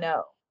 fuck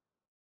no.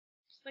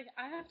 Like,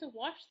 I have to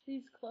wash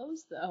these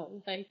clothes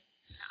though. Like,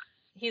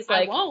 he's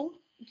like, I won't.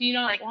 Do you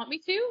not want me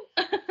to?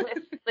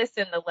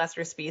 Listen, the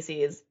lesser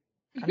species.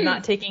 I'm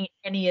not taking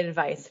any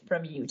advice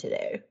from you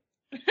today.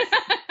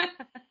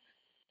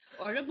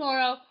 Or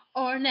tomorrow,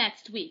 or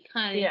next week,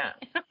 honey. Yeah,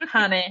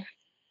 honey.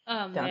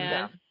 Oh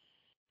man,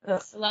 I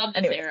love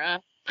this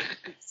era.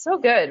 So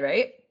good,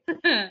 right?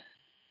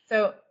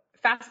 So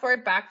fast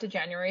forward back to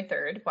January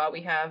 3rd, while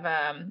we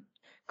have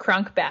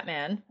Crunk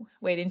Batman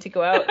waiting to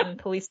go out and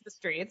police the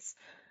streets.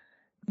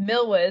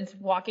 Millwood's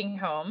walking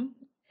home,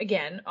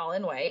 again, all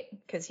in white,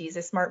 because he's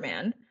a smart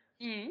man.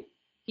 Mm.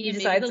 He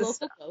decides the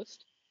local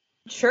ghost.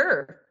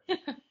 Sure.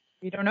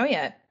 You don't know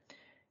yet.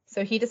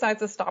 So he decides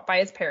to stop by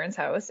his parents'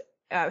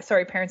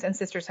 and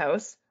sister's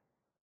house.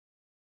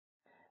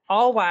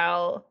 All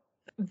while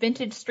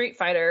vintage Street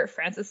Fighter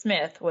Francis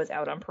Smith was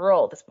out on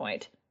parole at this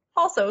point.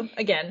 Also,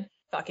 again,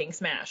 fucking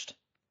smashed.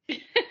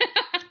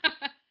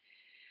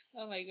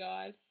 Oh my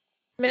god.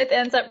 Smith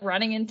ends up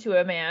running into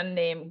a man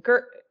named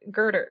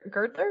Girdler,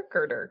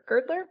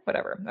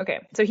 whatever.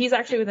 Okay, so he's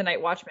actually the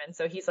night watchman,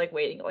 so he's like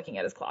waiting, looking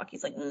at his clock.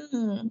 He's like,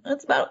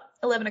 it's about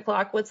 11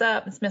 o'clock. What's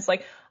up? And Smith's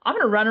like, I'm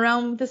gonna run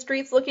around the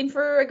streets looking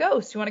for a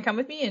ghost. You want to come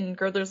with me? And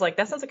Girdler's like,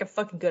 that sounds like a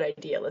fucking good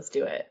idea. Let's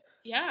do it.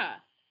 Yeah.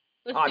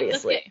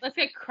 Obviously. Let's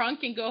get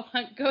Crunk and go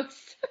hunt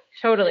ghosts.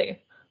 Totally.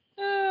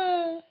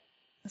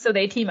 So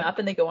they team up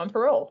and they go on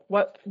parole.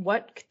 What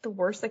the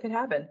worst that could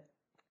happen?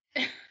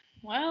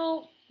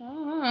 Well,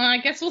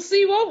 I guess we'll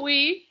see, won't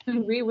we?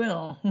 We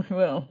will.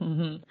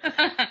 Mm-hmm.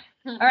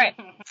 All right.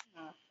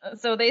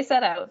 So they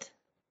set out.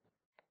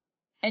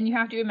 And you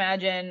have to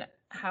imagine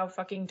how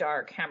fucking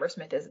dark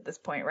Hammersmith is at this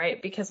point, right?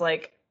 Because,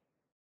 like,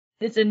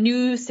 it's a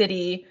new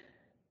city.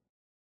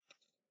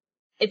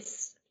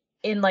 It's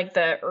in, like,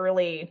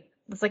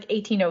 it's like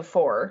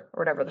 1804 or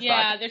whatever the fuck.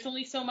 Yeah, there's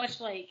only so much,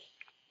 like,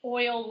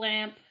 oil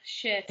lamp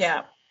shit.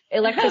 Yeah.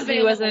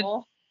 Electricity wasn't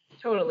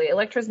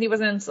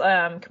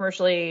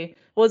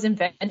was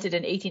invented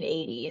in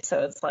 1880,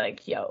 so it's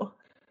like, yo,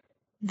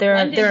 they're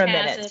a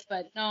minute. It,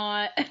 but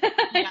not.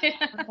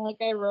 Like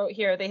I wrote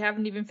here, they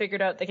haven't even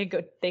figured out they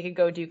could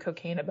go do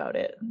cocaine about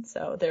it,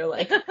 so they're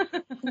like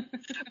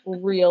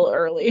real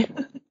early.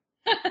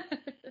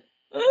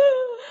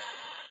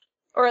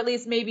 Or at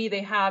least maybe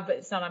they have, but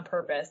it's not on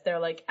purpose. They're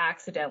like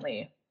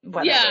accidentally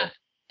whatever. Yeah.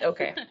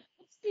 Okay.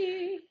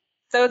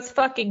 So it's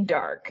fucking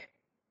dark.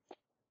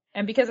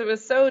 And because it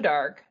was so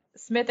dark,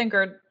 Smith and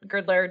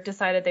Girdler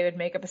decided they would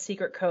make up a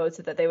secret code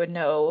so that they would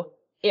know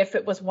if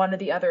it was one or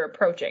the other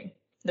approaching.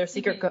 Their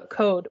secret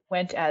code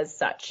went as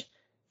such.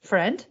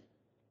 Friend?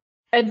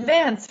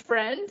 Advance,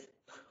 friend?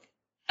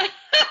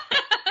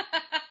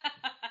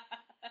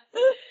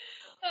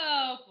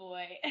 Oh,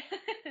 boy.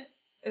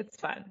 It's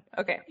fun.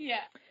 Okay.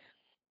 Yeah.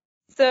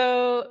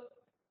 So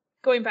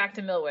going back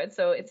to Millwood,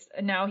 so it's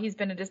now he's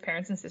been at his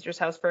parents' and sister's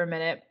house for a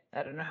minute.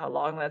 I don't know how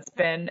long that's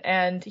been.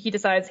 And he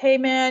decides, hey,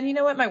 man, you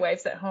know what? My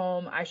wife's at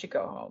home. I should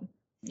go home.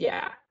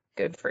 Yeah,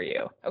 good for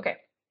you. Okay.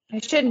 I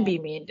shouldn't be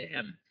mean to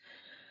him.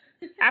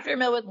 After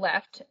Millwood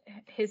left,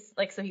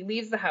 so he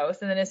leaves the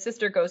house, and then his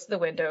sister goes to the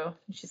window.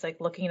 And she's, like,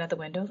 looking at the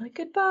window, like,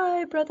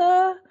 goodbye,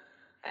 brother.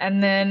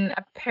 And then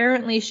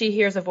apparently she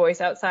hears a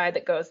voice outside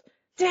that goes,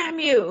 damn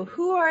you,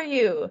 who are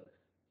you?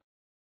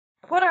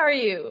 What are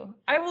you?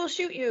 I will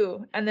shoot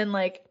you. And then,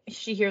 like,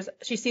 she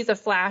sees a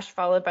flash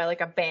followed by,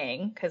 like, a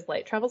bang, because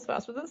light travels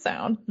faster than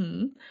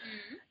sound.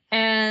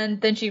 And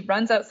then she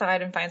runs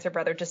outside and finds her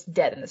brother just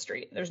dead in the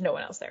street. There's no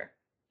one else there.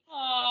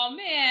 Oh,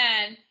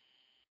 man.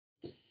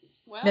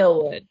 Well,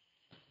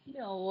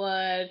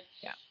 Millwood.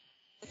 Yeah.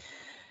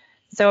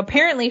 So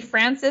apparently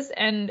Francis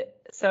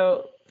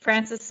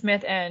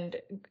Smith and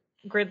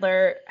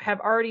Girdler have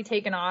already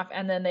taken off,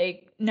 and then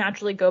they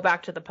naturally go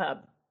back to the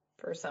pub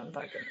for some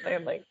fucking, they're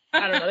like,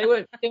 I don't know, they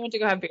went to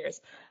go have beers.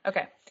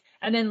 Okay.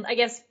 And then I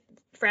guess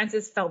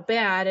Francis felt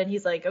bad, and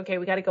he's like, okay,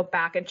 we got to go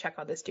back and check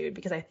on this dude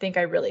because I think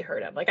I really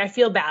hurt him. Like, I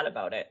feel bad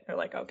about it. They're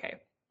like, okay.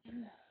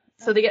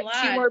 So they get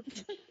 2 more.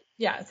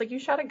 Yeah, it's like you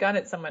shot a gun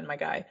at someone, my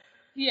guy.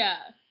 Yeah.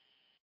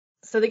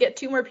 So they get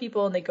 2 more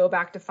people, and they go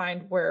back to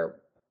find where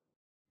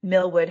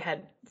Millwood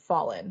had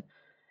fallen.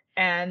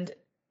 And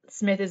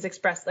Smith is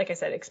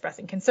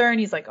expressing concern.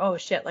 He's like, oh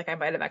shit, like I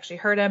might have actually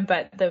hurt him.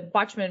 But the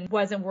watchman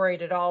wasn't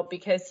worried at all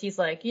because he's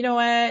like, you know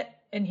what?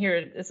 And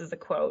here, this is a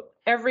quote.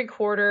 Every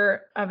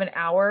quarter of an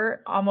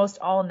hour, almost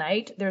all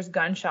night, there's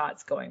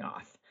gunshots going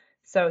off.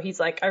 So he's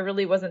like, I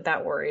really wasn't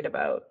that worried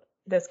about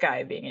this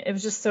guy being, it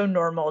was just so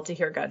normal to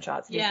hear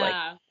gunshots. He's like,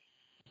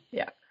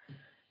 yeah.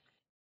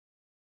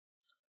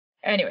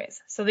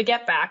 Anyways, so they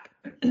get back,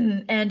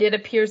 and it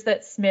appears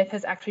that Smith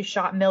has actually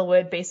shot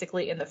Millwood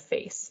basically in the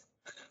face.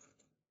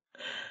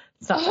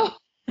 It's not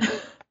funny.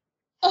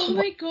 Oh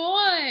my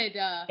god.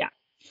 Yeah.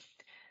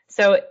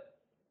 So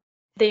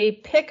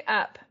the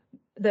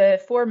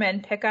four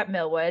men pick up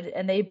Millwood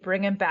and they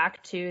bring him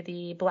back to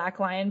the Black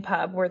Lion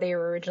pub where they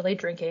were originally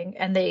drinking,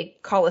 and they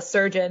call a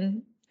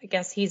surgeon. I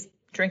guess he's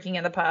drinking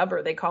in the pub,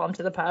 or they call him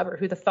to the pub, or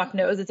who the fuck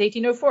knows. It's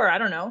 1804. I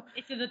don't know.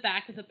 It's in the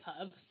back of the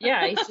pub.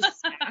 Yeah, he's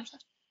just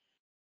smashed.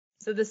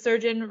 So the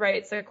surgeon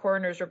writes a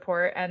coroner's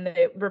report, and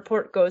the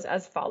report goes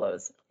as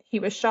follows. He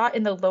was shot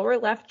in the lower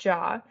left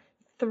jaw,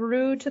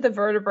 through to the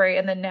vertebrae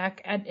in the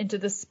neck, and into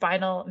the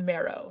spinal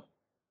marrow.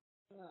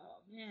 Oh,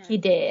 man. He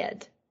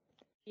dead.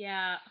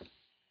 Yeah.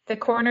 The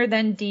coroner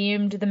then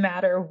deemed the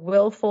matter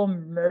willful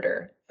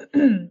murder.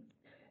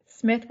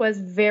 Smith was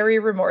very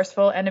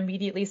remorseful and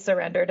immediately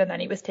surrendered, and then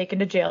he was taken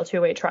to jail to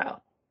await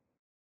trial.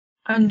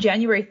 On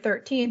January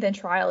 13th, a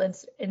trial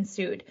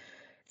ensued.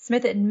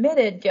 Smith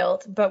admitted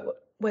guilt, but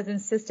was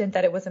insistent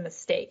that it was a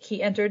mistake.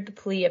 He entered the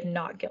plea of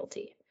not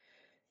guilty.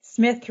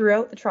 Smith,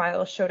 throughout the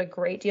trial, showed a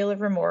great deal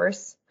of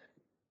remorse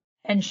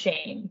and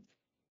shame.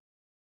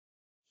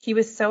 He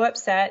was so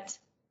upset.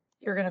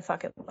 You're going to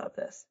fucking love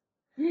this.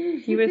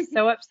 He was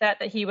so upset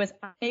that he was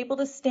unable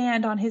to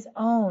stand on his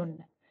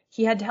own.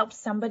 He had to help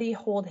somebody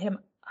hold him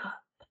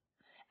up.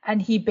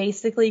 And he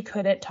basically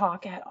couldn't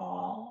talk at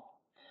all.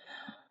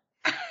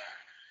 So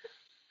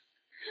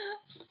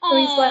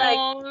he's like,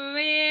 oh,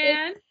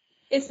 man.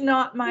 It's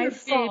not my Poor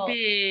fault.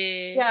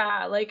 baby.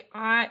 Yeah,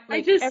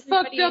 I just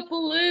fucked up a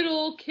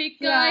little, okay,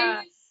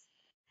 guys?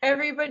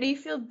 Everybody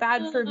feel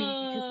bad for me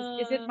because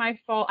this isn't my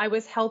fault. I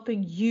was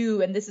helping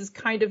you, and this is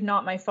kind of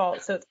not my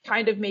fault. So it's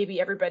kind of maybe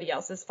everybody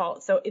else's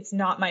fault. So it's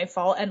not my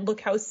fault. And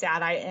look how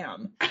sad I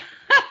am.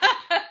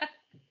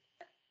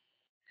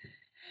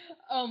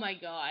 Oh my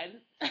god.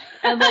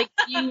 And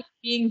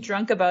being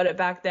drunk about it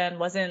back then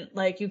wasn't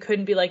you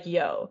couldn't be like,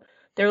 yo.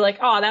 They're like,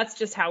 oh, that's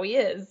just how he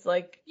is.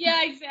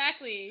 Yeah,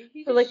 exactly.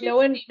 So no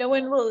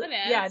one will.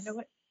 Yeah,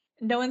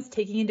 no one's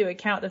taking into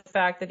account the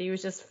fact that he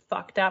was just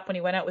fucked up when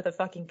he went out with a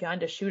fucking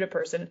gun to shoot a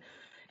person.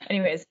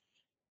 Anyways.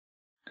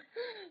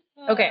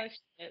 Okay.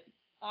 Shit.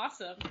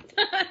 Awesome.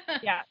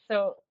 Yeah.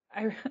 So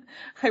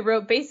I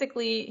wrote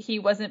basically he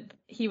was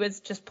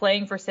just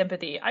playing for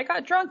sympathy. I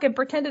got drunk and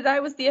pretended I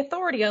was the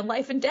authority on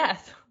life and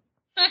death.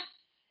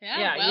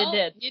 Yeah, you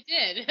did. You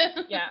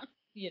did. Yeah,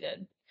 you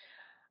did.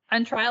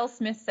 On trial,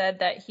 Smith said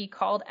that he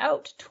called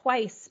out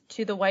twice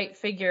to the white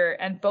figure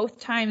and both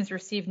times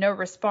received no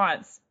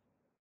response.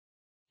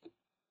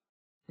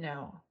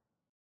 No.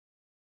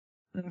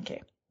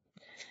 Okay.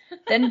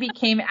 Then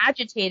became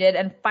agitated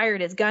and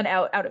fired his gun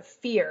out of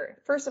fear.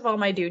 First of all,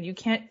 my dude, you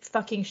can't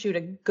fucking shoot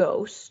a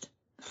ghost.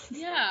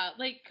 Yeah,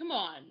 come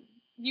on.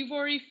 You've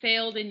already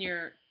failed in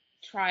your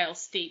trial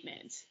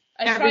statement.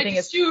 I Everything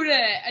tried to shoot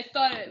it. I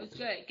thought it was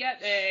good.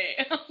 Get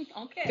me.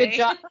 Okay. Good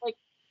job.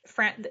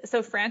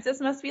 So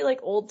Francis must be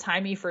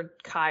old-timey for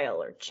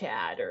Kyle or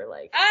Chad or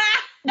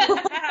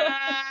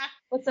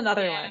what's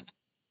another one?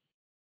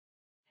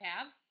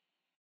 Tab?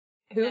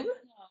 Who?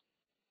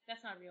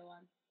 That's not a real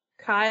one.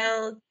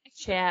 Kyle,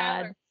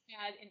 Chad.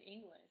 Chad in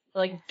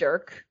English.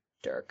 Dirk.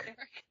 Dirk.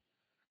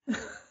 I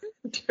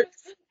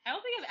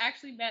don't think I've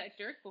actually met a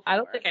Dirk before. I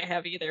don't think I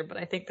have either, but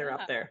I think they're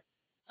up there.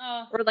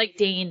 Oh. Or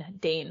Dane,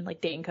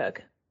 Dane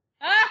Cook.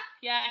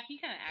 Yeah, he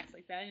kind of acts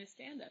like that in his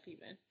stand-up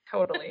even.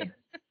 Totally.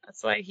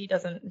 That's why he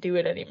doesn't do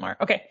it anymore.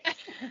 Okay.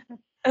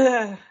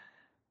 So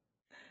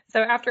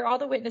after all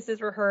the witnesses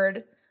were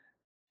heard,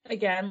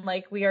 again,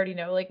 we already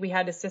know, we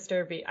had his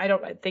sister be,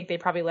 I think they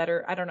probably let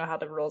her, I don't know how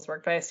the rules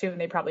work, but I assume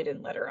they probably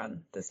didn't let her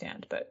on the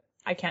stand, but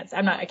I don't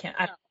know.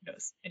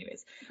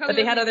 Anyways. But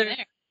they had other,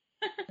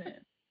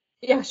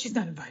 yeah, she's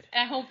not invited.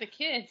 At home the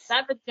kids.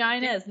 That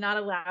vagina is not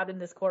allowed in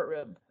this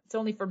courtroom. It's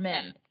only for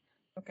men.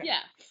 Yeah. Okay. Yeah,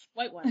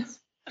 white ones.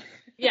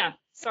 Yeah,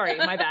 sorry,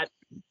 my bad.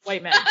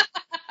 White men.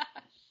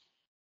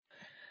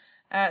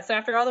 So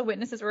after all the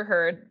witnesses were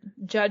heard,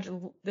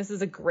 this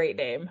is a great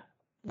name,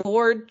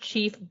 Lord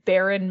Chief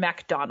Baron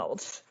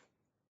MacDonald.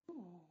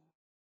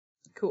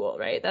 Cool,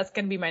 right? That's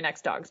going to be my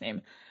next dog's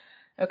name.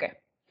 Okay.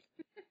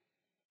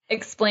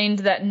 Explained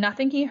that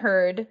nothing he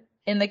heard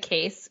in the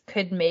case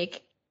could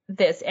make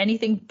this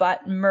anything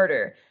but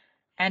murder.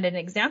 And an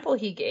example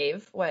he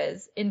gave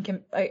was, in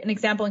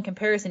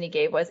comparison he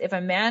gave was, if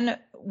a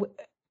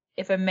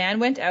man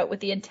went out with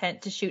the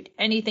intent to shoot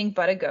anything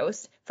but a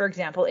ghost, for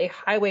example, a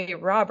highway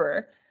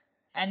robber,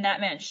 and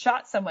that man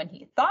shot someone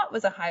he thought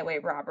was a highway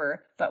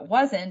robber but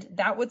wasn't,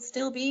 that would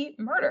still be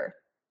murder.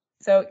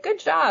 So good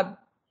job.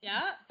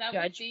 Yeah, that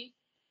Judge would be.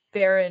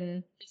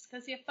 Baron. Just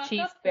because you fuck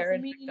Chief up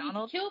Baron doesn't mean you need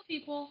MacDonald. to kill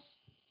people.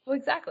 Well,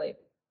 exactly.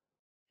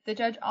 The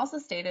judge also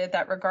stated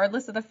that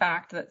regardless of the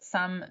fact that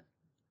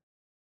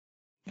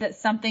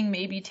something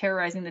may be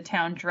terrorizing the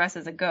town dressed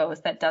as a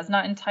ghost, that does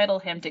not entitle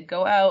him to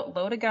go out,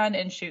 load a gun,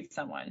 and shoot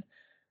someone.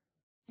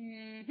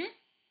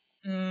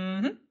 Mm-hmm.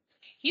 Mm-hmm.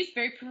 He's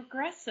very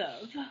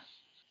progressive.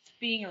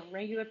 Being a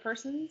regular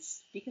person,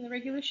 speaking the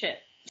regular shit.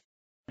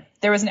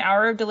 There was an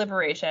hour of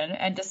deliberation,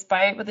 and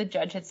despite what the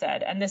judge had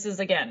said, and this is,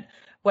 again,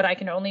 what I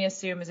can only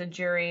assume is a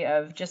jury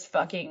of just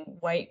fucking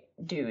white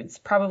dudes,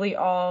 probably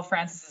all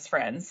Francis's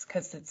friends,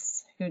 because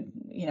it's,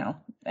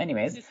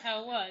 anyways. This is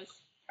how it was.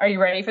 Are you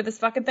ready for this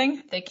fucking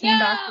thing? They came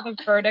back with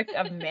a verdict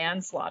of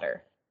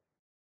manslaughter.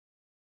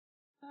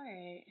 All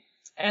right.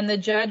 And the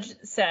judge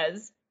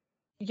says,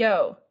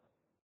 yo,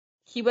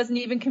 he wasn't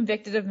even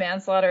convicted of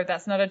manslaughter.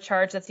 That's not a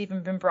charge that's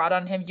even been brought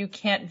on him. You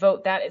can't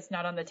vote that. It's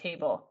not on the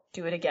table.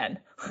 Do it again.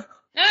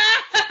 Yeah,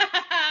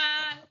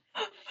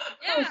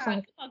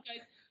 come on,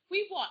 guys.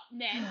 We want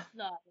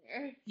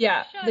manslaughter.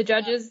 Yeah, Shut the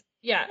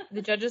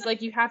judges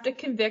like, you have to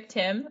convict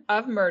him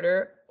of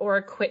murder or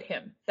acquit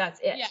him. That's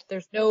it. Yeah.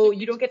 There's no, Those are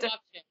you don't get to,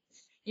 options.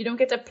 you don't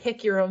get to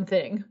pick your own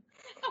thing.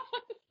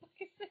 What the fuck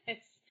is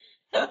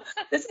this?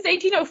 This is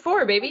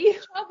 1804, baby.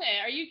 Stop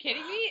it. Are you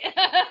kidding me?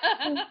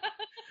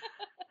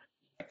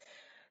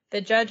 The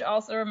judge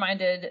also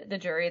reminded the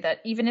jury that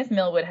even if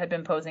Millwood had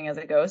been posing as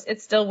a ghost,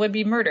 it still would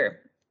be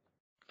murder.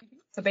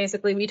 So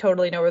basically, we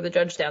totally know where the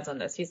judge stands on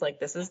this. He's like,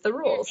 this is the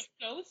rules. If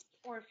you're a ghost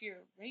or if you're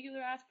a regular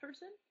ass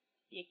person,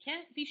 you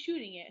can't be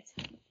shooting it.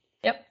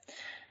 Yep.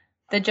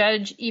 The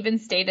judge even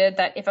stated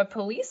that if a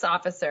police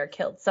officer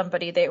killed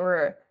somebody they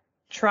were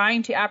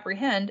trying to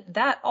apprehend,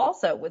 that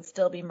also would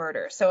still be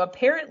murder. So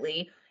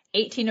apparently,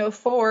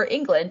 1804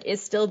 England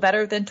is still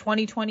better than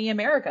 2020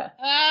 America.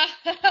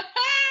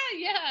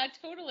 Yeah,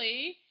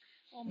 totally.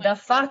 Oh my The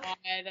fuck?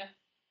 God.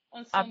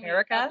 On so many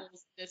America?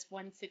 levels, this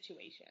one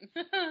situation.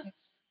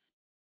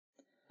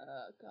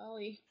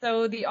 Golly.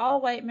 So the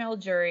all-white male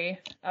jury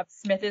of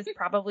Smith's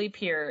probably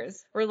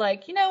peers were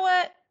like, you know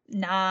what?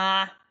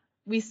 Nah.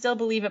 We still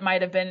believe it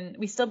might have been,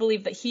 we still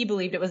believe that he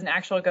believed it was an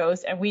actual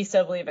ghost, and we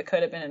still believe it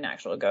could have been an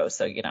actual ghost.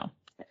 So,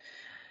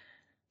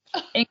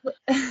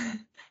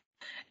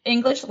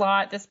 English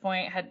law at this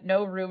point had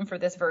no room for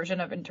this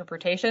version of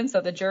interpretation, so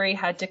the jury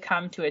had to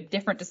come to a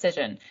different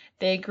decision.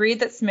 They agreed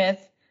that Smith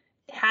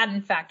had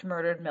in fact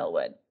murdered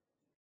Millwood.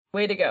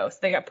 Way to go. So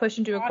they got pushed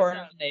into a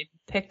corner and they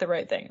picked the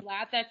right thing.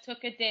 Glad that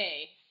took a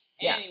day.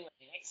 Yeah.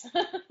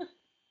 Anyways.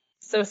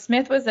 So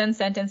Smith was then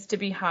sentenced to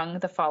be hung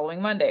the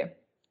following Monday.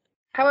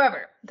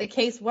 However, the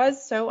case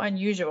was so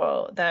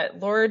unusual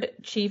that Lord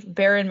Chief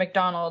Baron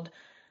Macdonald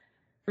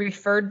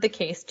referred the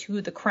case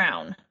to the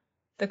Crown.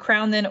 The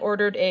Crown then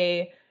ordered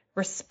a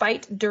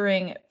respite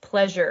during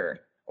pleasure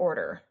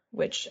order,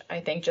 which I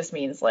think just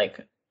means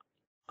like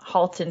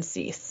halt and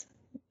cease.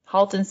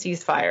 Halt and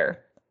cease fire.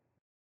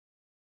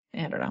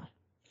 I don't know.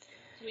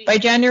 Sweet. By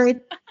January,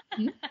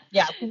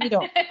 yeah, we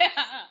don't.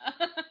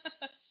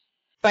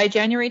 By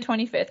January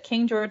 25th,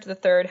 King George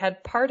III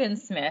had pardoned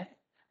Smith,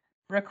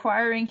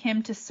 requiring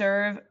him to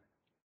serve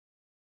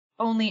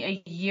only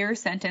a year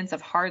sentence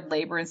of hard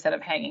labor instead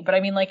of hanging. But I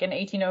mean, like in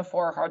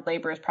 1804, hard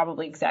labor is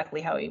probably exactly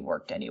how he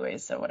worked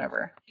anyways, so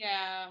whatever.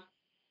 Yeah.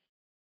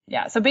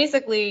 Yeah, so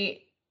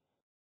basically,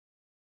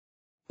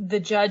 the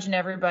judge and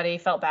everybody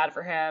felt bad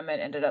for him and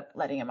ended up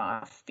letting him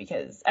off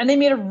and they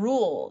made a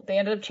rule. They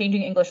ended up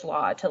changing English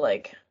law to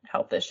like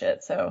help this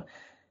shit. So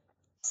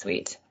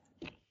sweet.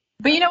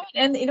 But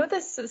what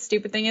this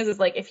stupid thing is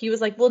like if he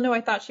was like, well, no,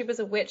 I thought she was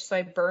a witch, so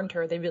I burned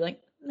her. They'd be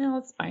like, no,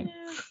 it's fine.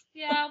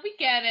 Yeah, we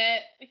get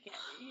it.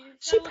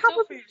 She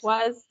probably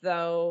was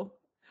though,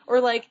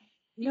 or like,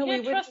 no,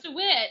 you can't trust a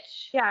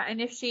witch. Yeah, and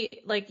if she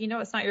like,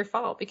 it's not your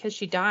fault because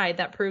she died.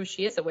 That proves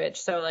she is a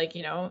witch. So like,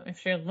 if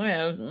she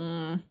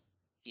lived.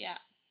 Yeah.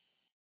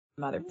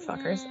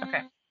 Motherfuckers.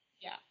 Okay.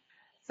 Yeah.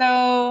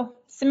 So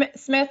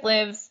Smith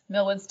lives.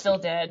 Millwood's still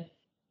dead.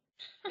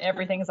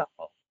 Everything's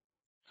awful.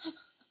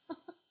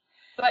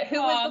 But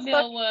who was the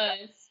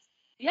Millwood?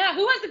 Yeah,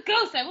 who was the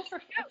ghost? I will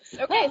forget.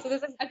 Okay, so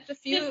there's a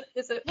few.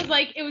 It was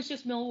like it was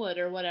just Millwood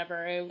or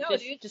whatever. It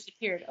just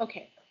disappeared.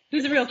 Okay,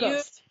 who's the real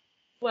ghost?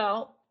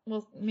 Well,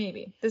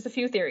 maybe there's a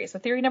few theories. So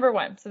theory number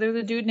one. So there's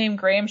a dude named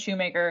Graham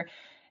Shoemaker.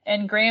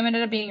 And Graham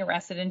ended up being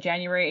arrested in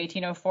January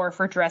 1804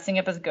 for dressing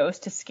up as a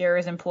ghost to scare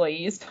his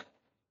employees.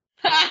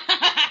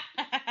 I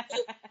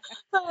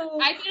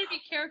better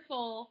be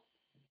careful.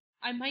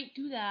 I might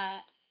do that.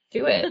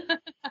 Do it.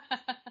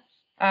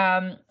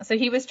 So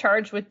he was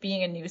charged with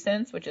being a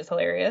nuisance, which is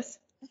hilarious.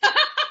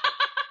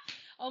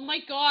 Oh my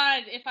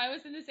God. If I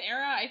was in this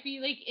era, I'd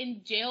be like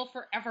in jail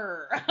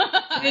forever.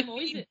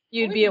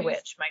 You'd be a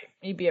witch,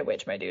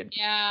 my dude.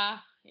 Yeah.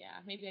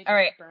 Maybe I'd All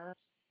right. burn.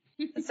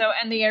 So,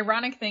 and the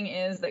ironic thing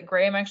is that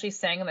Graham actually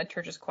sang in the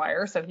church's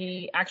choir, so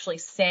he actually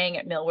sang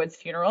at Millwood's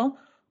funeral.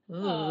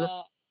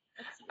 Oh,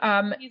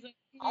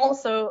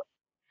 Also,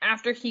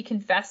 after he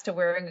confessed to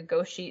wearing a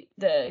ghost sheet,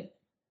 the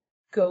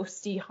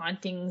ghosty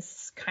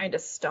hauntings kind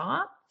of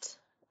stopped.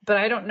 But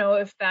I don't know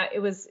if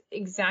it was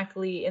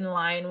exactly in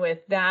line with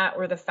that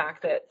or the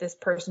fact that this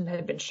person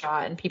had been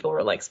shot and people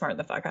were like, smart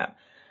the fuck up.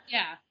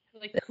 Yeah.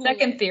 Like, the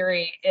second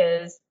theory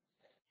is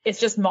it's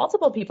just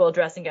multiple people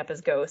dressing up as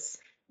ghosts.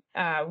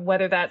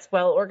 Whether that's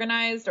well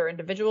organized or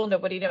individual,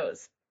 nobody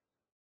knows.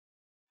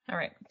 All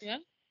right. Yeah.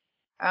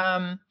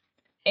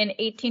 In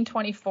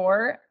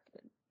 1824,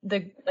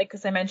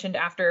 because I mentioned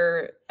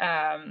after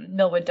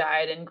Millwood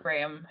died and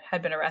Graham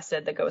had been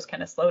arrested, the ghost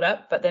kind of slowed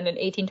up. But then in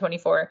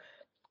 1824,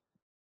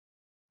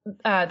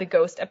 the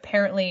ghost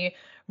apparently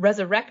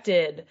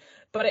resurrected,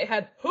 but it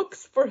had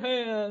hooks for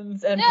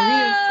hands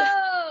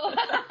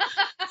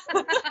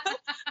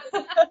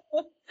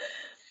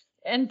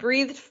and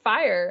breathed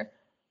fire.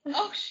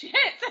 Oh shit!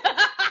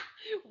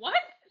 What?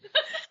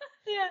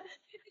 Yeah,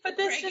 but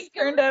this just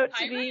turned out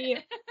to be,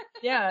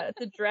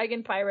 it's a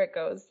dragon pirate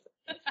ghost.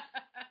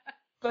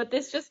 But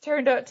this just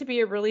turned out to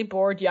be a really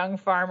bored young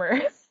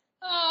farmer.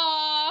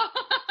 Oh.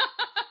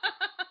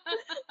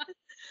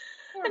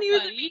 And he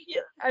was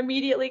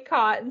immediately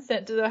caught and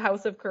sent to the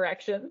House of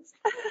Corrections.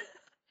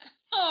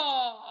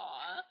 Oh.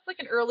 Like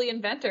an early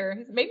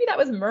inventor. Maybe that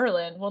was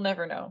Merlin. We'll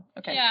never know.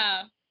 Okay.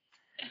 Yeah.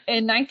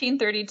 In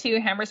 1932,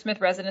 Hammersmith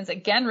residents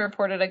again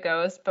reported a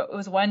ghost, but it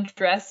was one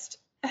dressed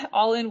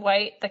all in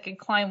white that could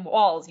climb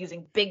walls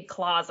using big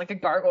claws like a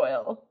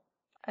gargoyle.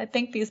 I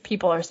think these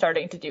people are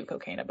starting to do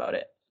cocaine about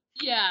it.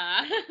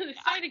 Yeah. They're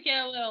starting to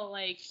get a little,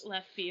 like,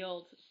 left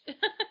field.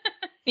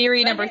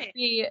 Theory number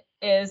 3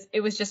 is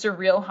it was just a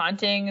real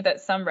haunting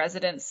that some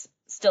residents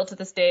still to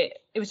this day,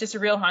 it was just a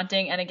real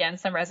haunting. And again,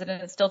 some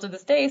residents still to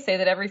this day say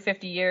that every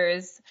 50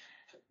 years,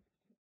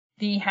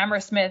 the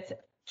Hammersmith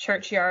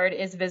churchyard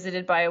is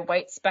visited by a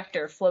white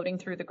specter floating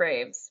through the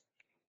graves.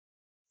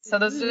 So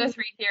those are the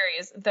 3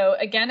 theories, though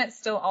again, it's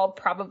still all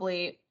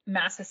probably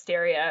mass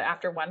hysteria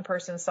after one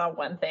person saw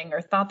one thing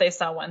or thought they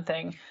saw one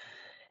thing.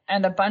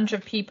 And a bunch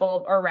of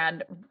people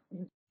around,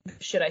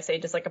 should I say,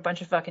 just like a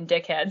bunch of fucking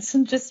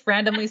dickheads, just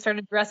randomly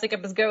started dressing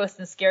up as ghosts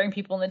and scaring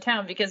people in the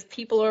town because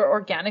people are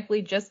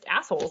organically just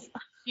assholes.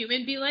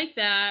 Human be like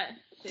that.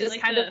 Just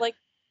kind of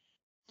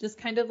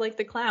like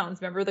the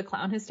clowns. Remember the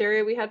clown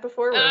hysteria we had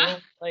before? Where we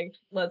were like,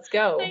 let's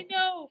go. I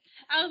know.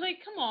 I was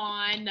like, come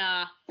on.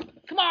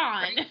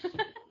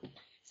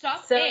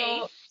 Stop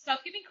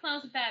giving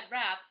clowns a bad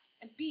rap.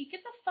 And B,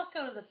 get the fuck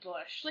out of the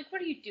bush. Like,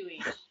 what are you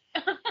doing?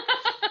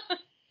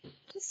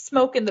 Just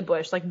smoke in the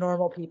bush like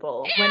normal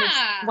people.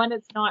 Yeah. When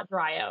it's not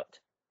dry out.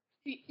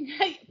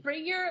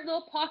 Bring your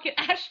little pocket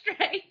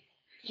ashtray.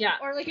 Yeah.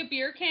 Or like a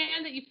beer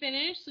can that you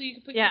finished so you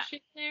can put your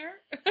shit in there.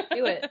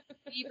 Do it.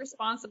 Be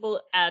responsible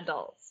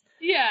adults.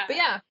 Yeah. But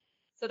yeah,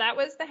 so that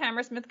was the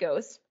Hammersmith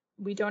ghost.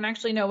 We don't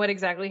actually know what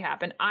exactly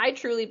happened. I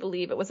truly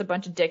believe it was a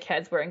bunch of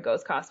dickheads wearing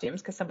ghost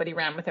costumes because somebody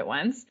ran with it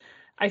once.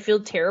 I feel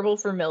terrible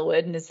for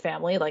Millwood and his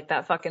family. Like,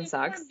 that fucking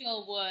sucks.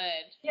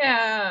 Millwood.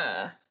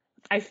 Yeah.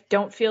 I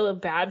don't feel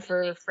bad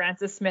for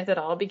Francis Smith at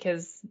all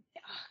because...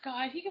 Oh,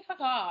 God, he can fuck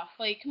off.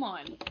 Like, come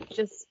on.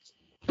 Just...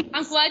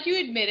 I'm glad you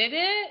admitted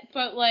it,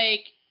 but,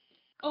 like,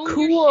 own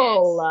your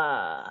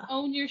shit.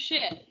 Own your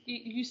shit.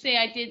 You say,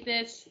 I did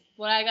this,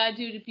 what I gotta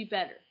do to be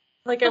better.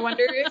 Like, I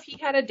wonder if he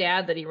had a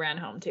dad that he ran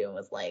home to and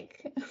was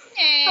like...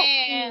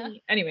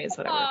 Anyways,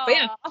 whatever. Aww. But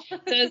yeah, so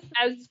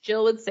as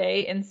Jill would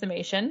say in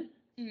summation,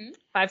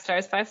 5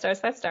 stars, 5 stars,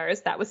 5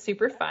 stars. That was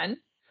super fun.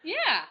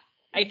 Yeah.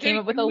 I came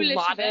up with a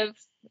lot of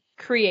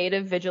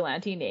creative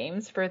vigilante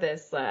names for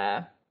this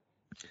like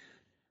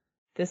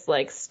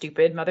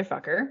stupid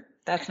motherfucker.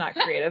 That's not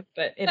creative,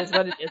 but it is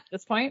what it is at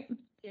this point.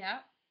 Yeah.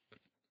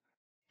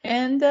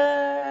 And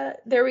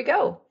there we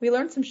go. We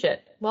learned some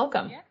shit.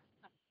 Welcome. Yeah.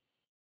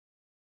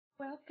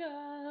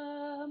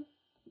 Welcome.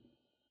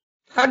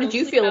 How did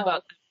you feel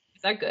about that?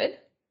 Is that good?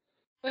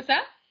 What's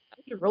that? That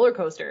was a roller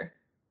coaster.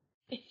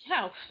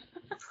 Yeah.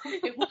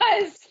 It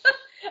was.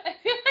 I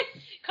feel like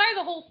kind of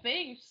the whole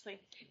thing, just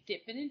like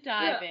dipping and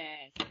diving.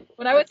 Yeah.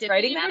 When I was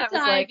writing that, I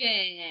was like,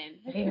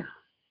 damn.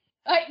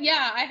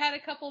 Yeah, I had a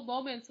couple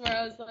moments where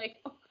I was like,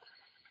 oh,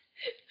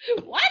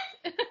 what?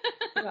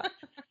 Yeah.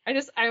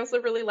 I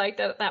also really liked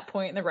at that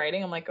point in the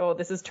writing. I'm like, oh,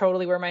 this is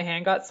totally where my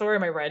hand got sore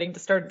and my writing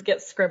just started to get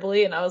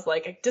scribbly, and I was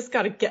like, I just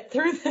got to get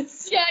through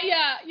this. Yeah.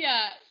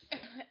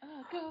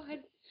 Oh God,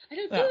 I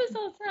don't do this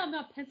all the time. I'm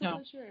not pencil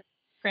pusher.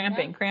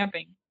 Cramping.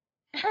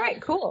 All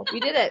right, cool. We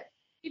did it.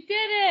 You did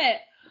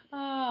it.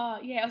 Oh,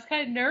 yeah. I was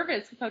kind of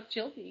nervous about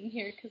Jill being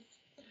here because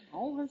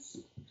it's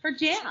her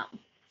jam.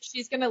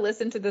 She's gonna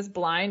listen to this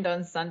blind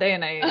on Sunday,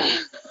 and I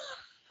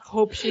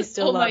hope she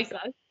still loves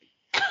us.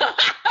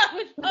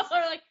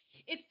 Or like,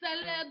 it's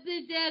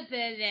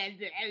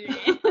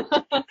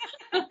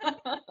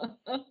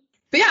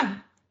But yeah,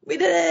 we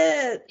did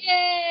it.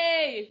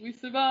 Yay! We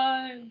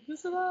survived.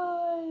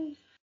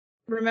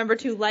 Remember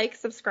to like,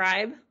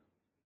 subscribe.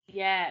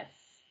 Yes.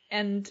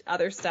 And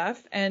other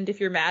stuff. And if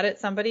you're mad at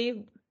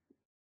somebody,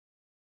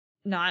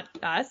 not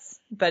us,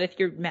 but if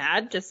you're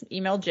mad, just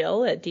email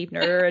Jill at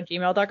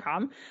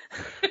deepnerder@gmail.com.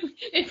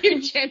 If you're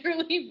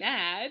generally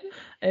mad.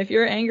 If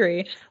you're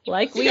angry,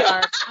 like we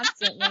are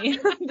constantly,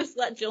 just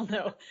let Jill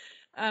know.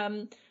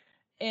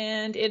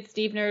 And it's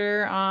Deep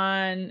Nerder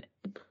on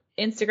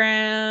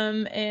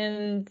Instagram,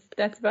 and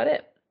that's about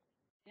it.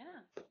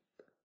 Yeah.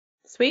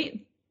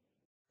 Sweet.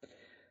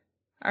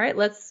 All right,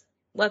 let's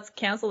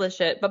cancel this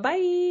shit.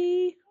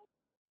 Bye-bye.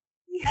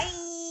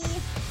 Bye.